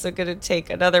I'm also gonna take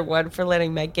another one for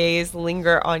letting my gaze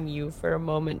linger on you for a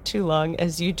moment too long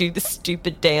as you do the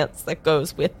stupid dance that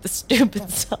goes with the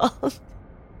stupid song.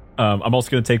 I'm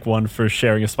also gonna take one for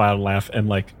sharing a smile and laugh, and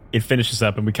like it finishes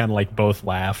up and we kind of like both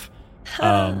laugh.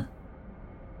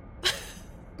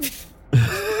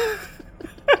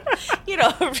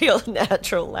 A real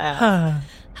natural laugh.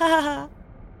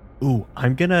 Ooh,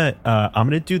 I'm gonna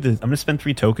spend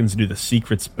 3 tokens to do the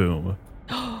secrets boom.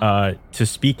 To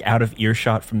speak out of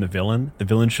earshot from the villain. The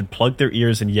villain should plug their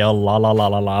ears and yell la la la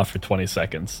la la for 20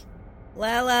 seconds.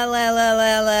 La la la la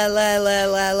la la la la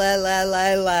la la la la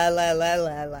la la la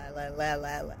la la la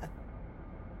la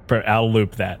la. I'll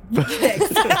loop that.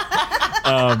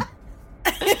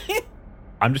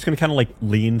 I'm just going to kind of like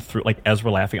lean through, like as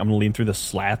we're laughing, I'm going to lean through the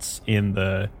slats I'm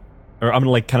going to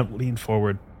like kind of lean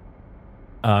forward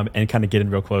and kind of get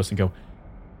in real close and go,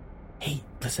 hey,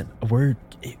 listen, we're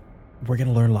going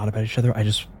to learn a lot about each other.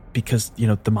 Because,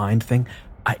 the mind thing,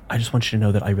 I just want you to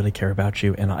know that I really care about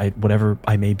you. And whatever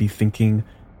I may be thinking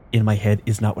in my head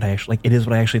is not what I actually, it is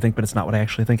what I actually think, but it's not what I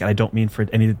actually think. And I don't mean for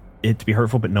it to be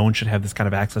hurtful, but no one should have this kind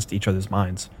of access to each other's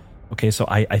minds. Okay, so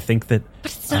I think that...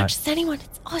 But it's not just anyone,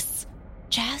 it's us.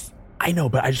 Jazz? I know,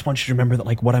 but I just want you to remember that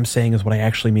like what I'm saying is what I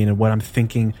actually mean, and what I'm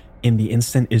thinking in the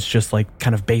instant is just like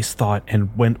kind of base thought,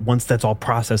 and once that's all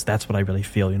processed, that's what I really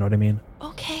feel, you know what I mean?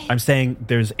 Okay. I'm saying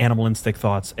there's animal instinct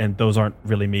thoughts, and those aren't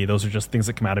really me. Those are just things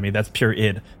that come out of me. That's pure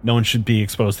id. No one should be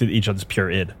exposed to each other's pure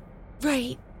id.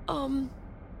 Right.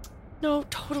 No,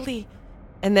 totally.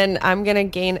 And then I'm gonna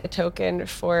gain a token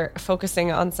for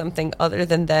focusing on something other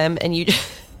than them, and you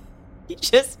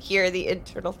just hear the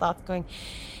internal thoughts going,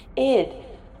 Id,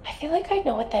 I feel like I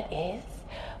know what that is,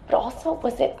 but also,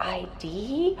 was it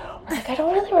ID? Or like, I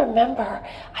don't really remember.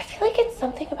 I feel like it's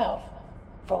something about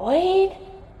Freud,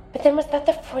 but then was that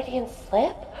the Freudian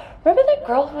slip? Remember that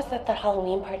girl who was at the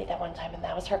Halloween party that one time and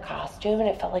that was her costume and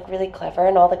it felt like really clever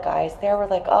and all the guys there were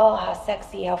like, oh, how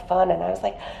sexy, how fun. And I was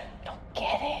like, I don't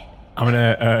get it. I'm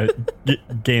going to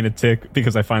gain a tick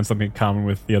because I find something in common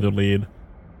with the other lead.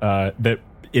 That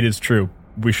it is true.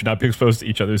 We should not be exposed to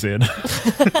each other's in.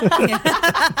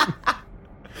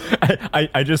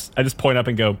 I just point up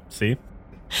and go, see?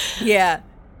 Yeah.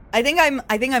 I think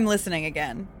I'm listening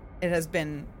again. It has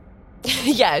been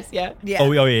Yes, yeah.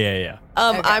 Oh yeah.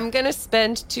 Okay. I'm gonna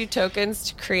spend 2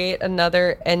 tokens to create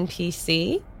another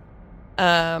NPC.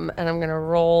 And I'm gonna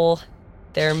roll.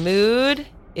 Their mood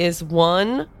is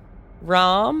 1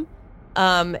 Rom.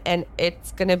 And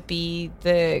it's gonna be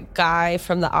the guy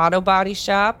from the auto body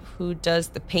shop who does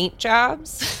the paint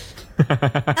jobs.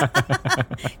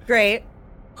 great.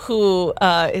 Who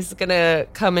is gonna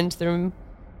come into the room.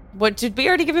 What, did we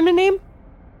already give him a name?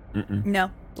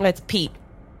 No. It's Pete.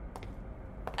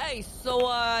 Hey, so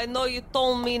I know you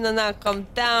told me to not come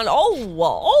down.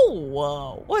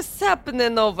 What's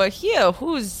happening over here?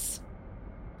 Who's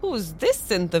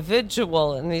this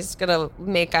individual? And he's gonna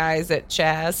make eyes at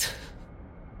Chaz.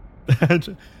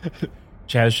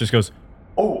 Chaz just goes,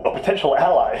 oh, a potential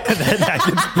ally. And then that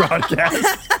gets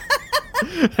broadcast.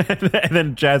 and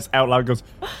then Chaz out loud goes,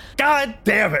 God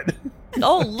damn it.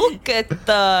 Oh, look at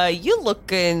you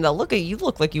look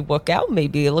like you work out.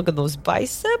 Maybe look at those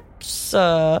biceps.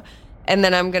 And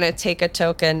then I'm gonna take a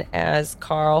token as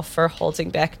Carl for holding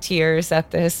back tears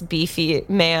at this beefy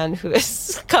man who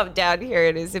has come down here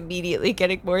and is immediately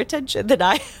getting more attention than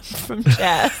I am from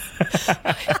Chaz.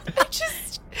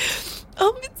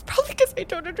 It's probably because I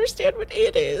don't understand what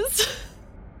it is.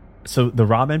 So the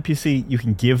Rom NPC, you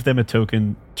can give them a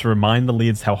token to remind the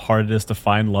leads how hard it is to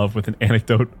find love with an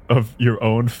anecdote of your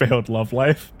own failed love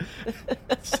life.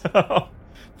 So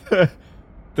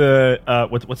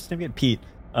what's his name again? Pete.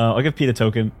 I'll give Pete a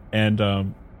token,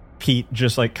 and Pete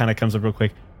just like kind of comes up real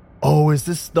quick. Oh, is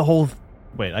this the whole?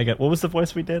 Wait, what was the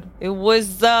voice we did? It was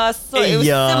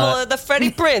similar to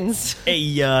Freddie Prinze. Hey,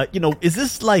 is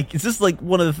this like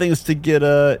one of the things to get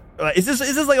is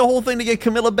this like a whole thing to get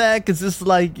Camilla back? Is this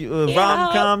like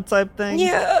rom-com type thing?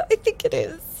 Yeah, I think it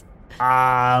is.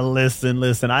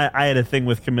 Listen. I had a thing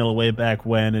with Camilla way back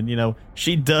when, and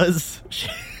she does.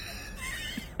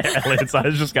 Elliot's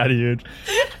eyes just got huge.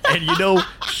 And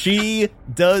she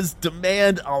does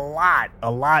demand a lot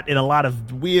in a lot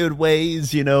of weird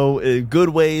ways, good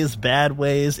ways, bad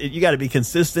ways. You got to be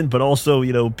consistent, but also,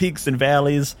 peaks and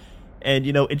valleys. And,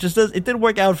 it didn't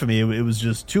work out for me. It was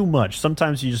just too much.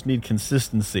 Sometimes you just need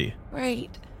consistency.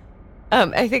 Right.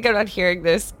 I think I'm not hearing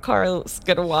this. Carl's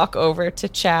going to walk over to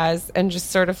Chaz and just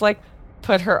sort of like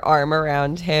put her arm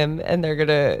around him, and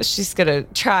she's gonna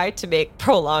try to make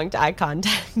prolonged eye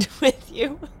contact with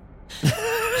you.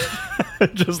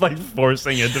 Just like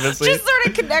forcing intimacy. Just sort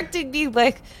of connecting me,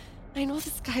 like, I know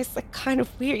this guy's like kind of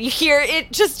weird. You hear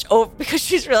it just over because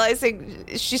she's realizing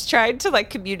she's trying to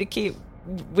like communicate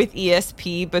with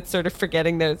ESP, but sort of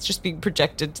forgetting that it's just being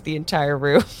projected to the entire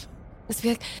room. Just be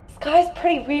like, this guy's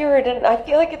pretty weird, and I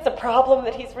feel like it's a problem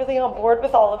that he's really on board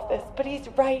with all of this, but he's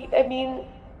right. I mean,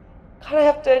 kind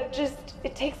of have to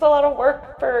it takes a lot of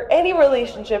work for any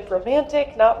relationship,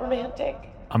 romantic, not romantic.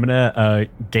 I'm gonna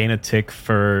gain a tick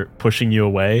for pushing you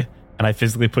away, and I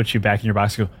physically put you back in your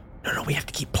box and go, no, we have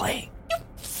to keep playing. You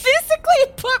physically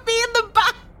put me in the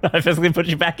box. I physically put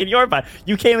you back in your box.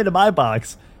 You came into my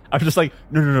box. I'm just like,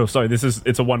 no, sorry,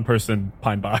 it's a one-person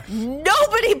pine box.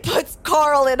 Nobody puts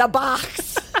Carl in a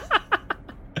box.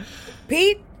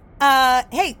 Pete?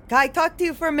 Hey, can I talk to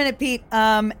you for a minute, Pete?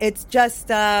 It's just,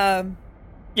 Yeah,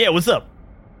 what's up?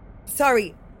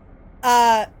 Sorry.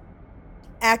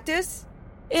 Actors?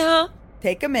 Yeah?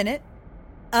 Take a minute.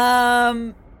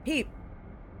 Pete,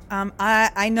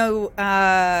 I know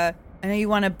you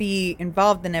want to be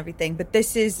involved in everything, but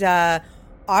this is, art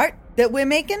that we're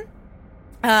making.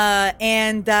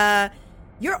 And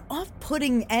your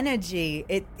off-putting energy,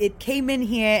 it came in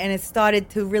here and it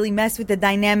started to really mess with the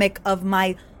dynamic of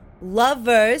my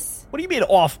lovers. What do you mean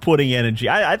off-putting energy?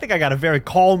 I think I got a very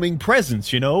calming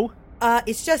presence,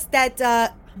 It's just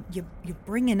that you're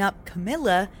bringing up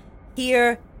Camilla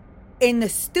here in the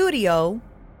studio.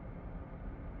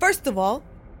 First of all,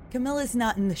 Camilla's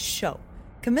not in the show.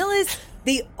 Camilla's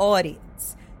the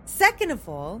audience. Second of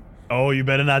all... Oh, you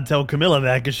better not tell Camilla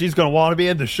that, because she's going to want to be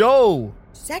in the show.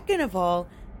 Second of all,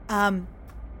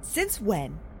 since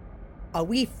when are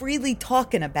we freely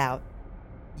talking about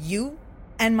you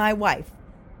and my wife?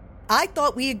 I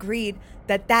thought we agreed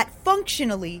that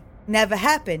functionally never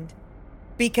happened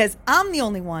because I'm the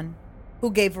only one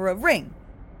who gave her a ring.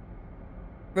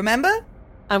 Remember?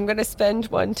 I'm going to spend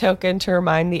 1 token to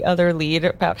remind the other lead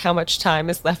about how much time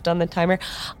is left on the timer.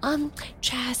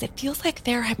 Jazz, it feels like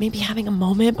they're maybe having a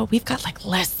moment, but we've got like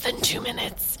less than 2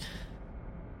 minutes.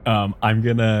 I'm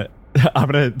gonna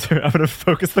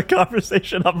focus the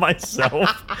conversation on myself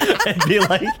and be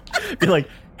like,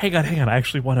 hang on. I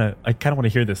kind of want to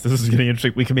hear this. This is getting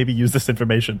interesting. We can maybe use this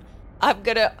information. I'm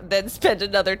going to then spend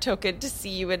another token to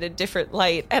see you in a different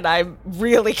light, and I'm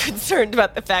really concerned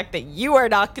about the fact that you are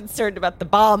not concerned about the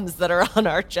bombs that are on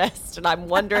our chest, and I'm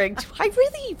wondering, do I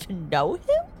really even know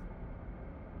him?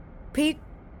 Pete,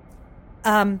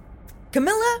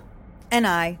 Camilla and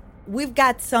I, we've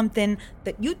got something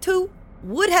that you two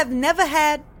would have never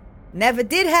had, never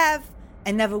did have,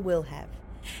 and never will have.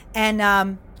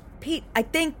 And, Pete, I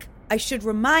think I should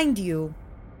remind you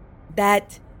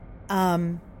that,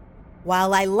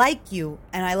 while I like you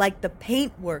and I like the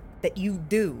paint work that you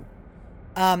do,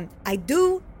 I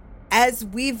do, as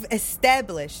we've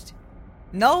established,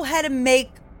 know how to make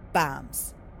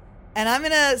bombs. And I'm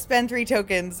going to spend 3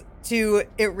 tokens to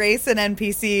erase an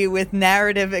NPC with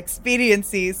narrative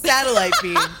expediency satellite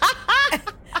beam.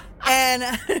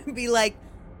 And be like,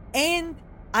 and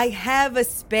I have a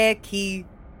spare key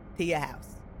to your house.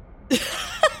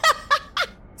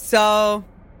 So...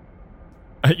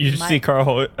 You just see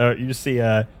Carl. You just see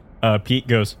Pete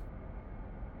goes.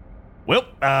 Well,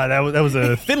 that was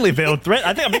a thinly veiled threat.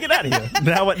 I think I'm gonna get out of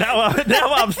here.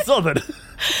 Now I'm southern.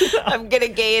 I'm gonna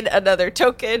gain another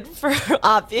token for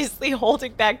obviously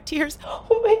holding back tears.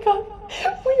 Oh my god,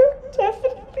 we are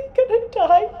definitely gonna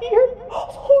die here.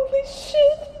 Holy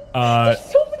shit. There's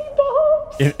so many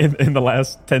bombs. In the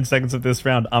last 10 seconds of this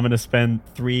round, I'm going to spend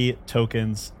 3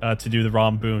 tokens to do the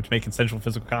Rom Boom to make consensual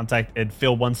physical contact and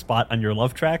fill 1 spot on your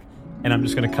love track. And I'm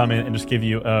just going to come in and just give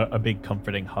you a big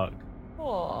comforting hug.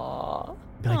 Aww.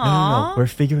 Be like, no. We're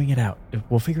figuring it out.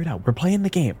 We'll figure it out. We're playing the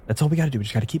game. That's all we got to do. We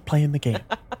just got to keep playing the game.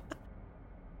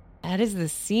 That is the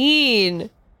scene.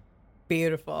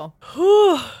 Beautiful.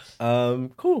 Cool.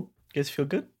 You guys feel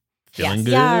good? Feeling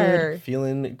good. Yar.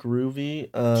 Feeling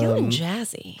groovy. Feeling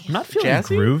jazzy. I'm not feeling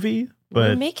Jazzy? groovy,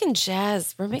 We're but making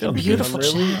jazz. We're making Feeling good. beautiful I'm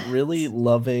really, jazz. really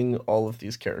loving all of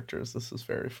these characters. This is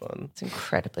very fun. It's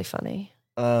incredibly funny.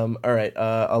 All right.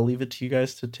 I'll leave it to you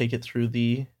guys to take it through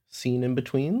the scene in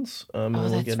betweens. And we'll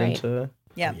that's get right. into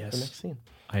Yeah. the next scene.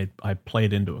 I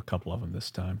played into a couple of them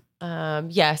this time.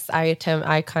 Yes, I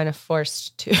kind of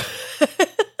forced 2.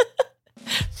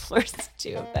 Forced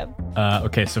 2 of them.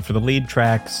 Okay, so for the lead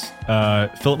tracks,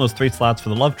 fill in those 3 slots for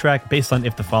the love track based on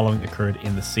if the following occurred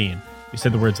in the scene. You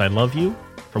said the words "I love you"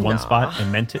 for 1 spot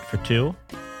and meant it for 2.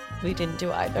 We didn't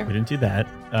do either. We didn't do that.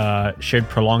 Shared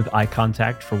prolonged eye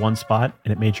contact for 1 spot,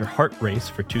 and it made your heart race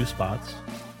for 2 spots.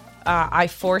 I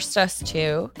forced us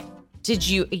to. Did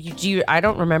you? I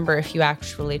don't remember if you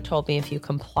actually told me if you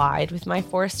complied with my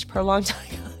forced prolonged eye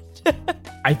contact.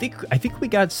 I think we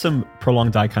got some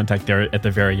prolonged eye contact there at the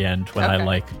very end when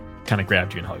I kind of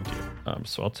grabbed you and hugged you.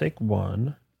 So I'll take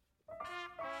 1.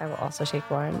 I will also take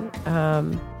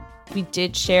 1. We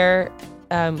did share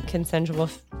consensual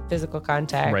physical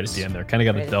contact Right at the end there. Kind of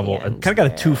got Right a at double. the end Kind of got a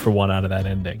there. 2 for 1 out of that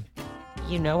ending.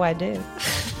 You know I did.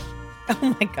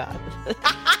 Oh my god.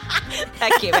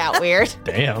 That came out weird.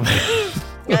 Damn.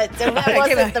 It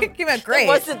came out great. It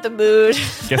wasn't the mood.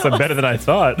 Guess I'm better than I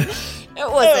thought. It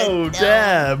wasn't.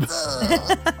 dab.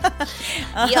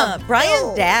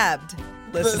 Brian dabbed,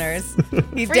 listeners.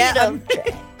 He Freedom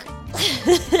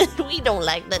dabbed. we don't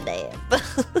like the dab.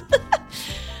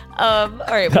 All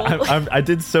right. Well, I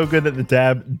did so good that the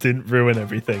dab didn't ruin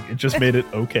everything. It just made it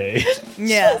okay.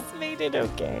 Yeah. just made it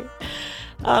okay.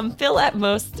 Fill at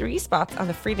most 3 spots on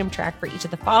the freedom track for each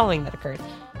of the following that occurred.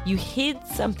 You hid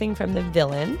something from the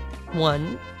villain,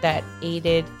 1 that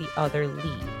aided the other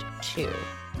lead, 2.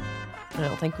 I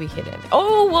don't think we hid it.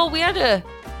 Oh, well, we had a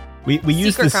We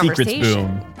used the Secret secrets conversation.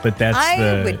 boom, but that's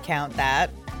I would count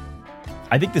that.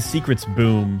 I think the secrets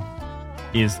boom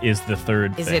is the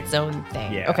third is thing. its own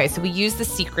thing. Yeah. Okay, so we used the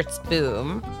secrets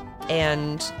boom,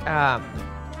 and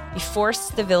we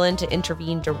forced the villain to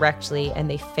intervene directly, and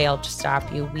they failed to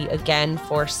stop you. We again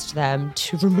forced them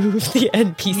to remove the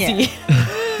NPC.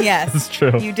 Yes. That's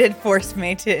true. You did force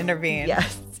me to intervene.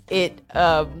 Yes. It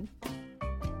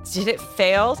did it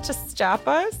fail to stop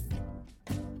us?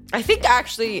 I think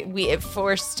actually it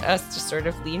forced us to sort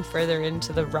of lean further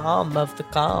into the ROM of the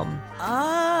calm.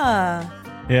 Ah.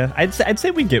 Yeah, I'd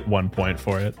say we get 1 point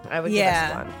for it. I would Yeah.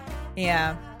 give us 1.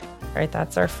 Yeah. Right,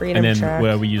 that's our freedom And then track.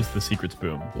 where we use the secrets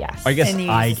boom. Yes. I guess And you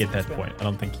I use the get that secrets boom. point. I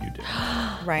don't think you do.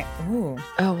 Right. Ooh.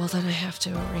 Oh, well, then I have to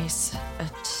erase a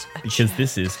Because check.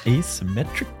 this is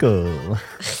asymmetrical.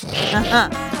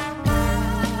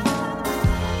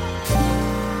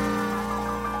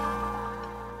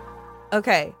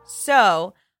 Okay,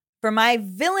 so for my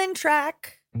villain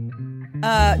track,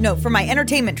 for my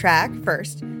entertainment track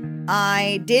first,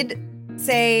 I did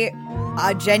say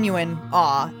a genuine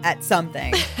awe at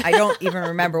something. I don't even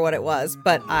remember what it was,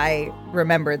 but I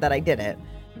remembered that I did it.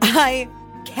 I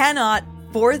cannot,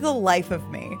 for the life of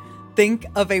me, think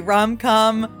of a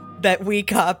rom-com that we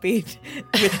copied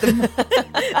with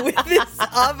with this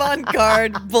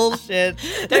avant-garde bullshit.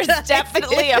 There's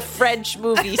definitely a French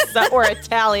movie or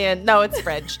Italian. No, it's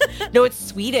French. No, it's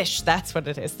Swedish. That's what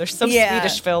it is. There's some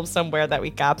Swedish film somewhere that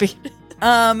we copied.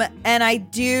 And I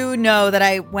do know that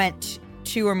I went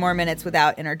 2 or more minutes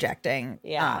without interjecting.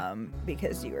 Yeah.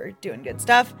 Because you were doing good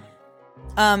stuff.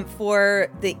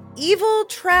 For the evil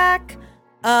track,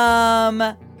 I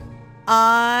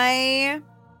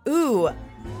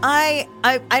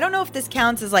don't know if this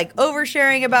counts as like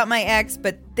oversharing about my ex,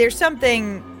 but there's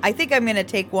something, I think I'm going to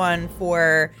take one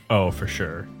for Oh, for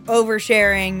sure.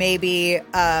 oversharing maybe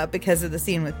because of the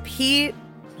scene with Pete.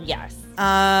 Yes.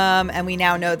 And we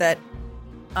now know that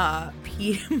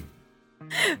Pete,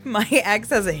 my ex,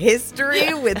 has a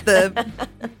history with the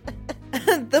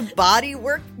body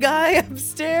work guy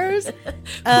upstairs.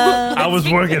 I was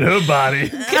working her body.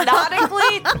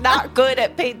 Canonically, not good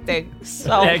at painting.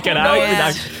 So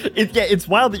It's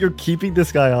wild that you're keeping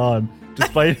this guy on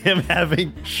despite him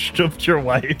having stripped your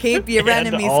wife. Keep your and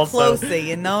enemies also- closer,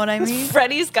 you know what I mean?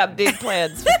 Freddie's got big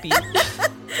plans for Pete.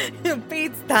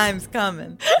 Pete's time's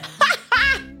coming.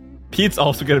 Pete's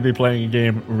also going to be playing a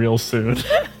game real soon.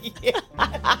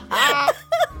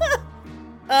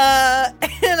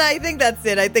 And I think that's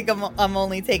it. I think I'm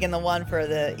only taking the one for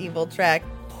the evil track.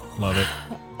 Love it.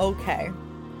 Okay.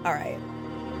 All right.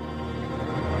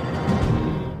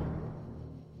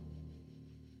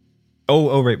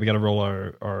 Oh, right. We got to roll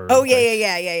our. Oh,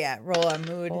 yeah. Roll our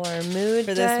mood. Roll our mood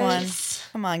for this dice. one.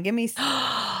 Come on, give me.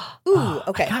 Ooh,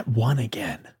 okay. I got one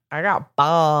again. I got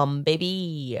bomb,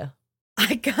 baby.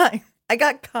 I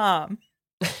got calm.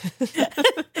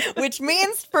 Which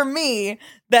means for me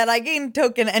that I gain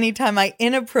token anytime I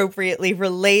inappropriately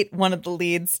relate one of the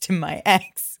leads to my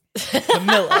ex,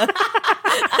 Camilla.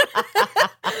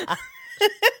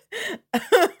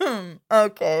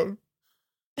 Okay.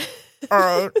 All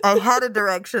right. I had a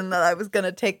direction that I was going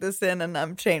to take this in, and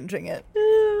I'm changing it.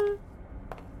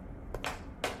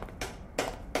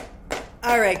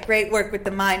 All right. Great work with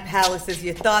the mind palaces.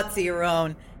 Your thoughts are your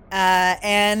own.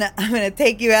 And I'm going to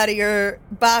take you out of your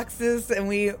boxes,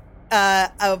 and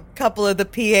a couple of the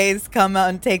PAs come out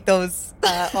and take those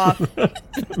off.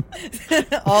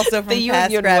 Also from The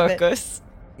Past union Rabbit. workers.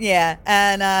 Yeah,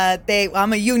 and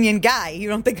I'm a union guy. You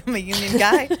don't think I'm a union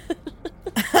guy?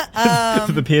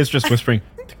 The PA is just whispering,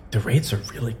 the rates are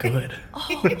really good.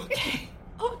 Oh, okay.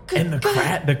 Oh, good. And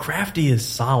the crafty is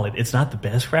solid. It's not the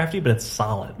best crafty, but it's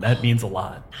solid. That means a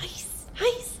lot. Nice.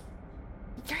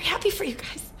 I'm very happy for you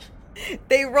guys.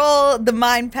 They roll the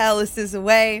mind palaces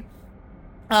away,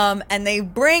 and they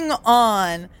bring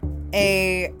on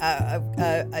a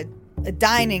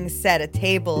dining set, a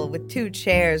table with 2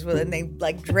 chairs, and they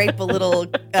like drape a little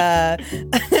a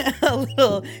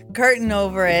little curtain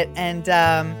over it, and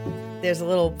there's a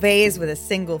little vase with a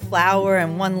single flower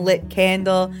and 1 lit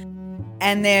candle,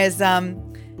 and there's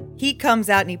he comes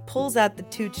out and he pulls out the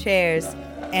 2 chairs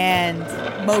and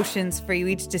motions for you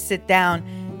each to sit down.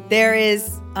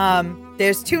 There's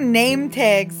 2 name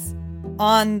tags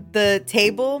on the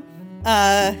table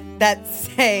that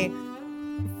say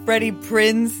Freddie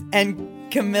Prinz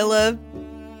and Camilla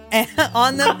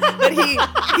on them, but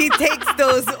he takes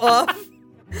those off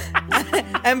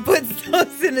and puts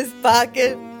those in his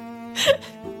pocket.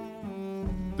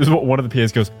 This is what one of the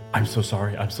PAs goes, I'm so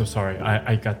sorry.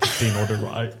 I got the scene order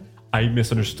wrong. I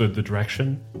misunderstood the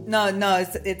direction. No,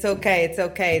 it's okay. It's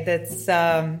okay. That's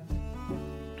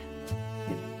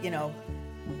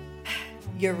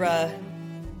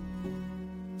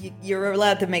you're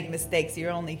allowed to make mistakes. You're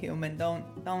only human. Don't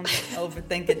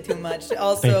overthink it too much.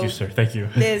 Also, Thank you, sir. Thank you.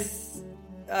 There's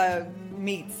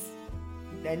meats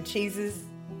and cheeses.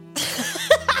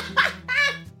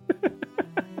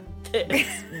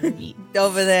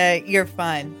 Over there, you're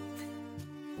fine.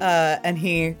 And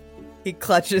he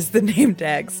clutches the name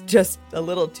tags just a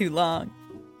little too long.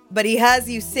 But he has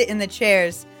you sit in the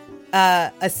chairs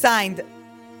assigned.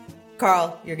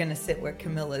 Carl, you're going to sit where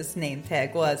Camilla's name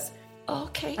tag was.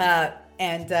 Okay.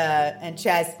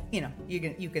 Chaz,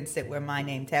 you can sit where my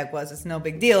name tag was. It's no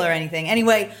big deal or anything.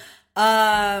 Anyway,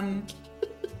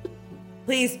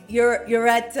 please, you're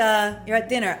at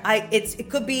dinner. It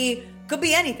could be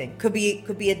anything. Could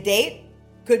be a date.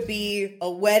 Could be a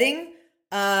wedding.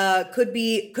 Could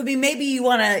be maybe you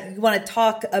wanna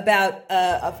talk about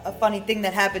a funny thing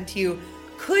that happened to you.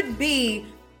 Could be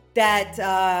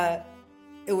that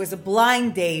it was a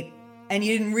blind date and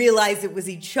you didn't realize it was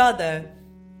each other.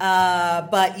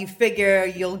 But you figure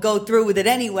you'll go through with it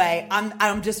anyway.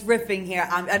 I'm just riffing here.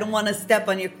 I don't want to step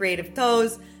on your creative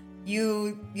toes.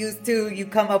 You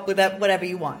come up with that, whatever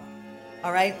you want.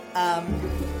 All right?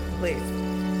 Please.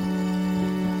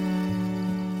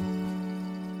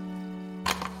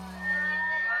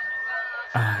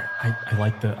 I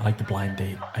like the blind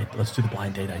date. Let's do the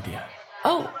blind date idea.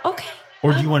 Oh, okay.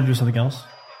 Or do you want to do something else?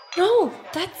 No,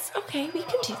 that's okay. We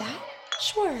can do that.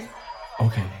 Sure.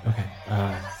 Okay.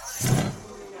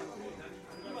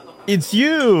 It's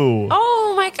you.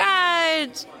 Oh my God!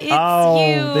 It's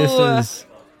you. This is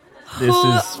who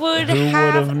would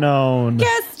have known?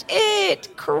 Guessed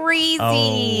it. Crazy.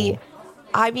 Oh.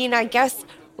 I mean, I guess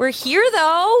we're here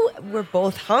though. We're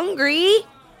both hungry.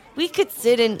 We could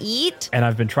sit and eat. And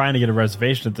I've been trying to get a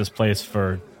reservation at this place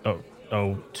for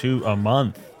a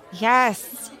month.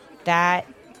 Yes, that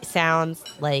sounds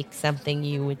like something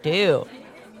you would do.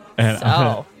 And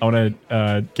So. I want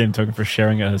to get a token for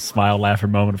sharing a smile, laugh, or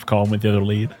moment of calm with the other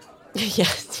lead.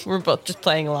 Yes, we're both just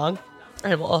playing along.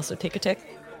 And we'll also take a tick.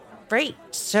 Great.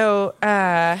 So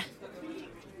Chaz,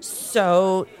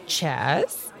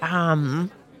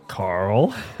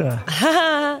 Carl.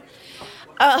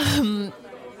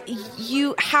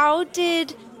 how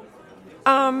did,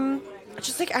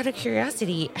 just like out of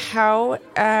curiosity, how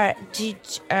did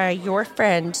your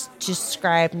friend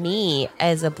describe me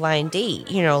as a blind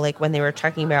date? You know, like when they were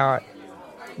talking about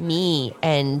me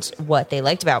and what they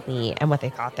liked about me and what they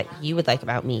thought that you would like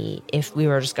about me, if we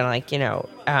were just gonna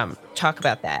talk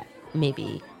about that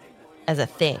maybe as a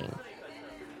thing,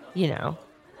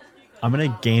 I'm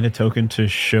going to gain a token to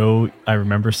show I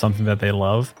remember something that they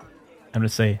love. I'm going to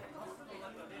say,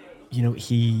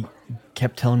 he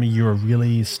kept telling me you're a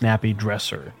really snappy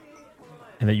dresser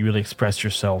and that you really express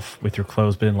yourself with your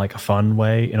clothes, but in like a fun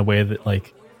way, in a way that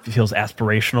like feels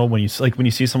aspirational. When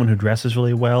you see someone who dresses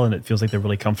really well and it feels like they're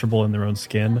really comfortable in their own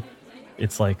skin,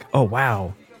 it's like, oh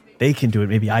wow, they can do it.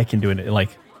 Maybe I can do it.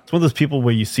 It's one of those people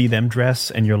where you see them dress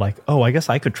and you're like, oh, I guess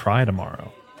I could try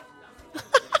tomorrow.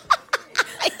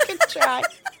 I could try.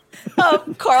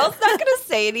 Carl's not going to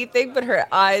say anything, but her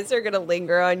eyes are going to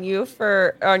linger on you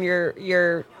on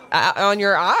your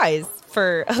eyes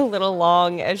for a little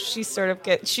long as she sort of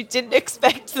she didn't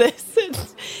expect this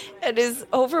and is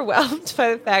overwhelmed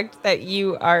by the fact that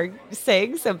you are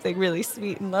saying something really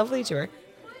sweet and lovely to her.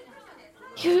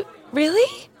 You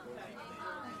really?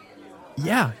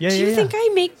 Yeah. Do you think I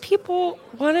make people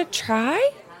want to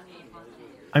try?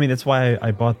 I mean, that's why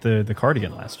I bought the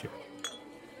cardigan last year.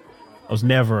 I was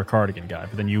never a cardigan guy,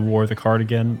 but then you wore the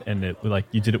cardigan and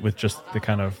you did it with just the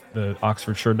kind of the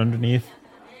Oxford shirt underneath.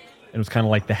 It was kind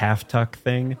of like the half tuck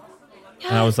thing. Yeah.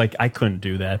 And I was like, I couldn't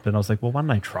do that. But I was like, well, why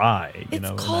don't I try?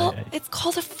 It's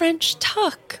called a French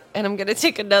tuck. And I'm going to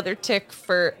take another tick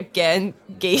for, again,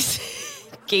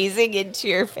 gazing into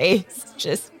your face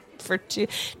just for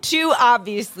two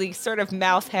obviously sort of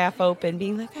mouth half open,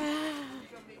 being like, ah.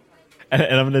 And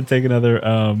I'm going to take another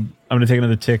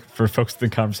tick for focusing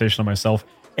the conversation on myself.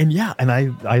 And yeah, and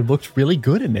I looked really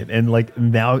good in it. And like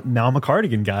now I'm a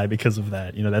cardigan guy because of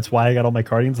that. That's why I got all my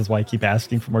cardigans. That's why I keep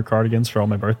asking for more cardigans for all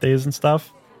my birthdays and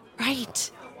stuff. Right.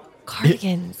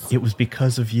 Cardigans. It was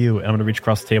because of you. And I'm going to reach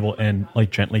across the table and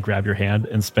like gently grab your hand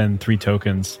and spend 3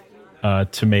 tokens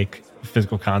to make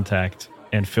physical contact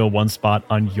and fill one spot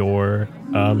on your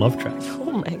love track.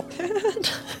 Oh my God.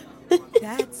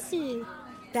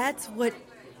 That's what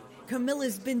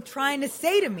Camilla's been trying to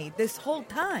say to me this whole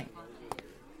time.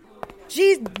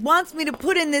 She wants me to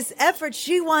put in this effort.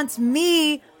 She wants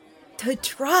me to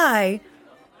try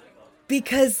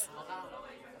because,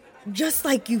 just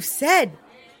like you said,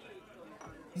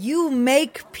 you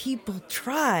make people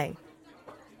try.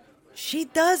 She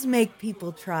does make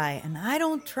people try, and I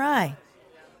don't try.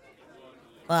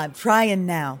 Well, I'm trying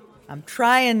now.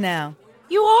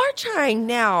 You are trying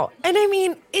now. And I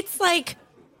mean, it's like,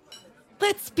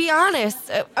 let's be honest,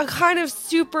 a kind of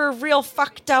super real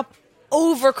fucked up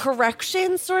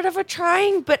overcorrection sort of a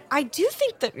trying, but I do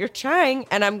think that you're trying,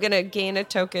 and I'm going to gain a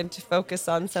token to focus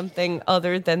on something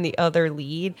other than the other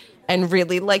lead and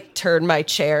really like turn my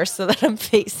chair so that I'm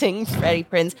facing Freddie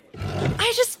Prinze.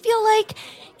 I just feel like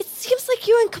it seems like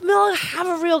you and Camilla have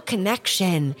a real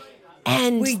connection.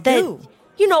 And we do.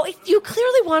 if you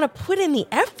clearly want to put in the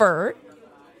effort.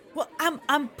 Well,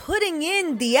 I'm putting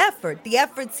in the effort. The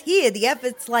effort's here. The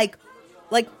effort's like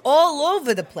all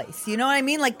over the place. You know what I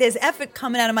mean? Like there's effort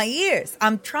coming out of my ears.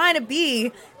 I'm trying to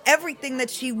be everything that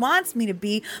she wants me to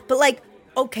be, but like,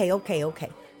 okay. And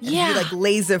Yeah. he like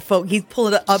laser focus. He's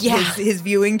pulling up his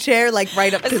viewing chair, like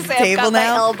right up to the table I've got now.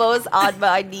 my elbows on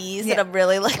my knees, and I'm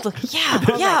really like, looking.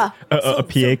 Yeah. A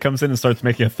PA comes in and starts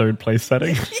making a third place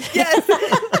setting. Yes.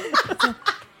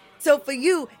 So for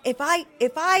you, if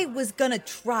I was gonna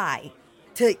try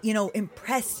to,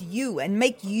 impress you and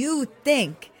make you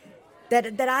think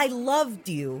that I loved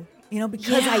you,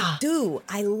 because I do.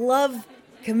 I love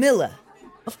Camilla.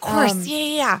 Of course.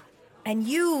 Yeah. And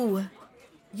you're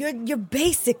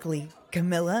basically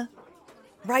Camilla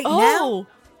right Oh. now.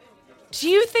 Do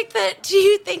you think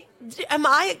am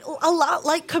I a lot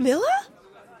like Camilla?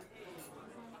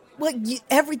 Well,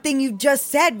 everything you just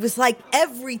said was like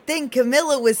everything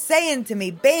Camilla was saying to me.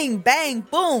 Bang, bang,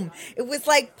 boom. It was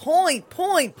like point.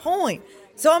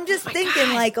 So I'm just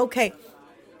thinking like, okay,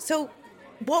 so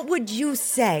what would you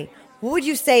say? What would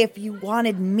you say if you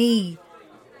wanted me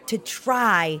to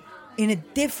try in a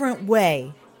different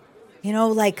way?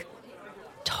 Like,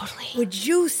 Totally. would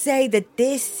you say that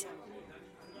this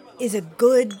is a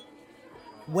good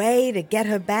way to get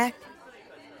her back?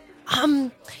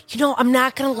 I'm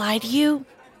not gonna lie to you.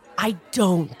 I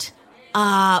don't.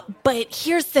 But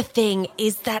here's the thing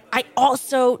is that I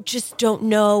also just don't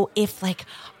know if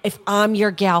I'm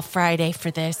your gal Friday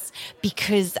for this,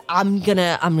 because I'm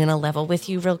gonna level with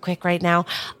you real quick right now.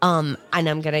 And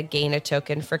I'm gonna gain a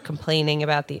token for complaining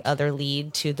about the other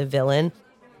lead to the villain.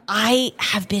 I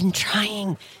have been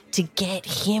trying to get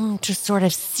him to sort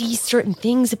of see certain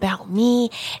things about me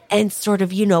and sort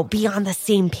of, be on the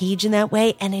same page in that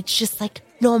way. And it's just like,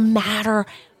 no matter,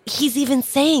 he's even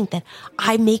saying that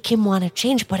I make him want to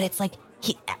change, but it's like,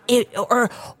 or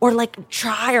like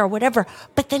try or whatever.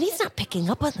 But then he's not picking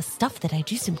up on the stuff that I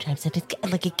do sometimes. And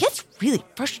it gets really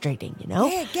frustrating,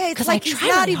 Yeah, it's like he's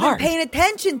not even paying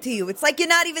attention to you. It's like you're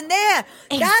not even there.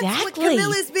 That's what Exactly.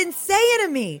 Camilla's been saying to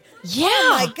me. Yeah.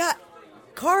 Oh my God.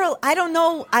 Carl, I don't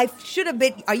know. I should have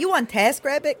been. Are you on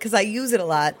TaskRabbit? Because I use it a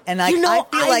lot. And I feel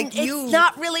like you. It's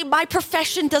not really, my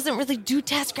profession doesn't really do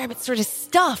TaskRabbit sort of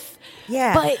stuff.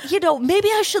 Yeah. But, maybe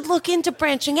I should look into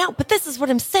branching out. But this is what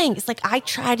I'm saying. It's like, I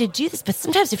try to do this. But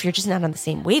sometimes if you're just not on the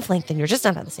same wavelength, then you're just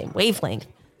not on the same wavelength.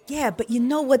 Yeah, but you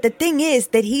know what? The thing is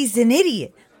that he's an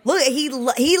idiot. Look, he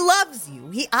loves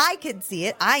you. I can see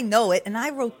it. I know it. And I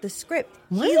wrote the script.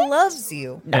 What? He loves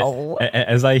you. No.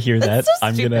 As I hear that, That's so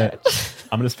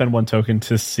I'm gonna spend one token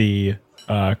to see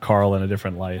Carl in a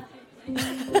different light. One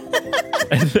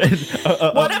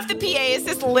of the PAs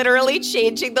is literally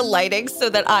changing the lighting so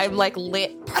that I'm like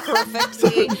lit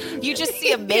perfectly. You just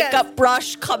see a makeup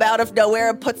brush come out of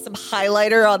nowhere and put some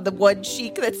highlighter on the one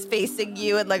cheek that's facing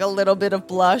you and like a little bit of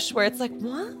blush where it's like,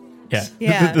 what?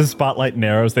 Yeah. The spotlight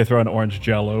narrows. They throw an orange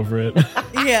gel over it.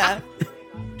 Yeah.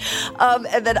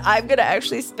 And then I'm going to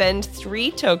actually spend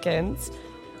 3 tokens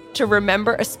to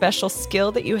remember a special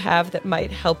skill that you have that might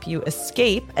help you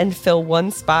escape and fill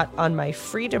 1 spot on my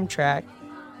freedom track.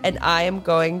 And I am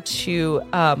going to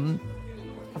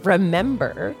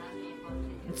remember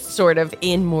sort of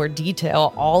in more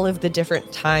detail all of the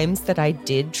different times that I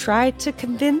did try to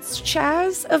convince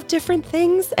Chaz of different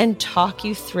things and talk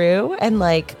you through and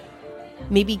like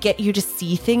maybe get you to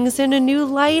see things in a new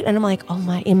light. And I'm like, oh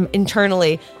my,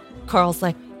 internally, Carl's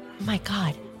like, oh my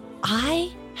God,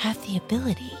 I have the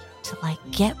ability to like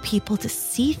get people to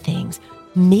see things.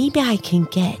 Maybe I can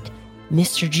get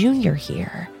Mr. Junior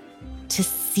here to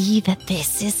see that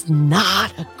this is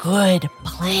not a good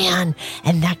plan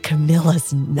and that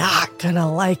Camilla's not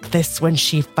gonna like this when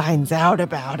she finds out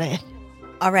about it.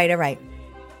 All right.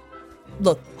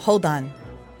 Look, hold on.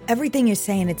 Everything you're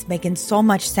saying, it's making so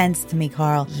much sense to me,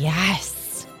 Carl.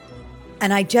 Yes.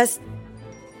 And I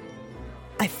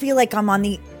feel like I'm on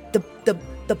the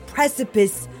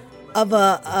precipice of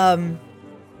an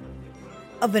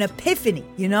epiphany,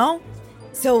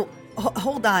 So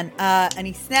hold on. And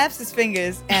he snaps his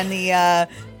fingers, and the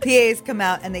PAs come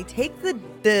out, and they take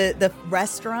the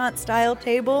restaurant style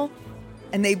table,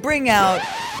 and they bring out.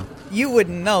 You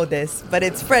wouldn't know this, but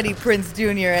it's Freddie Prinze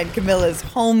Jr. and Camilla's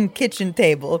home kitchen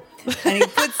table. And he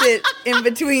puts it in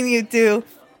between you two.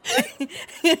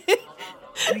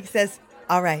 And he says,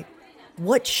 all right,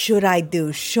 what should I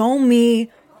do? Show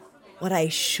me what I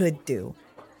should do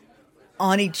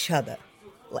on each other.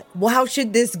 Like, well, how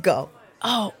should this go?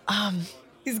 Oh,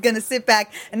 He's going to sit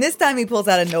back, and this time he pulls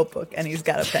out a notebook, and he's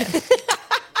got a pen.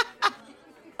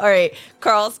 All right,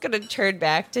 Carl's going to turn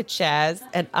back to Chaz,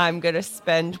 and I'm going to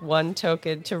spend 1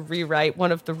 token to rewrite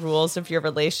one of the rules of your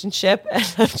relationship. And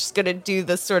I'm just going to do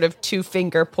the sort of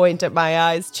 2-finger point at my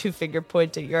eyes, 2-finger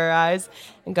point at your eyes,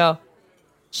 and go,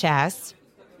 Chaz,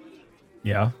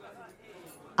 Yeah.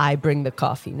 I bring the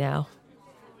coffee now.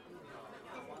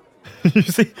 you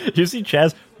see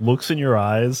Chaz looks in your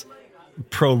eyes,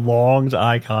 prolonged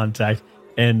eye contact,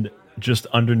 and just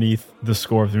underneath the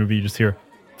score of the movie, you just hear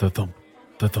the thump,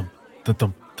 the thump, the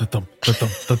thump, the thump, the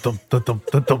thump, the thump, the thump,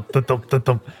 the thump, the thump, the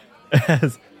thump.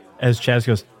 As Chaz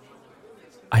goes,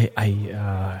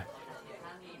 I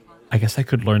guess I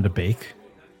could learn to bake.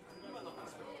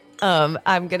 I'm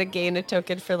going to gain a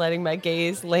token for letting my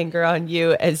gaze linger on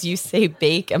you as you say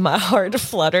bake, and my heart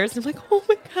flutters. I'm like, oh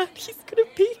my God, he's going to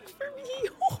bake for me.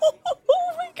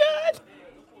 Oh my God.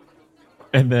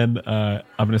 And then I'm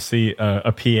going to see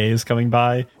a PA is coming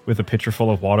by with a pitcher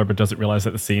full of water, but doesn't realize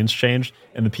that the scene's changed.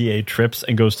 And the PA trips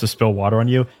and goes to spill water on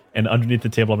you. And underneath the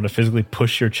table, I'm going to physically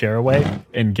push your chair away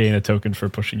and gain a token for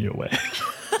pushing you away.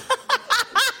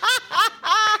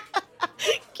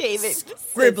 Gave it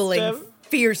Scribbling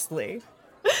fiercely.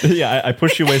 Yeah, I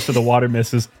push you away so the water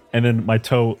misses, and then my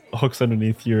toe hooks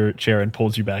underneath your chair and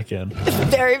pulls you back in.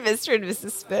 Very Mr. and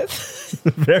Mrs. Smith.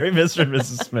 Very Mr. and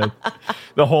Mrs. Smith.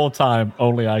 The whole time,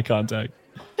 only eye contact.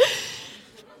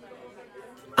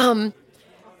 I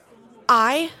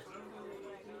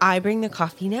bring the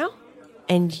coffee now,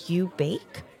 and you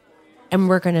bake, and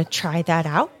we're going to try that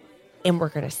out, and we're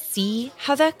going to see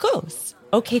how that goes.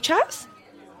 Okay, Chaz?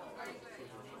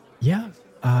 Yeah.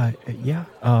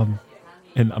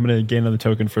 And I'm going to gain another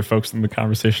token for folks in the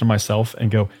conversation myself and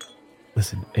go,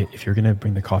 listen, if you're going to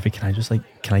bring the coffee, can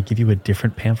I give you a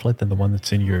different pamphlet than the one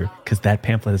that's in your, because that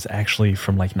pamphlet is actually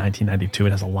from like 1992.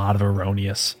 It has a lot of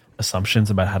erroneous assumptions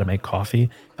about how to make coffee.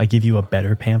 If I give you a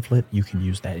better pamphlet, you can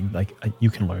use that. And you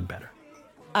can learn better.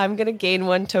 I'm going to gain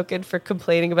 1 token for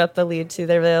complaining about the lead to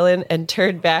their villain and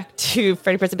turn back to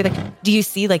Freddie Prinze and be like, do you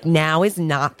see, like, now is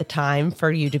not the time for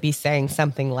you to be saying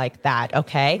something like that,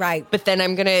 okay? Right. But then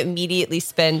I'm going to immediately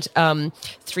spend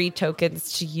 3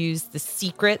 tokens to use the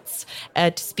secrets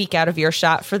to speak out of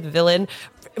earshot for the villain.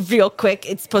 Real quick,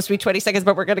 it's supposed to be 20 seconds,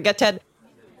 but we're going to get 10.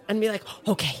 And be like,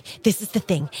 okay, this is the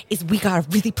thing, is we got to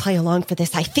really play along for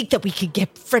this. I think that we could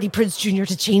get Freddie Prinze Jr.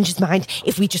 to change his mind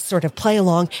if we just sort of play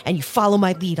along and you follow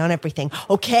my lead on everything,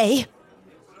 okay?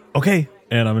 Okay.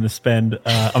 And I'm going to spend,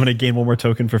 I'm going to gain 1 more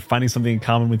token for finding something in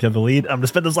common with the other lead. I'm going to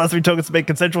spend those last 3 tokens to make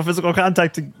consensual physical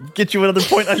contact to get you another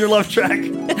point on your love track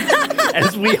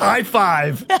as we high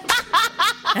five.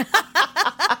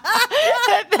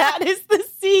 That is the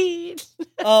scene.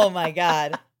 Oh my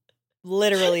God.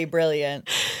 Literally brilliant.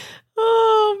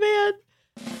 Oh man.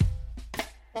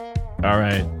 All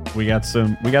right. We got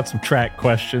some track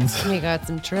questions. We got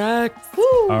some tracks.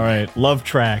 All right. Love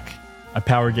track. I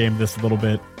power gamed this a little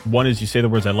bit. 1 is you say the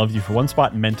words I love you for 1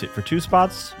 spot and meant it for 2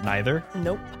 spots. Neither.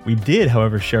 Nope. We did,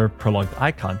 however, share prolonged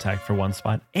eye contact for 1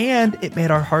 spot, and it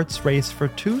made our hearts race for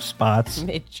 2 spots.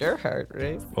 Made your heart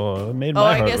race. Well, it made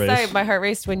my heart race. My heart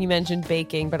raced when you mentioned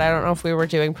baking, but I don't know if we were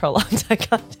doing prolonged eye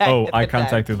contact. Oh, eye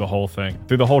contact through the whole thing.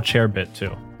 Through the whole chair bit,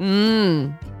 too.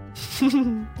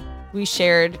 We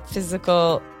shared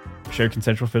Shared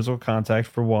consensual physical contact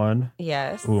for 1.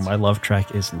 Yes. Ooh, my love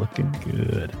track is looking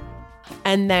good.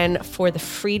 And then for the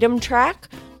freedom track,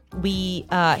 we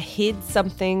hid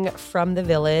something from the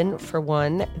villain, for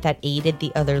 1, that aided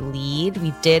the other lead.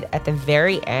 We did, at the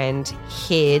very end,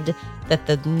 hid that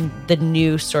the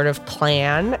new sort of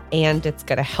plan, and it's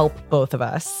going to help both of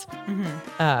us.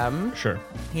 Mm-hmm. Sure.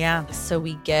 Yeah. So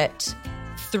we get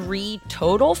 3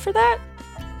 total for that?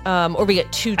 Or we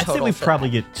get 2 total. I'd say we probably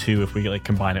get 2 if we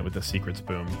combine it with the secrets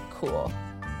boom. Cool.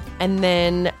 And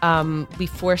then we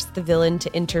forced the villain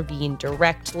to intervene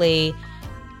directly.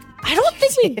 I don't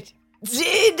think we did.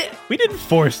 We didn't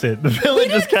force it. The villain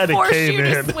just kind of came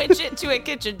in. To switch it to a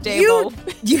kitchen table.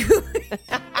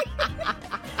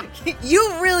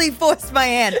 You really forced my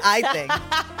hand, I think.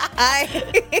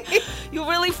 You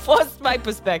really forced my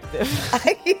perspective.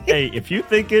 Hey, if you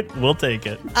think it, we'll take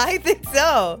it. I think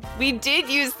so. We did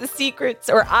use the secrets,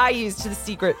 or I used the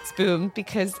secret spoon,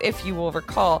 because if you will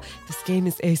recall, this game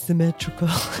is asymmetrical.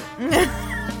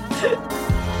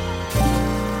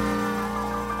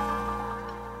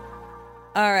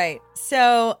 All right.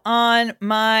 So on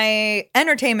my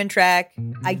entertainment track,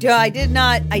 I did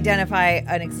not identify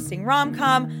an existing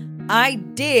rom-com. I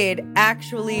did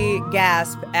actually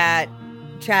gasp at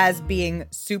Chaz being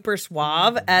super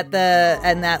suave at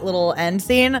that little end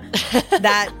scene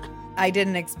that I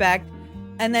didn't expect.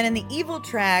 And then in the evil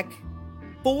track,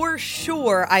 for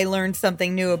sure, I learned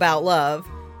something new about love.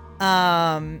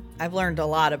 I've learned a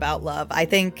lot about love. I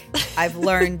think I've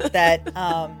learned that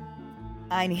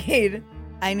I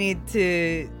need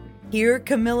to hear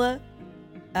Camilla.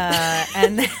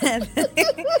 And then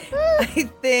I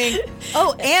think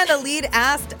and a lead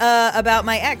asked about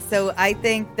my ex. So I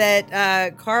think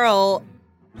that Carl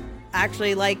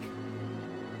actually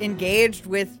engaged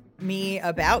with me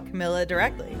about Camilla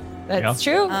directly. That's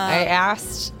true. I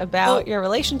asked about your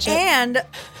relationship. And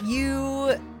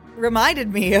you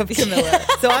reminded me of Camilla.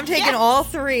 So I'm taking all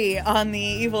three on the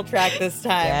evil track this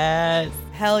time. Yes.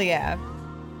 Hell yeah.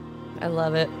 I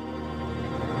love it.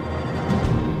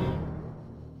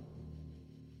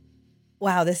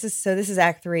 Wow, this is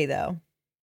Act 3 though.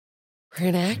 We're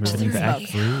in Act Moving 3. into Act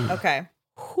 3. Okay.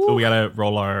 So we gotta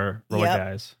roll our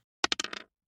guys.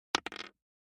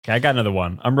 Okay, I got another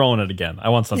one. I'm rolling it again. I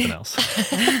want something else.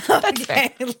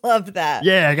 Okay, love that.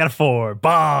 Yeah, I got a 4.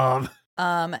 Bomb.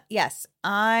 Yes,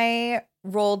 I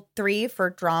rolled 3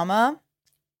 for drama,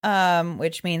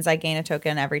 which means I gain a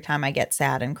token every time I get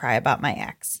sad and cry about my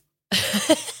ex.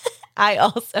 I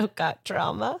also got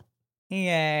drama.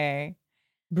 Yay.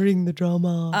 Bring the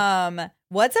drama.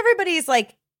 What's everybody's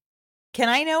can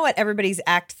I know what everybody's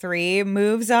Act 3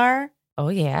 moves are? Oh,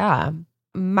 yeah.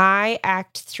 My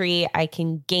Act 3, I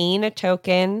can gain a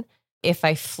token if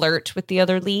I flirt with the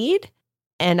other lead,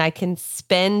 and I can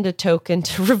spend a token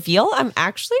to reveal I'm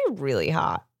actually really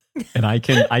hot. And I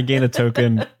gain a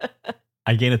token.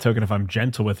 I gain a token if I'm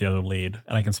gentle with the other lead,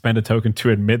 and I can spend a token to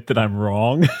admit that I'm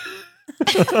wrong.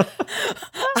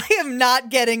 I am not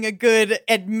getting a good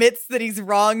admits that he's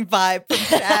wrong vibe from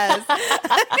Chaz.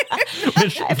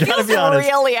 It feels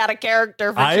really out of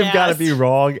character for I've got to Chaz. be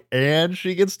wrong, and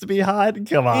she gets to be hot.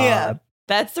 Come on. Yeah.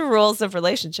 That's the rules of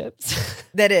relationships.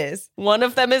 That is. One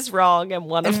of them is wrong, and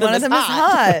one of them is is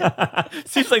hot. hot.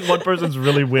 Seems like one person's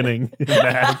really winning in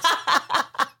that.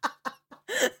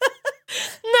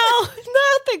 No, I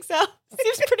don't think so.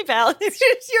 Seems pretty balanced. It's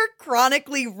just your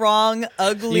chronically wrong,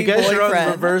 ugly You guys are on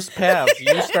boyfriend. reverse paths.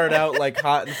 You start out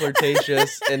hot and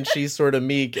flirtatious, and she's sort of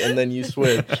meek, and then you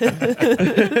switch. This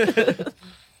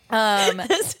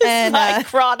is my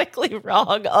chronically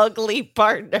wrong, ugly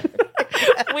partner.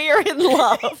 We are in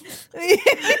love.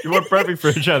 You were perfect for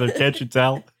each other, can't you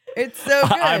tell? It's so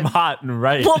good. I'm hot and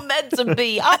right. We're meant to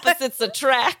be. Opposites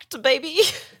attract, baby.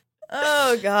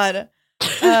 Oh, God.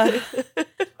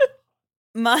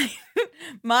 Mine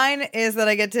is that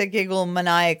I get to giggle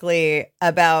maniacally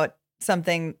about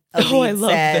something a lead I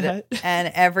love said, that.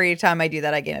 and every time I do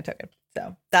that, I gain a token.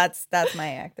 So that's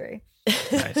my Act 3.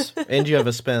 Nice. And you have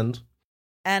a spend.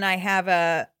 And I have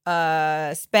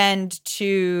a spend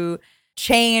to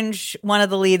change one of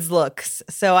the lead's looks,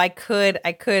 so I could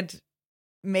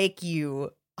make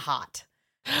you hot.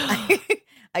 I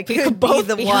could be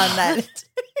the one that.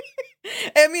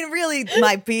 I mean, really,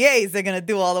 my PAs are gonna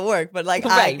do all the work, but I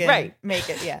can make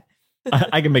it. Yeah,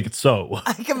 I can make it so.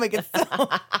 I can make it so.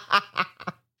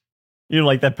 You're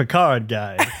like that Picard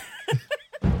guy.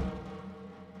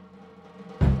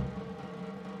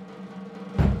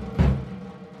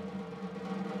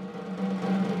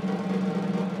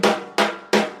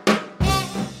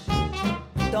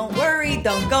 Don't worry,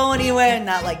 don't go anywhere.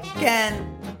 Not like you can.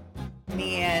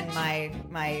 Me and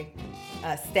my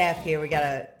staff here,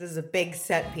 this is a big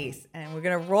set piece, and we're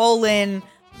gonna roll in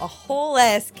a whole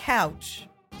ass couch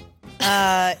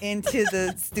into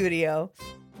the studio.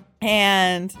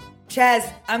 And Chaz,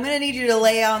 I'm gonna need you to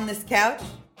lay on this couch.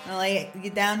 I'm gonna lay you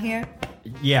down here.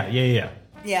 Yeah. Yeah.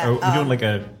 Are we doing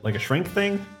like a shrink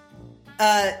thing?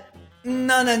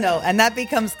 No. And that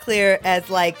becomes clear as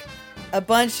a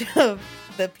bunch of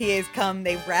the PAs come,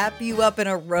 they wrap you up in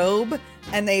a robe,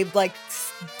 and they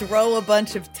throw a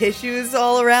bunch of tissues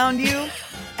all around you,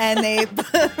 and they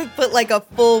put a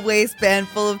full waistband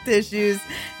full of tissues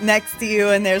next to you,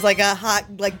 and there's a hot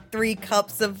 3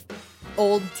 cups of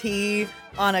old tea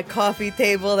on a coffee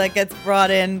table that gets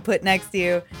brought in, put next to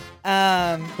you.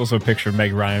 Also a picture of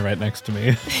Meg Ryan right next to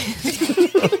me.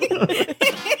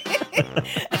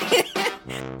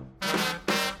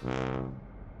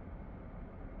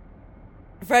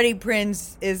 Freddie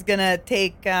Prinze is gonna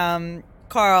take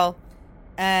Carl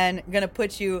and gonna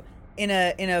put you in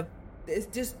a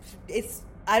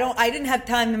I didn't have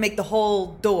time to make the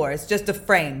whole door. It's just a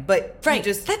frame, but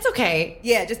That's okay.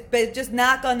 Yeah, just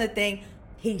knock on the thing.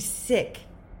 He's sick,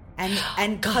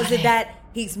 and because of that,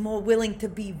 he's more willing to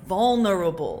be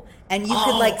vulnerable, and you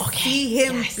could see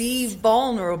him be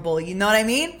vulnerable. You know what I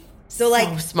mean? So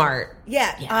smart.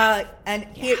 Yeah. And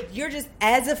here you're just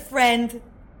as a friend,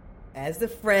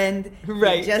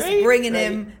 right? Just bringing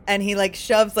him, and he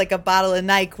shoves a bottle of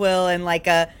NyQuil and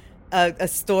a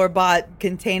store-bought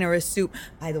container of soup.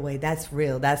 By the way, that's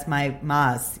real. That's my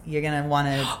ma's. You're going to want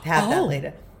to have that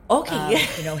later. Okay.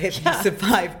 If you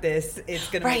survive this, it's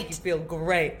going to make you feel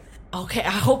great. Okay,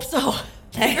 I hope so.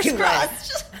 Fingers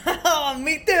crossed. Oh,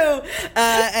 me too.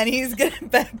 And he's going to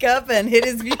back up and hit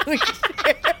his viewing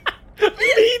chair.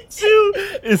 Me too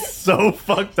is so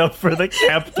fucked up for the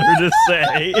captor to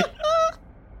say.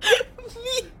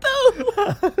 Me too.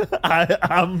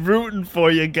 I'm rooting for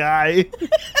you, guy.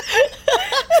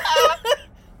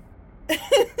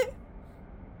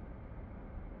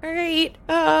 All right,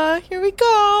 here we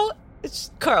go.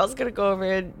 Carl's gonna go over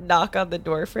and knock on the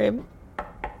door frame.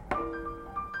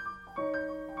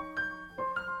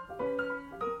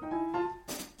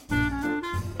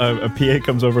 A PA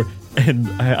comes over, and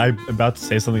I'm about to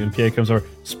say something, and PA comes over,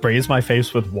 sprays my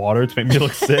face with water to make me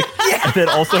look sick, and then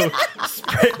also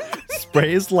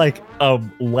sprays like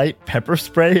light pepper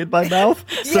spray in my mouth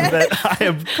so that I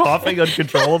am coughing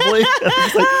uncontrollably.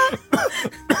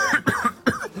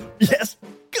 Yes,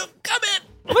 come in.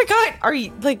 Oh my god, are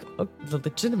you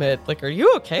legitimate? Like, are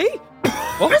you okay?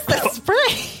 What was that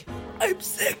spray? I'm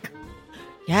sick.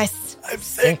 Yes, I'm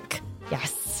sick.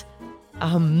 Yes.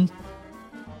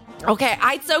 Okay,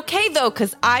 it's okay though,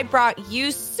 because I brought you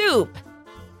soup.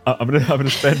 I'm gonna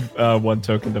spend one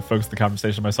token to focus the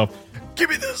conversation myself.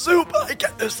 Give me the soup.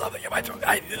 There's something in my throat.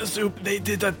 I need the soup. They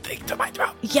did a thing to my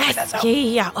throat. Yes.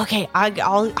 Yeah. Okay, I'll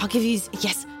give you.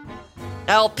 Yes.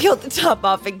 I'll peel the top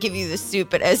off and give you the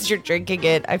soup. But as you're drinking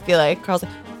it, I feel like Carl's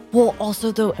like, well,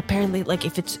 also though, apparently, like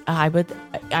if it's, I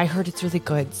heard it's really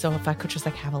good. So if I could just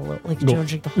like have a little, like, don't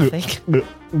drink the whole thing.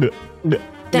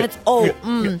 That's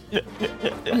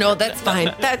no, that's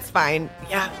fine. That's fine.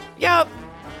 Yeah. Yep.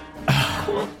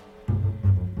 Cool.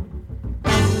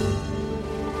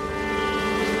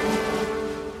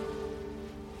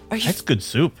 That's good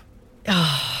soup.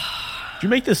 Did you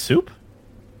make this soup?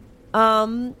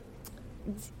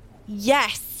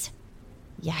 Yes,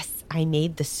 I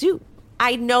made the soup.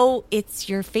 I know it's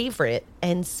your favorite,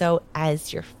 and so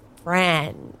as your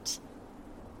friend,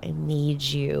 I made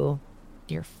you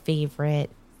your favorite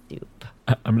soup.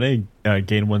 I'm gonna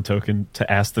gain one token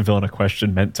to ask the villain a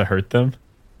question meant to hurt them.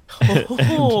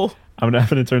 Oh. I'm gonna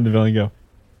turn to the villain and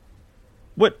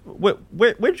go,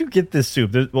 where'd you get this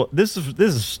soup? This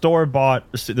is store bought.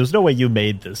 There's no way you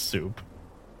made this soup.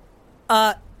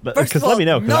 Because let me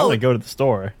know, because I want to go to the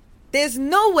store. There's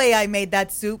no way I made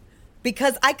that soup,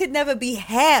 because I could never be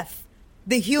half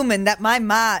the human that my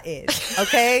ma is.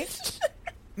 Okay,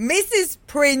 Mrs.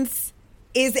 Prince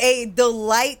is a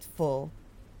delightful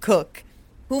cook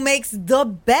who makes the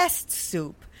best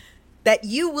soup that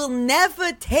you will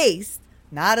never taste,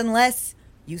 not unless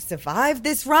you survive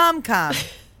this rom-com.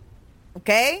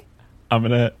 Okay? I'm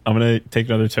gonna take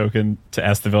another token to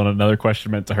ask the villain another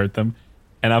question meant to hurt them,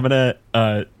 and I'm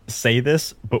gonna say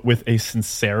this, but with a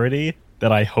sincerity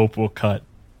that I hope will cut.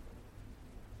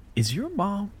 Is your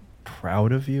mom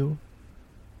proud of you?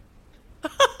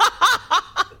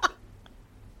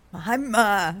 My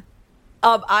ma.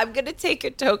 I'm gonna take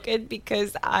a token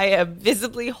because I am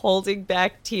visibly holding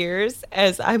back tears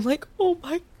as I'm like, oh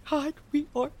my god, we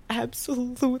are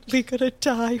absolutely gonna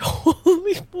die.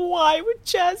 Holy, why would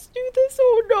Chaz do this?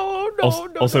 Oh no.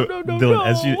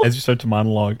 Dylan, as you start to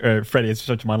monologue, or Freddie, as you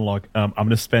start to monologue, I'm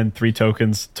gonna spend 3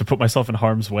 tokens to put myself in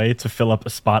harm's way to fill up a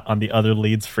spot on the other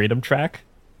lead's freedom track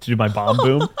to do my bomb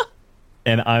boom.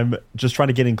 And I'm just trying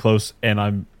to get in close, and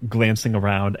I'm glancing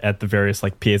around at the various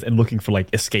like PAs and looking for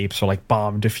like escapes or like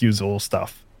bomb defusal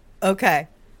stuff. Okay.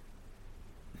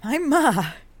 My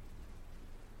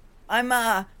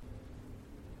ma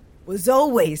was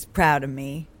always proud of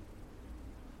me.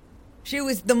 She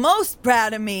was the most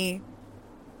proud of me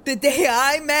the day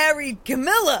I married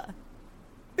Camilla.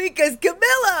 Because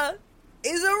Camilla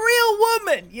is a real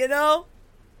woman, you know?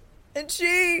 And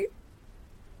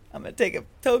I'm going to take a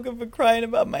token for crying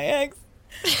about my ex.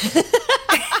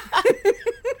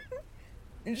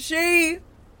 And she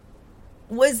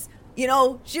was,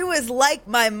 she was like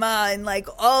my ma in like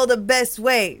all the best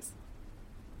ways.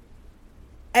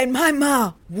 And my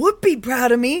ma would be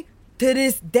proud of me to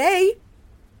this day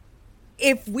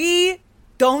if we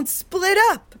don't split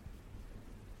up.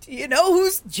 Do you know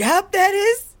whose job that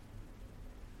is?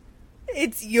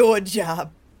 It's your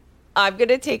job. I'm going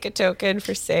to take a token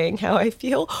for saying how I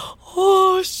feel.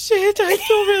 Oh, shit. I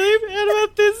feel really bad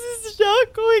about this. This is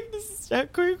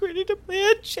not going. We need to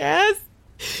plan. Chaz,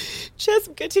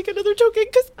 I'm going to take another token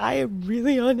because I am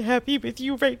really unhappy with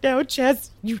you right now. Chaz,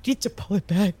 you need to pull it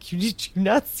back. You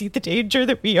not see the danger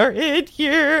that we are in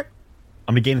here.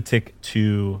 I'm going to gain a tick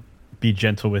to be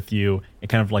gentle with you and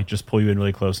kind of like just pull you in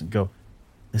really close and go,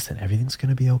 listen, everything's going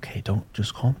to be okay. Don't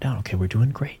just calm down. Okay, we're doing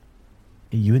great.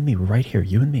 You and me, we're right here.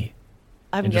 You and me.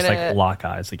 And just like lock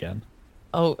eyes again.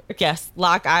 Oh, yes.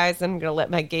 Lock eyes. I'm going to let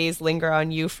my gaze linger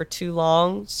on you for too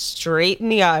long. Straight in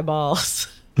the eyeballs.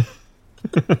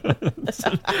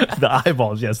 The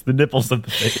eyeballs, yes. The nipples of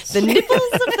the face. The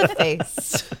nipples of the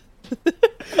face.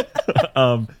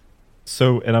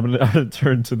 And I'm gonna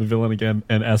turn to the villain again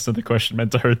and ask them the question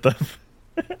meant to hurt them.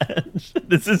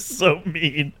 This is so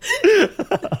mean.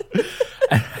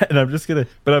 And I'm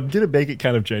gonna make it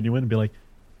kind of genuine and be like,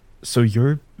 so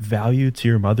your value to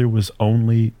your mother was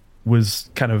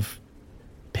kind of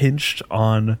pinched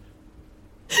on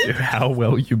how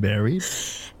well you married?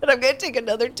 And I'm going to take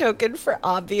another token for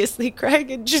obviously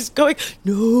crying and just going,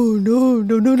 no.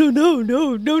 And I'm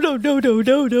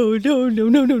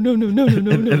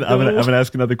gonna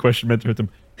ask another question meant to hurt them.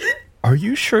 Are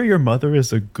you sure your mother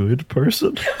is a good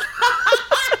person?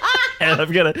 And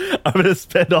I'm gonna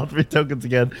spend all 3 tokens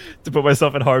again to put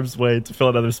myself in harm's way to fill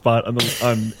another spot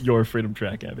on your freedom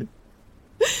track, Abby.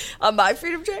 On my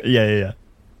freedom track? Yeah.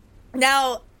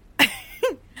 Now,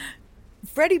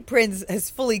 Freddie Prinze has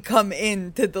fully come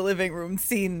into the living room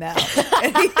scene now.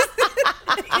 And he's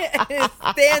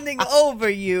standing over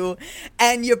you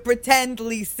and your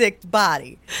pretendly sick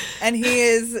body. And he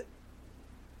is,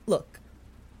 look,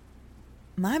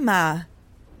 my ma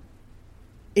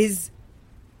is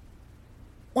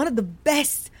one of the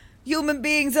best human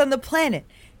beings on the planet.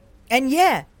 And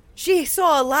yeah, she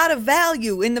saw a lot of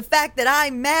value in the fact that I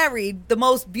married the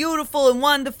most beautiful and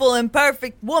wonderful and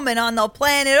perfect woman on the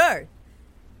planet Earth.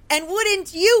 And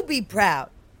wouldn't you be proud?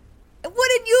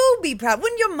 Wouldn't you be proud?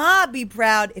 Wouldn't your ma be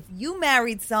proud if you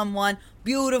married someone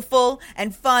beautiful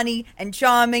and funny and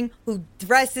charming who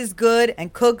dresses good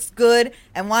and cooks good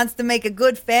and wants to make a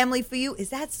good family for you? Is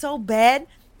that so bad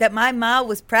that my ma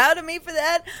was proud of me for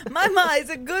that? My ma is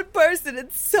a good person,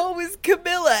 and so is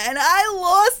Camilla, and I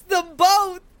lost them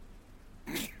both.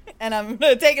 And I'm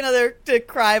going to take another to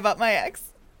cry about my ex.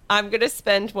 I'm going to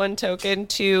spend 1 token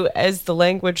to, as the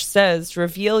language says,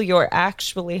 reveal you're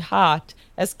actually hot,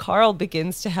 as Carl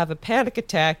begins to have a panic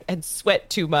attack and sweat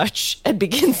too much and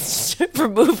begins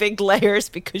removing layers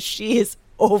because she is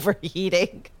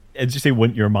overheating. And did you say,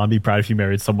 wouldn't your mom be proud if you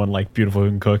married someone like beautiful who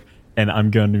can cook? And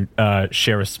I'm going to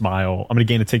share a smile. I'm going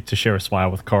to gain a tick to share a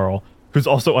smile with Carl, who's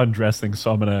also undressing.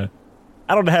 So I'm going to,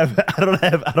 I don't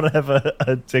have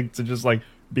a tick to just like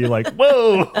be like,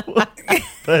 whoa.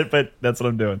 but that's what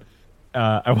I'm doing.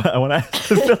 I want to ask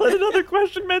the villain another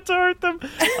question meant to hurt them.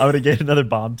 I'm going to get another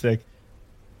bomb tick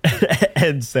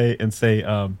and say,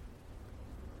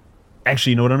 actually,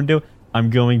 you know what I'm going to do? I'm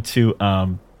going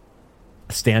to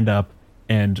stand up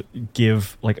and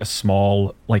give like a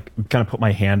small, like kind of put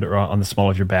my hand on the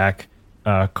small of your back,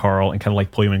 Carl, and kind of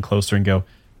like pull you in closer and go,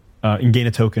 and gain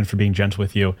a token for being gentle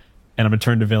with you. And I'm going to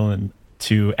turn to villain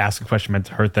to ask a question meant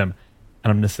to hurt them. And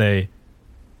I'm going to say,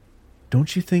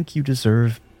 don't you think you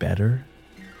deserve better?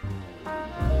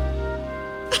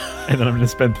 And then I'm going to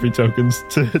spend 3 tokens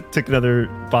to tick another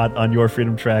bot on your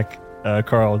freedom track,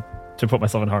 Carl, to put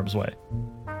myself in harm's way.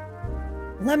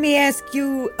 Let me ask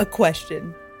you a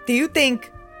question. Do you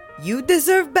think you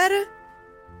deserve better?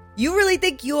 You really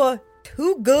think you're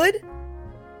too good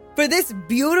for this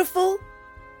beautiful,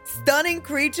 stunning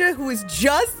creature who is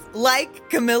just like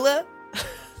Camilla?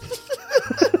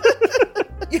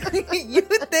 You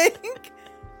think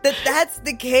that that's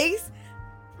the case?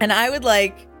 And I would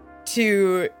like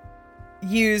to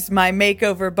use my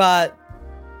makeover bot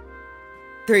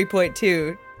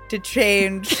 3.2 to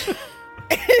change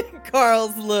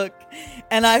Carl's look.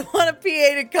 And I want a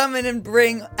PA to come in and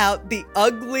bring out the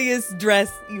ugliest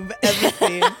dress you've ever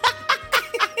seen.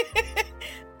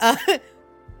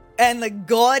 And the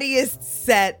gaudiest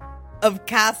set of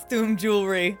costume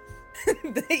jewelry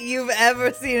that you've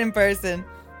ever seen in person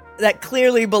that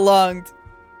clearly belonged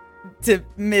to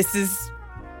Mrs.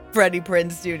 Freddie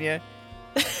Prinze Jr.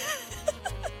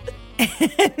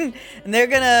 and they're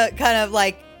gonna kind of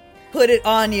like put it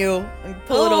on you and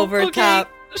pull it over top.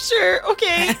 Sure,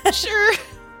 okay, sure.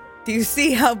 Do you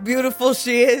see how beautiful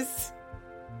she is?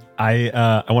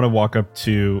 I want to walk up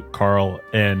to Carl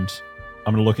and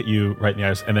I'm going to look at you right in the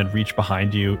eyes and then reach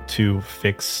behind you to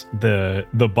fix the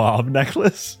bob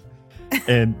necklace.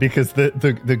 And because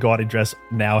the gaudy dress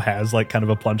now has like kind of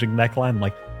a plunging neckline, I'm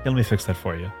like, hey, let me fix that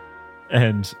for you.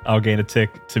 And I'll gain a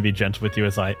tick to be gentle with you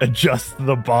as I adjust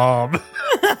the bomb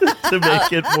to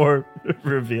make it more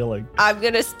revealing. I'm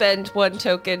going to spend 1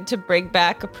 token to bring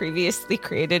back a previously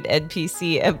created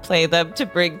NPC and play them to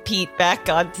bring Pete back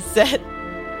onto set.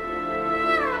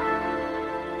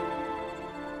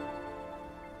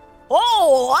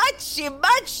 Oh,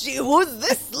 Machi, who's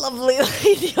this lovely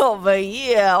lady over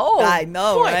here? Oh, I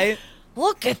know, boy. right?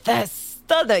 Look at that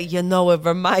stunner. It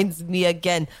reminds me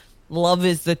again. Love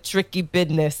is a tricky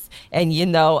business. And,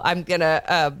 I'm going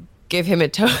to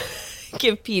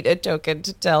give Pete a token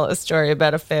to tell a story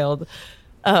about a failed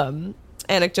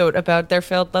anecdote about their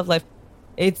failed love life.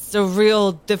 It's a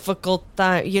real difficult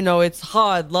time. It's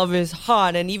hard. Love is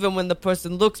hard. And even when the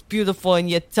person looks beautiful and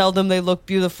you tell them they look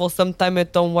beautiful, sometimes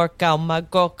it don't work out. My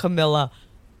girl, Camilla,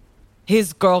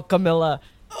 his girl, Camilla,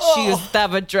 she used to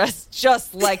have a dress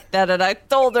just like that. And I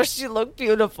told her she looked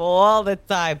beautiful all the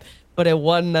time. But it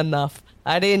wasn't enough.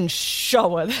 I didn't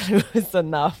show her that it was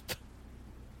enough.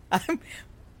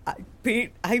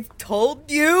 Pete, I've told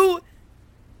you.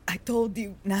 I told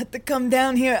you not to come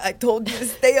down here. I told you to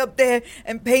stay up there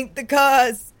and paint the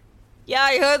cars. Yeah,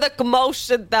 I heard the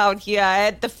commotion down here. I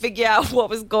had to figure out what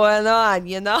was going on,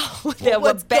 There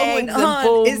were bangs and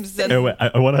booms. Anyway,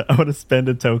 I want to spend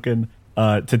a token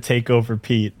to take over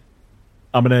Pete.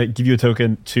 I'm going to give you a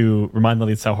token to remind the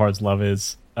leads how hard love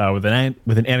is with an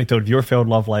anecdote of your failed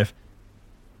love life.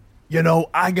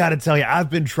 I got to tell you, I've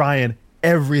been trying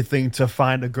everything to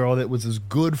find a girl that was as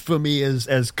good for me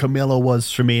as Camilla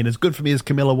was for me, and as good for me as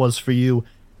Camilla was for you.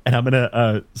 And I'm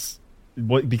gonna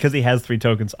because he has 3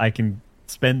 tokens, I can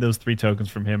spend those 3 tokens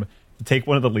from him to take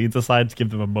one of the leads aside to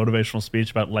give them a motivational speech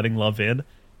about letting love in.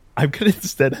 I'm gonna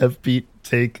instead have Pete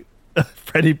take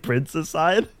Freddie Prinze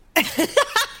aside.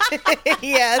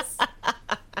 Yes.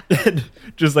 And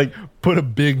just put a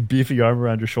big beefy arm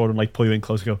around your shoulder and pull you in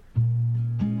close and go,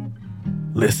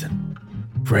 listen,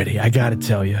 Freddie, I gotta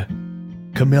tell you,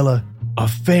 Camilla, a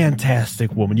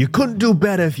fantastic woman. You couldn't do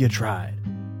better if you tried.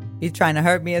 You trying to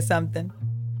hurt me or something?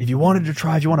 If you wanted to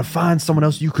try, if you want to find someone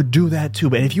else, you could do that too.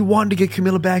 But if you wanted to get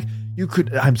Camilla back, you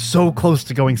could. I'm so close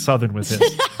to going Southern with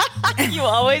this. You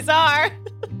always are.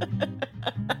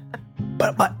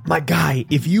 But my guy,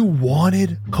 if you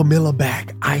wanted Camilla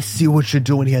back, I see what you're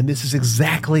doing here. And this is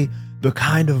exactly the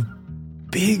kind of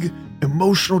big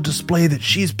emotional display that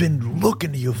she's been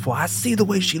looking to you for. I see the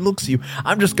way she looks at you.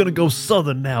 I'm just going to go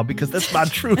Southern now because that's my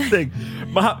true thing.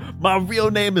 My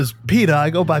real name is Peter. I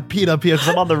go by Pete up here because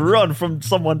I'm on the run from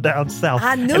someone down south.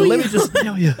 I knew and let you. me just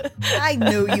tell you. I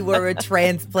knew you were a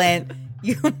transplant.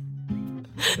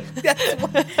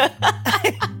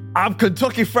 I'm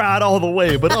Kentucky Fried all the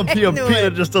way, but up here,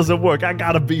 Peter just doesn't work. I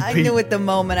got to be Pete. I knew it the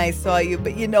moment I saw you,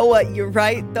 but you know what? You're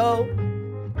right, though.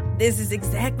 This is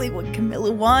exactly what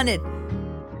Camilla wanted.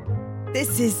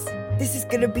 This is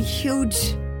gonna be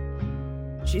huge.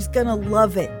 She's gonna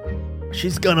love it.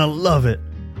 She's gonna love it.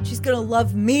 She's gonna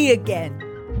love me again.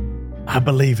 I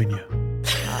believe in you.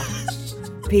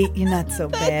 Pete, you're not so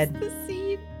bad. That's the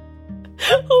scene.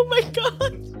 Oh my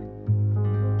God.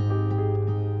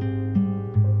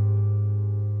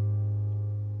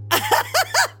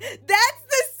 That's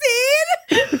the scene?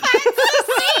 That's the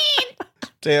scene.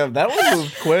 Damn, that one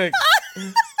moved quick.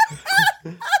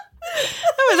 That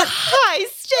was high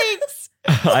stakes.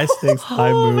 High stakes,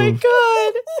 high move. Oh my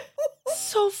God.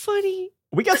 So funny.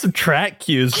 We got some track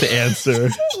cues to answer.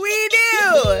 We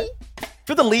do.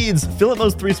 For the leads, fill in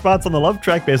those 3 spots on the love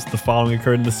track based on the following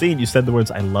occurred in the scene. You said the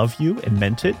words, I love you, and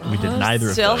meant it. We did neither of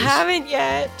those. Still haven't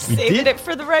yet. Saving it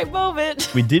for the right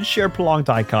moment. We did share prolonged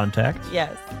eye contact.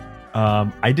 Yes.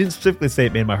 I didn't specifically say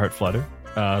it made my heart flutter,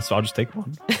 so I'll just take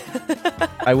one.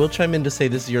 I will chime in to say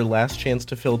this is your last chance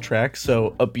to fill tracks,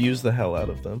 so abuse the hell out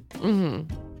of them.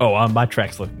 Mm-hmm. Oh, my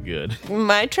tracks look good.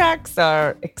 My tracks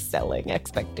are exceeding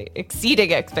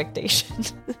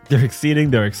expectations. They're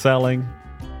exceeding, they're excelling,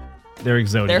 they're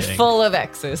exodiating. They're full of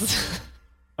X's.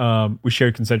 We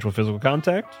shared consensual physical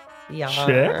contact.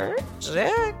 Yeah.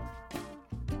 Check.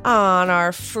 On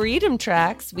our freedom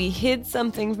tracks, we hid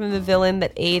something from the villain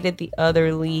that aided the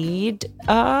other lead.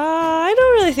 I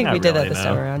don't really think we did that this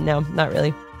time around. No, not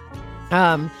really.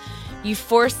 You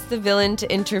forced the villain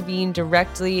to intervene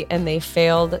directly and they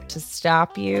failed to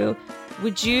stop you.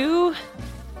 Would you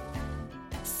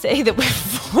say that we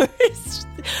forced?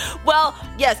 Well,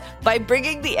 yes, by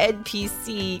bringing the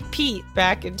NPC Pete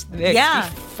back into the mix, Yeah.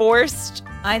 we forced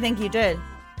I think you did.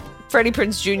 Freddie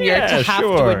Prinze Jr. to have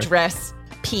to address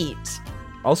Pete.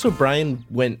 Also, Brian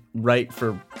went right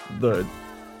for the.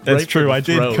 That's right true. for the I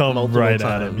did throat come multiple right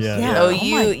at him. times. Yeah. Yeah. Oh,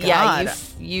 my God.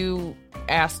 you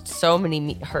asked so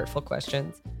many hurtful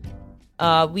questions.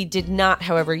 We did not,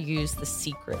 however, use the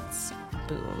secrets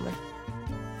boom.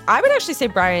 I would actually say,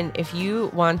 Brian, if you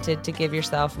wanted to give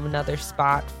yourself another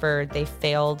spot for they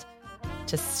failed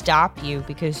to stop you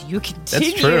because you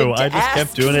continued That's true. to I just ask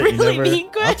kept doing it. really You never. mean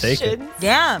I'll take it. questions.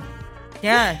 Yeah.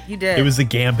 Yeah, you did. It was a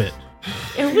gambit.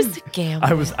 It was a gamble.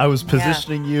 I was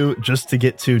positioning you just to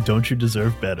get to "Don't you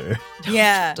deserve better?"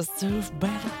 Yeah. Deserve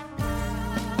better.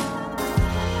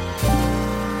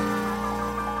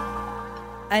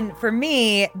 And for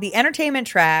me, the entertainment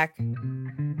track,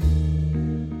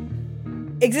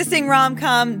 existing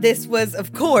rom-com, this was,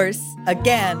 of course,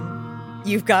 again,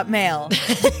 You've Got Mail.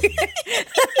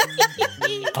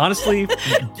 Honestly,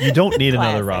 you don't need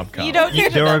another Classic. rom-com. You don't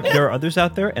need there are others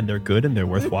out there, and they're good and they're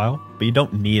worthwhile, but you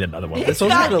don't need another one. This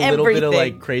also had a little bit of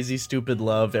everything. like crazy stupid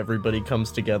love. Everybody comes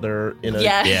together in a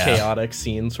Yes. Yeah. chaotic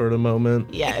scene sort of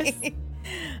moment. Yes.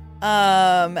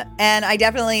 And I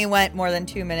definitely went more than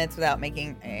 2 minutes without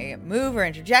making a move or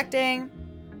interjecting.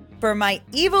 For my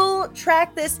evil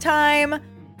track this time,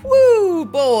 woo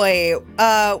boy,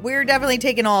 we're definitely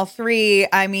taking all three.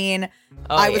 I mean,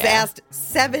 I was asked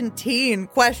 17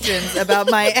 questions about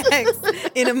my ex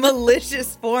in a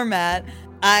malicious format.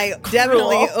 I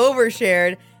definitely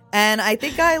overshared, and I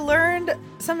think I learned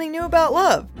something new about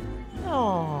love.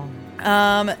 Oh.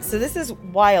 So this is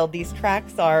wild. These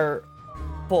tracks are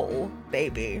full,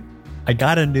 baby. I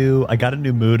got a new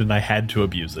mood, and I had to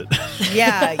abuse it.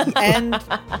 Yeah, and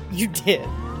you did.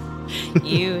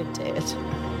 You did.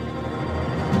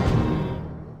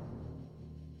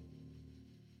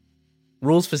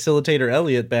 Rules facilitator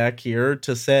Elliot back here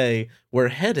to say we're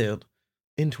headed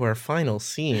into our final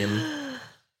scene.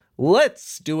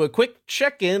 Let's do a quick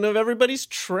check-in of everybody's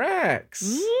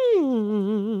tracks.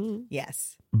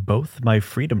 Yes. Both my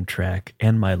freedom track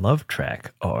and my love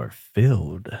track are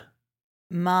filled.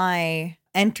 My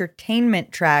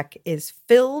entertainment track is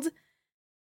filled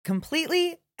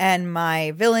completely, and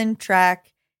my villain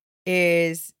track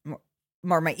is,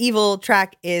 or my evil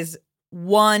track is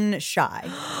one shy.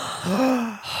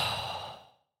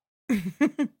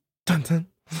 Dun,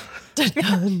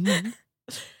 dun.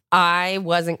 I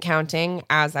wasn't counting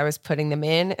as I was putting them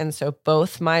in, and so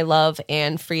both my love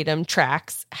and freedom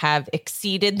tracks have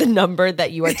exceeded the number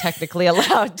that you are technically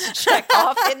allowed to check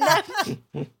off in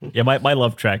them. Yeah, my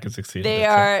love track is exceeded. They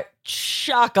are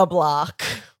chock-a-block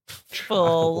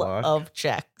full of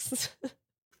checks.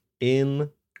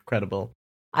 Incredible.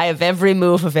 I have every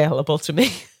move available to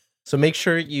me. So make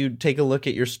sure you take a look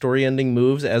at your story-ending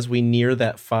moves as we near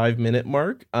that 5-minute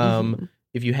mark.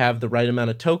 If you have the right amount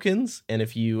of tokens, and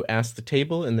if you ask the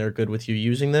table and they're good with you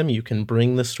using them, you can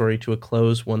bring the story to a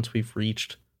close once we've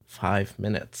reached 5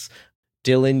 minutes.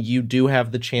 Dylan, you do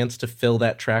have the chance to fill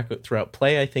that track throughout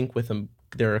play. I think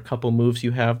there are a couple moves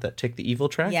you have that tick the evil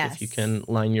track. Yes. If you can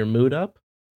line your mood up.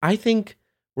 I think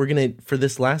we're going to, for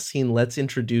this last scene, let's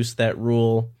introduce that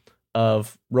rule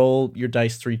of roll your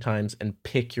dice 3 times and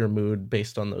pick your mood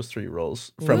based on those 3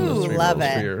 rolls. From those 3 love rolls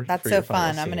it. for your, That's for so your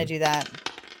final fun. I'm going to scene. do that.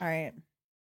 All right.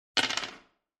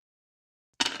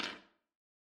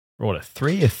 Rolled a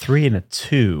 3, a 3, and a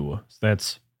 2. So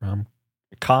that's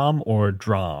calm or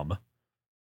dram. I'm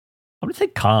gonna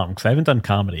take calm because I haven't done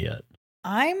comedy yet.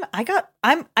 I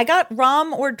got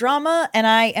rom or drama, and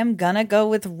I am gonna go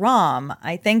with rom.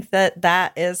 I think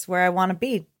that is where I want to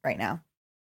be right now.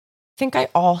 I think I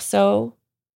also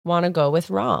want to go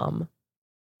with Rom.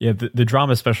 Yeah, the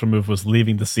drama special move was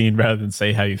leaving the scene rather than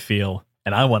say how you feel,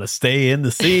 and I want to stay in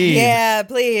the scene. Yeah,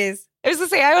 please. I was going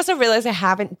to say, I also realized I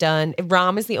haven't done,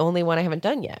 Rom is the only one I haven't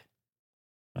done yet.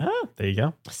 Ah, there you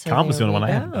go. So Calm was the there only we one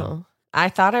I haven't go. done. I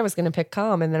thought I was going to pick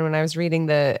Calm, and then when I was reading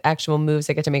the actual moves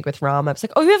I get to make with Rom, I was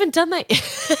like, oh, you haven't done that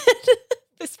yet.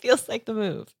 This feels like the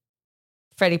move.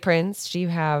 Freddie Prinze, do you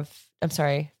have, I'm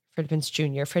sorry, Freddie Prinze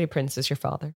Jr., Freddie Prinze is your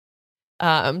father.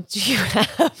 Do you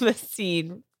have a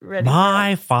scene ready?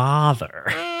 My father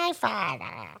My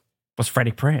father. was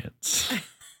Freddie Prinze.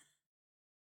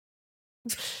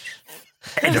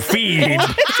 And a fiend.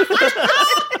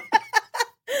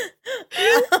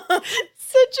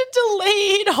 Such a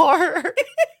delayed horror.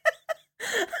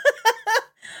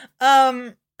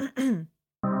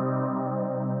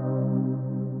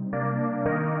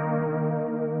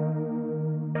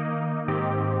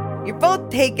 You're both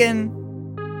taken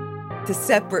to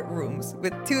separate rooms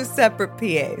with 2 separate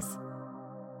PAs.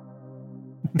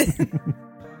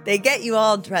 They get you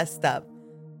all dressed up.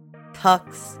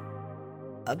 Tux,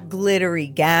 a glittery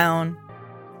gown,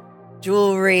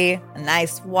 jewelry, a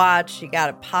nice watch. You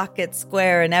got a pocket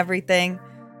square and everything.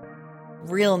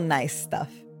 Real nice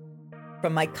stuff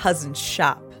from my cousin's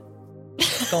shop.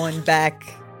 Going back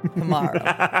tomorrow.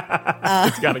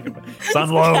 It's gotta go back. It's on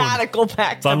loan. Gotta go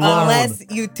back It's on to loan. Unless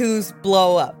you twos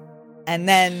blow up. And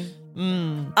then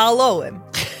I'll owe him.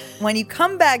 When you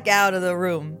come back out of the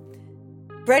room,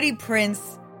 Freddie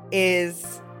Prinze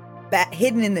is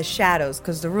hidden in the shadows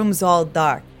because the room's all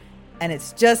dark. And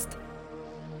it's just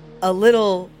a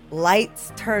little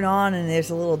lights turn on and there's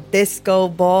a little disco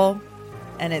ball,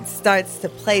 and it starts to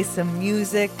play some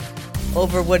music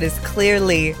over what is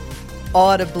clearly,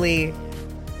 audibly,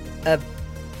 a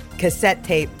cassette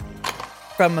tape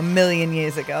from a million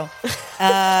years ago.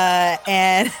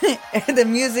 And the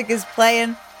music is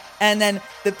playing, and then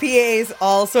the PAs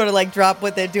all sort of like drop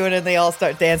what they're doing and they all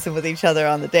start dancing with each other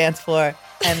on the dance floor.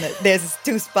 And there's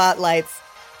 2 spotlights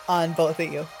on both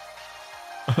of you.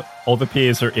 All the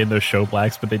PAs are in their show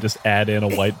blacks, but they just add in a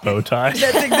white bow tie.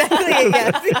 That's exactly it,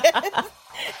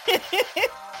 yes.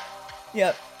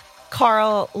 Yep.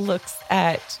 Carl looks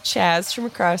at Chaz from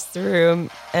across the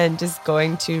room and is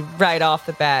going to, right off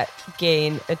the bat,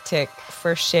 gain a tick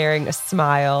for sharing a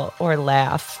smile or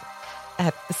laugh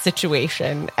at the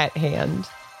situation at hand.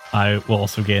 I will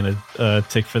also gain a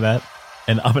tick for that.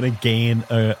 And I'm going to gain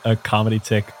a comedy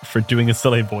tick for doing a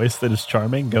silly voice that is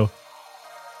charming. Go,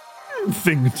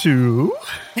 thing 2.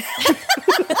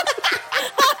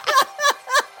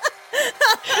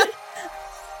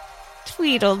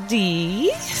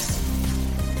 Tweedledee.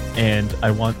 And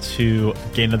I want to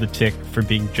gain another tick for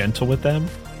being gentle with them,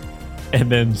 and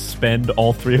then spend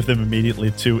all 3 of them immediately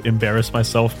to embarrass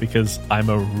myself because I'm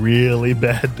a really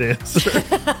bad dancer.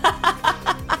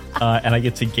 And I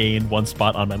get to gain 1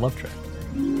 spot on my love track.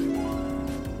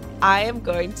 I am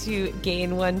going to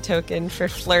gain 1 token for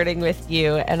flirting with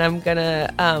you, and I'm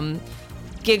gonna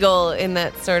giggle in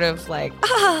that sort of like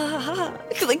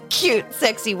cute,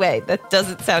 sexy way that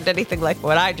doesn't sound anything like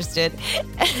what I just did.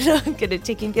 And I'm gonna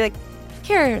take you and be like,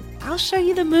 "Here, I'll show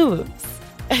you the moves,"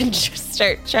 and just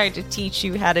start trying to teach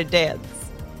you how to dance.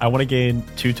 I want to gain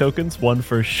 2 tokens, 1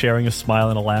 for sharing a smile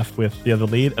and a laugh with the other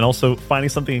lead, and also finding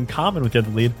something in common with the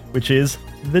other lead, which is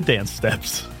the dance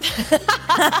steps.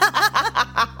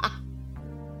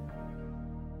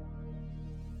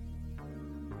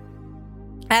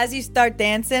 As you start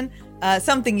dancing,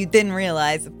 something you didn't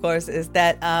realize, of course, is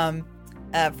that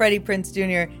Freddie Prinze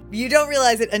Jr., you don't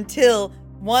realize it until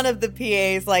one of the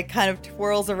PAs like kind of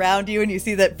twirls around you and you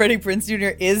see that Freddie Prinze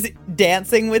Jr. is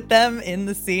dancing with them in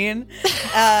the scene.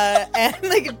 And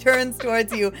like turns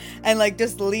towards you and like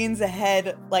just leans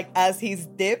ahead like as he's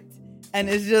dipped and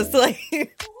is just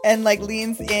like, and like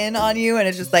leans in on you and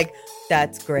it's just like,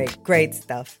 that's great. Great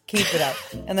stuff. Keep it up.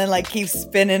 And then like keeps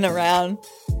spinning around.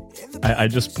 I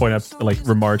just point up, like,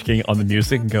 remarking on the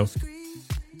music and go,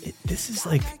 this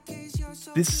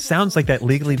sounds like that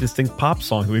Legally Distinct pop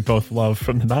song that we both love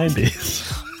from the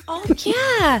 90s. Oh,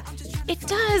 yeah, it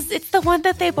does. It's the one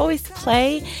that they've always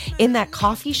play in that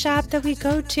coffee shop that we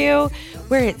go to,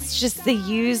 where it's just they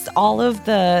use all of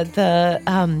the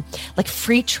like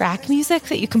free track music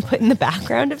that you can put in the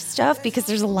background of stuff because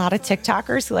there's a lot of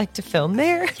TikTokers who like to film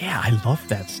there. Yeah, I love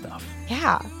that stuff.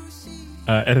 Yeah.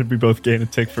 And we both gain a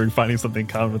tick for finding something in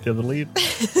common with the other lead.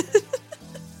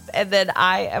 And then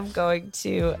I am going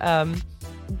to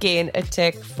gain a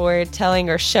tick for telling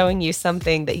or showing you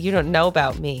something that you don't know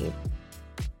about me.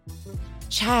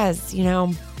 Chaz, you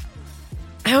know,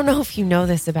 I don't know if you know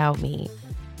this about me,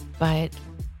 but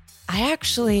I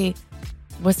actually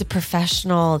was a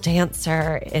professional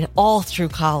dancer all through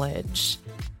college.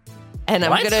 And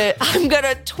I'm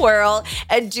gonna twirl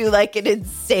and do like an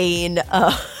insane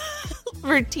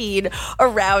routine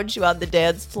around you on the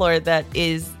dance floor that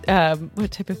is what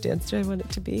type of dance do I want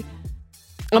it to be?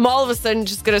 I'm all of a sudden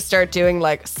just gonna start doing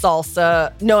like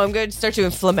salsa. No, I'm gonna start doing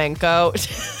flamenco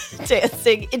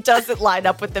dancing. It doesn't line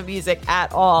up with the music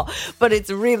at all, but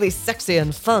it's really sexy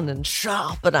and fun and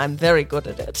sharp, and I'm very good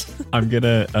at it. I'm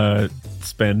gonna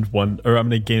spend 1, or I'm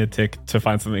gonna gain a tick to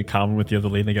find something in common with the other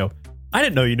lead and go, I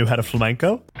didn't know you knew how to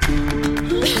flamenco.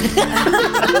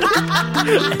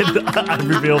 And I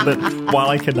revealed that while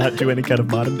I cannot do any kind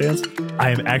of modern dance, I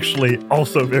am actually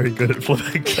also very good at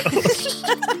flamenco.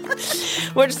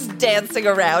 We're just dancing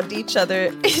around each other.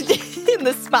 And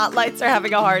the spotlights are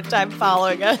having a hard time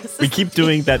following us. We keep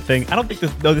doing that thing. I don't think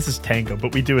this is tango,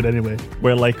 but we do it anyway.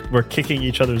 Where like we're kicking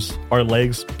our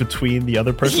legs between the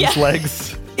other person's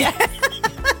legs. Yeah.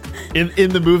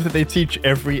 In the move that they teach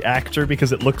every actor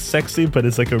because it looks sexy, but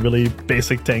it's like a really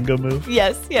basic tango move.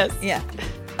 Yes. Yeah.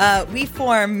 We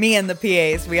form, me and the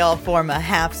PAs, we all form a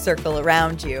half circle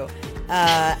around you.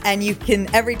 And you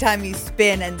can, every time you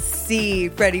spin and see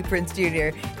Freddie Prinze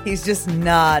Jr., he's just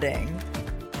nodding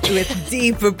with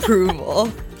deep approval.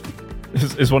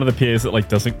 Is one of the PAs that like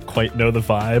doesn't quite know the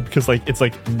vibe because like it's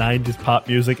like 90s pop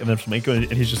music and then flamenco and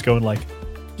he's just going like,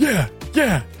 yeah.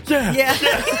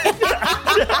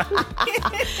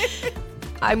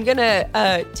 I'm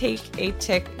gonna take a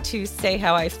tick to say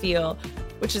how I feel,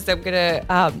 which is I'm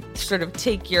gonna sort of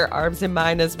take your arms in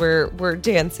mine as we're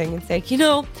dancing and say, you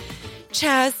know,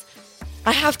 Chaz,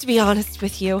 I have to be honest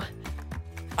with you.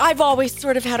 I've always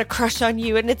sort of had a crush on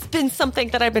you, and it's been something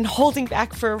that I've been holding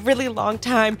back for a really long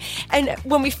time. And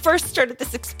when we first started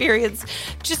this experience,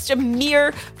 just a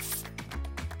mere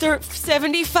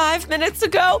 75 minutes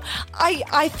ago,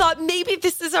 I thought maybe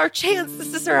this is our chance.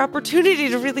 This is our opportunity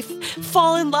to really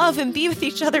fall in love and be with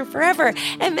each other forever.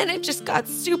 And then it just got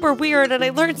super weird, and I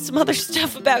learned some other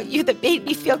stuff about you that made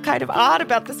me feel kind of odd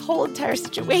about this whole entire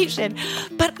situation.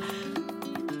 But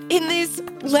in these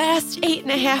last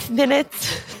 8.5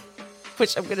 minutes,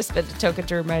 which I'm going to spend a token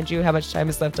to remind you how much time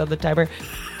is left on the timer,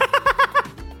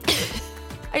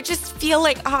 I just feel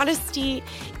like honesty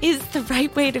is the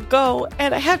right way to go.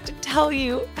 And I have to tell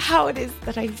you how it is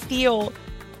that I feel.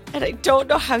 And I don't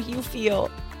know how you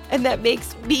feel. And that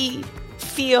makes me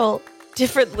feel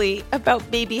differently about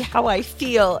maybe how I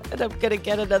feel. And I'm going to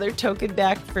get another token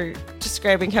back for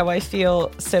describing how I feel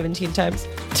 17 times.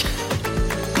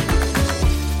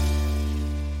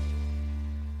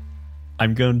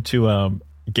 I'm going to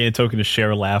gain a token to share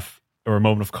a laugh or a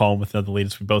moment of calm with another lead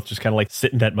as we both just kind of like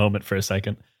sit in that moment for a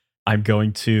second. I'm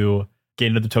going to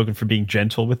gain another token for being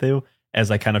gentle with you as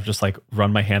I kind of just like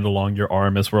run my hand along your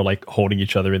arm as we're like holding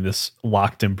each other in this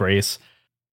locked embrace.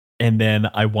 And then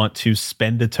I want to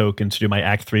spend a token to do my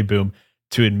Act 3 boom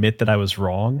to admit that I was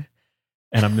wrong.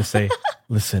 And I'm going to say,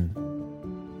 listen,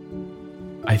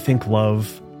 I think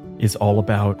love is all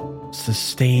about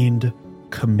sustained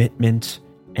commitment.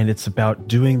 And it's about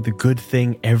doing the good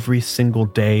thing every single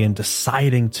day and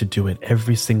deciding to do it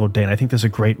every single day. And I think there's a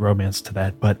great romance to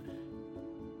that. But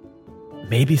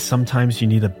maybe sometimes you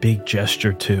need a big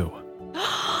gesture too.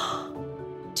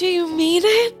 Do you mean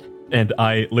it? And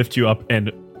I lift you up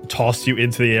and toss you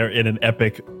into the air in an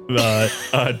epic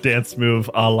dance move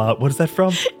a la, what is that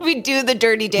from? We do the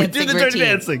dirty dancing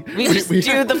routine. We just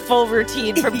do the full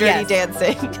routine from Dirty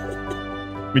Dancing.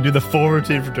 We do the full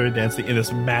routine for Dirty Dancing in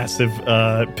this massive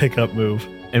pickup move,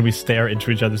 and we stare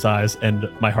into each other's eyes, and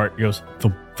my heart goes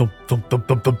thump, thump, thump, thump,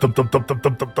 thump, thump, thump, thump, thump,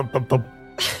 thump, thump, thump, thump, thump.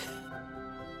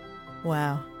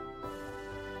 Wow.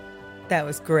 That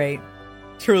was great.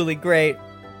 Truly great.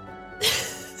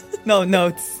 No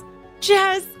notes.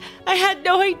 Jazz, I had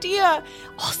no idea.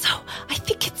 Also, I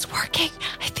think it's working.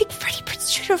 I think Freddie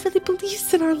Prinze Jr. really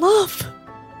believes in our love.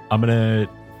 I'm going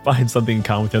to find something in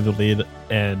common with the other lead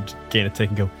and gain a take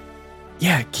and go,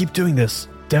 yeah, keep doing this.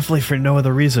 Definitely for no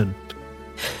other reason.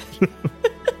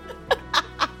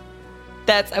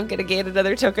 I'm going to gain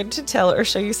another token to tell or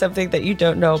show you something that you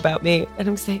don't know about me. And I'm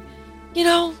going to say, you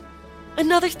know,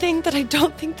 another thing that I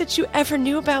don't think that you ever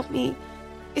knew about me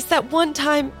is that one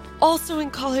time, also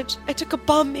in college, I took a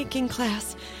bomb making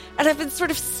class. And I've been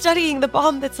sort of studying the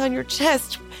bomb that's on your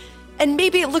chest. And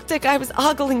maybe it looked like I was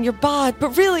ogling your bod,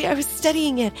 but really I was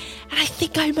studying it. And I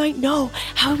think I might know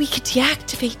how we could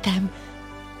deactivate them.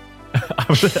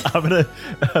 I'm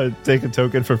gonna take a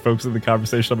token for folks in the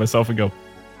conversation on myself and go,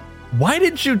 why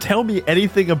didn't you tell me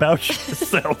anything about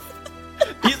yourself?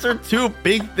 These are two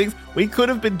big things. We could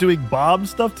have been doing bomb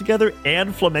stuff together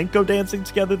and flamenco dancing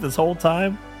together this whole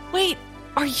time. Wait,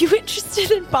 are you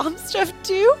interested in bomb stuff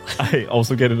too? I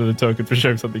also get another token for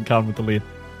sharing something in common with the lead.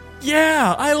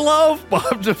 Yeah, I love bomb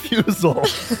defusal.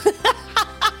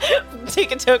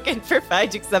 Take a token for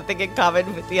finding something in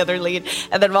common with the other lead.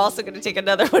 And then I'm also going to take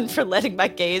another one for letting my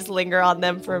gaze linger on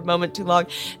them for a moment too long.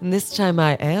 And this time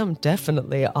I am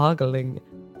definitely ogling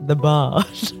the bod.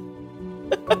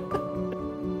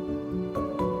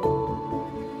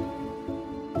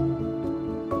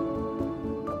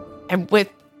 And with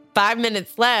 5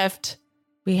 minutes left,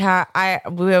 we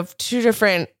have two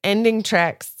different ending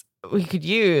tracks we could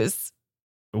use.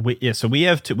 So we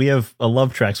have a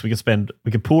love track. So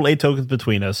we could pool 8 tokens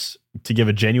between us to give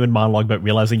a genuine monologue about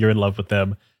realizing you're in love with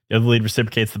them. The other lead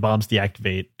reciprocates, the bombs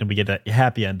deactivate, and we get a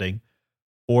happy ending.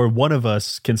 Or one of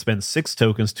us can spend 6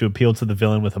 tokens to appeal to the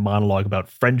villain with a monologue about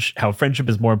how friendship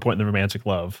is more important than romantic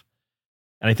love.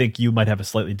 And I think you might have a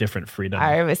slightly different freedom.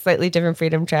 I have a slightly different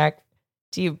freedom track.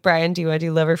 Brian, do you want to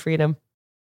do love or freedom?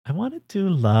 I want to do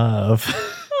love.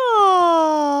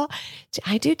 Oh,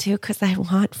 I do too, because I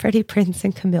want Freddie Prinze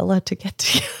and Camilla to get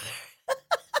together.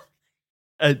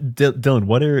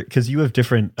 Dylan, because you have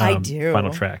different I do.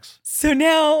 final tracks. So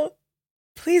now,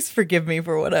 please forgive me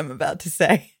for what I'm about to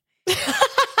say.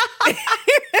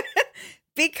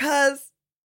 Because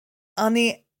on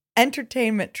the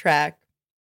entertainment track,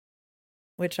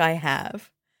 which I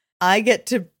have, I get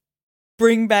to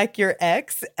bring back your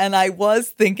ex, and I was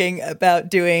thinking about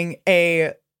doing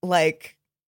a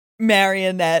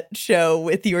marionette show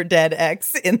with your dead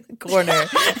ex in the corner,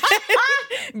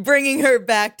 bringing her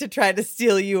back to try to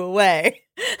steal you away.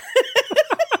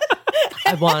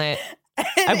 I want it.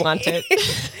 I want it.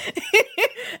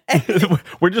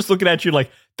 We're just looking at you like,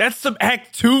 that's some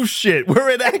Act 2 shit. We're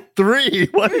in Act 3.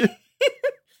 What?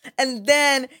 And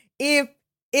then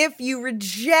if you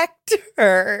reject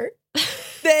her,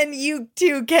 then you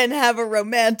two can have a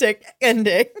romantic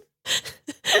ending.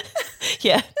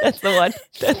 Yeah, that's the one.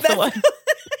 That's the one.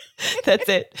 That's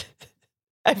it.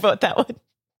 I vote that one.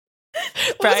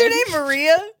 What was her name?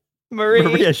 Maria?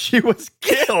 Maria, she was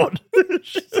killed.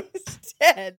 She's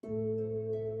dead.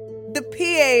 The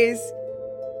PAs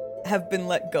have been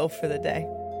let go for the day.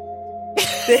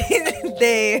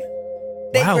 They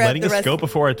wow, grab letting the us rest go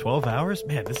before our 12 hours?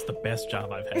 Man, this is the best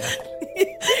job I've had.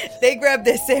 They grab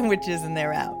their sandwiches and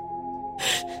they're out.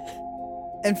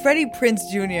 And Freddie Prinze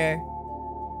Jr.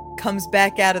 comes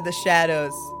back out of the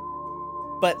shadows,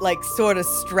 but like sort of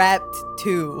strapped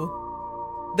to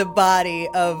the body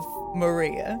of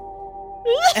Maria.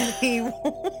 And he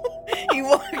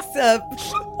walks up.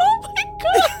 Oh my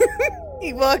God.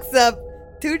 He walks up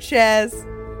to Chaz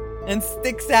and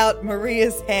sticks out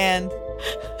Maria's hand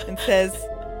and says,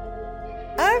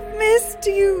 I've missed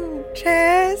you,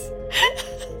 Chaz.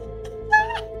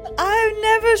 I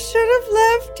never should have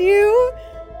left you.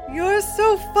 You're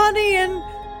so funny and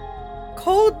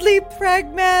coldly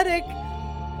pragmatic.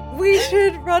 We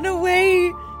should run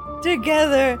away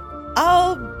together.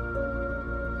 I'll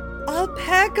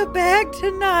pack a bag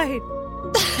tonight.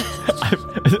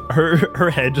 Her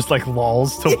head just like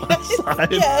lolls to one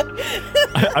side. Yeah.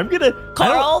 I'm gonna.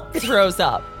 Carl throws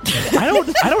up.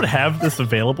 I don't have this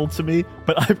available to me,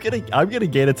 but I'm gonna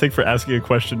gain a tick for asking a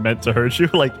question meant to hurt you.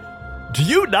 Like, do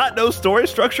you not know story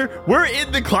structure? We're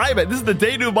in the climate. This is the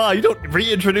denouement. You don't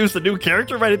reintroduce a new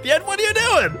character right at the end. What are you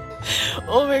doing?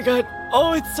 Oh my God.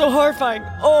 Oh, it's so horrifying.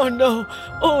 Oh no.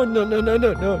 Oh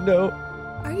no.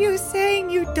 Are you saying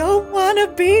you don't want to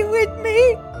be with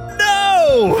me?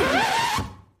 No!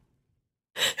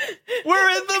 We're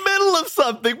in the middle of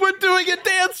something. We're doing a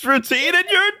dance routine and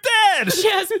you're dead.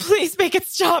 Chaz, please make it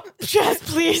stop. Chaz,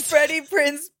 please. Freddie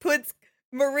Prinze puts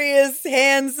Maria's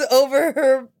hands over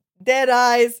her dead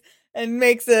eyes and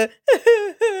makes a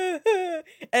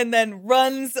and then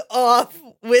runs off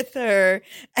with her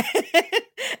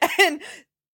and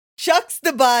chucks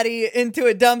the body into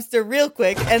a dumpster real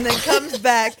quick and then comes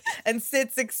back and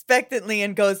sits expectantly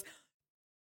and goes,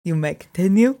 you may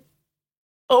continue.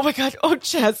 Oh my God. Oh,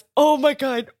 Chaz. Oh my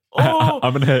God. Oh,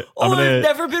 I've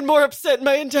never been more upset in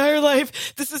my entire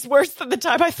life. This is worse than the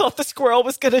time I thought the squirrel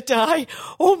was going to die.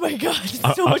 Oh my God.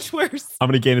 It's so much worse. I'm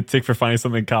going to gain a tick for finding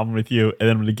something in common with you, and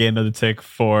then I'm going to gain another tick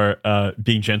for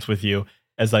being gentle with you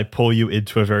as I pull you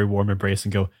into a very warm embrace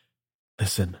and go,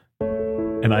 listen.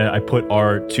 And I put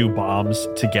our two bombs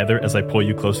together as I pull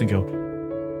you close and go,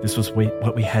 this was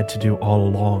what we had to do all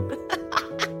along.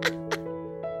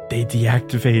 They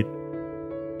deactivate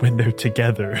when they're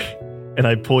together. And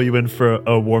I pull you in for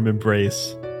a warm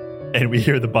embrace, and we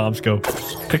hear the bombs go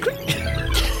click, click.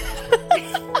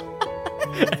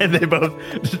 And they both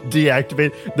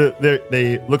deactivate.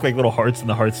 They look like little hearts, and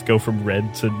the hearts go from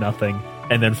red to nothing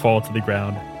and then fall to the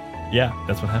ground. Yeah,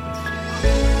 that's what happens.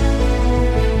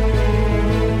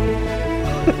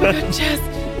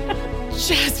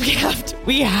 Chaz,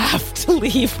 we have to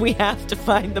leave. We have to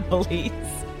find the police.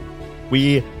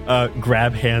 We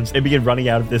grab hands and begin running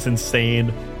out of this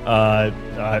insane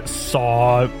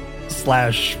Saw/movie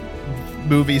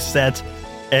set,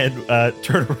 and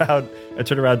turn around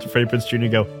to Freddie Prinze Jr.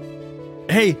 and go,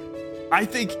 hey, I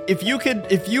think if you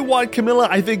want Camilla,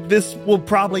 I think this will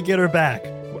probably get her back.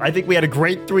 I think we had a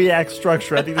great 3-act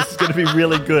structure. I think this is going to be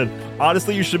really good.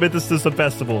 Honestly, you should admit this to some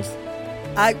festivals.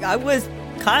 I was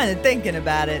kind of thinking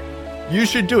about it. You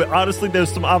should do it. Honestly,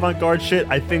 there's some avant-garde shit.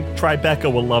 I think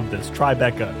Tribeca will love this.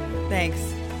 Tribeca.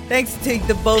 Thanks to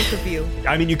the both of you.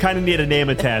 I mean, you kind of need a name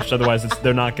attached, otherwise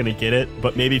they're not going to get it.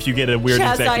 But maybe if you get a weird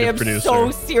Chaz, executive producer. I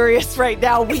am so serious right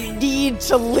now. We need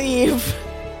to leave.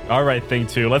 All right, thing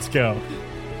 2. Let's go.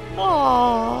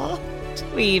 Aww,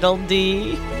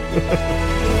 Tweedledee.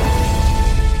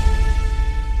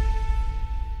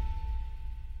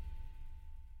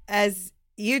 As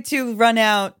you two run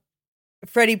out,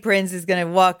 Freddie Prinze is going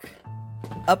to walk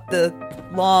up the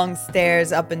long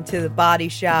stairs up into the body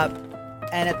shop.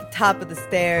 And at the top of the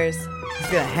stairs, he's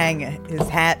going to hang his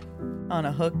hat on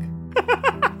a hook.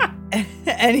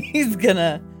 And he's going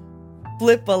to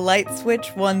flip a light switch,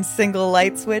 one single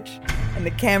light switch. And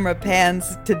the camera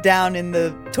pans to down in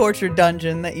the torture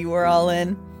dungeon that you were all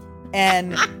in.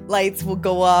 And lights will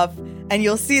go off. And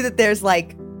you'll see that there's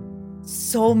like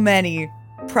so many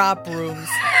prop rooms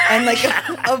and like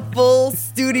a full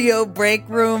studio break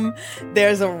room.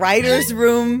 There's a writer's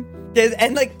room.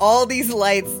 And like all these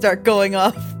lights start going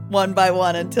off one by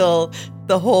one until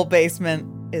the whole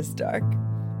basement is dark.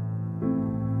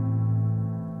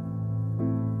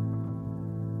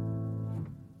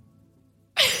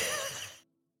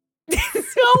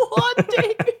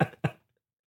 haunting.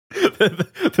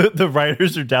 The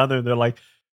writers are down there and they're like,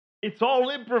 it's all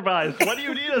improvised. What do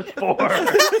you need us for?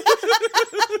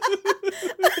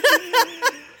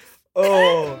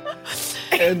 Oh,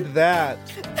 and that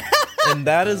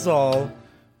is all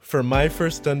for My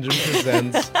First Dungeon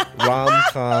Presents Rom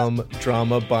Com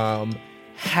Drama Bomb.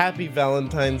 Happy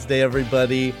Valentine's Day,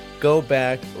 everybody. Go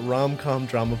back, Rom Com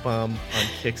Drama Bomb on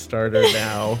Kickstarter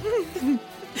now.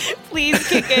 Please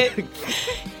kick it.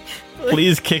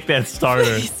 Please kick that starter.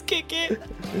 Please kick it.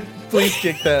 Please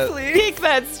kick that. Please. Kick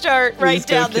that start right go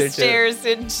down the kick stairs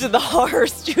into the horror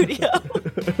studio.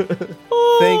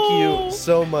 Thank you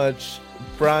so much,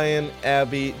 Brian,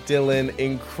 Abby, Dylan.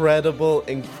 Incredible,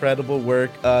 incredible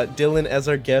work. Dylan, as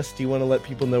our guest, do you want to let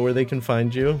people know where they can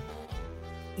find you?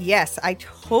 Yes, I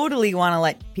totally want to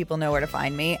let people know where to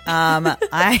find me.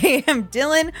 I am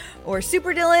Dylan, or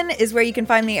Super Dylan is where you can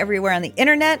find me everywhere on the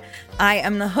internet. I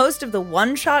am the host of the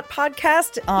One Shot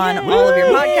podcast on all of your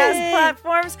podcast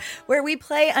platforms, where we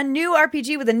play a new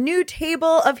RPG with a new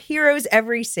table of heroes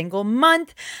every single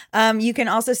month. You can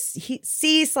also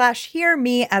see/hear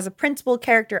me as a principal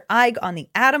character, Ig, on the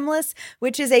Atomless,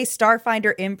 which is a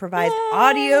Starfinder improvised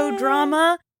audio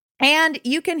drama. And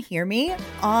you can hear me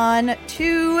on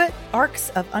 2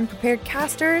 arcs of Unprepared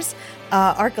Casters,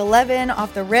 Arc 11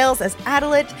 Off the Rails as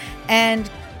Adelit, and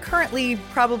currently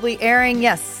probably airing,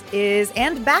 is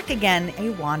And Back Again, a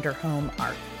Wander Home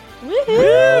arc. Woohoo!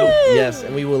 Yes,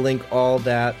 and we will link all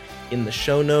that in the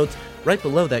show notes, right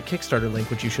below that Kickstarter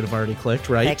link, which you should have already clicked,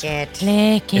 right? Click it.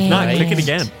 Click it. If not, click it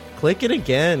again. Click it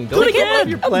again. Go above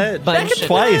your pledge. Bunch Back of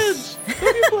twice.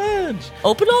 Go your pledge.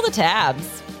 Open all the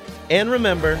tabs. And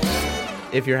remember,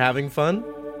 if you're having fun,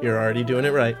 you're already doing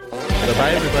it right.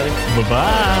 Bye-bye, everybody.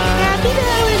 Bye-bye.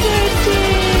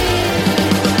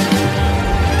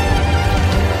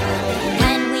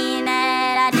 When we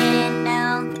met, I didn't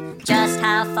know just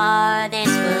how far this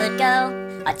would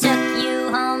go. I took you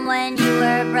home when you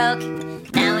were broke.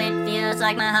 Now it feels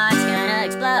like my heart's gonna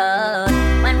explode.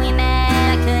 When we met,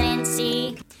 I couldn't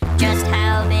see just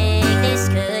how big this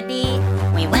could be.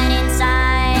 We went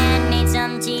inside and made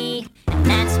some tea, and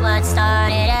that's what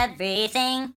started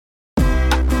everything.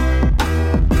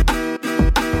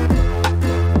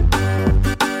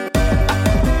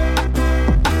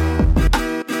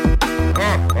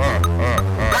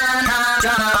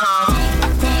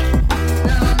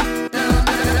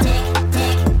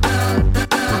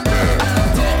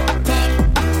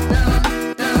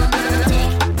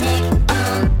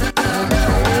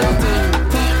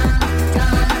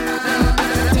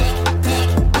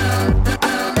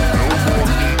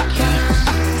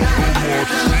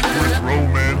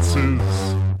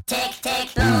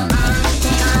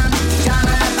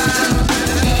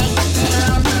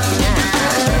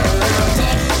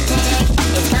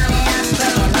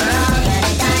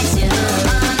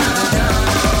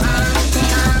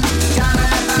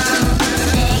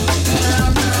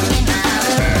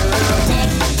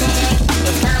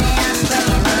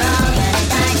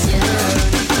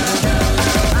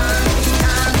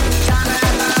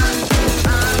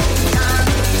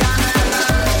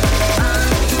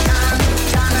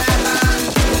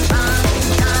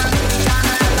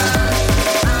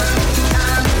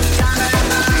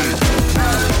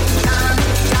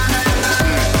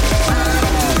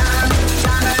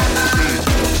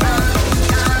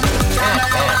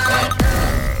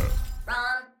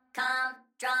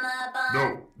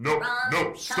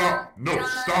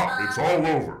 Stop. It's all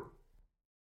over.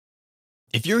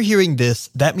 If you're hearing this,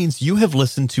 that means you have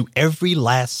listened to every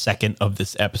last second of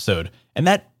this episode, and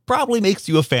that probably makes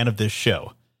you a fan of this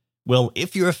show. Well,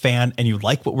 if you're a fan and you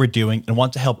like what we're doing and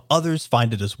want to help others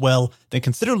find it as well, then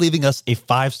consider leaving us a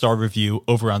 5-star review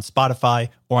over on Spotify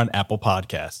or on Apple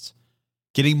Podcasts.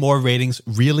 Getting more ratings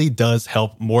really does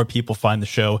help more people find the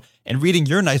show, and reading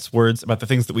your nice words about the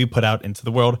things that we put out into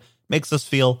the world makes us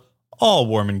feel all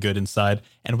warm and good inside,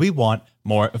 and we want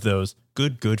more of those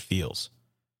good feels.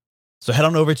 So head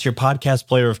on over to your podcast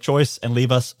player of choice and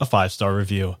leave us a 5-star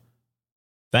review.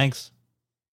 Thanks.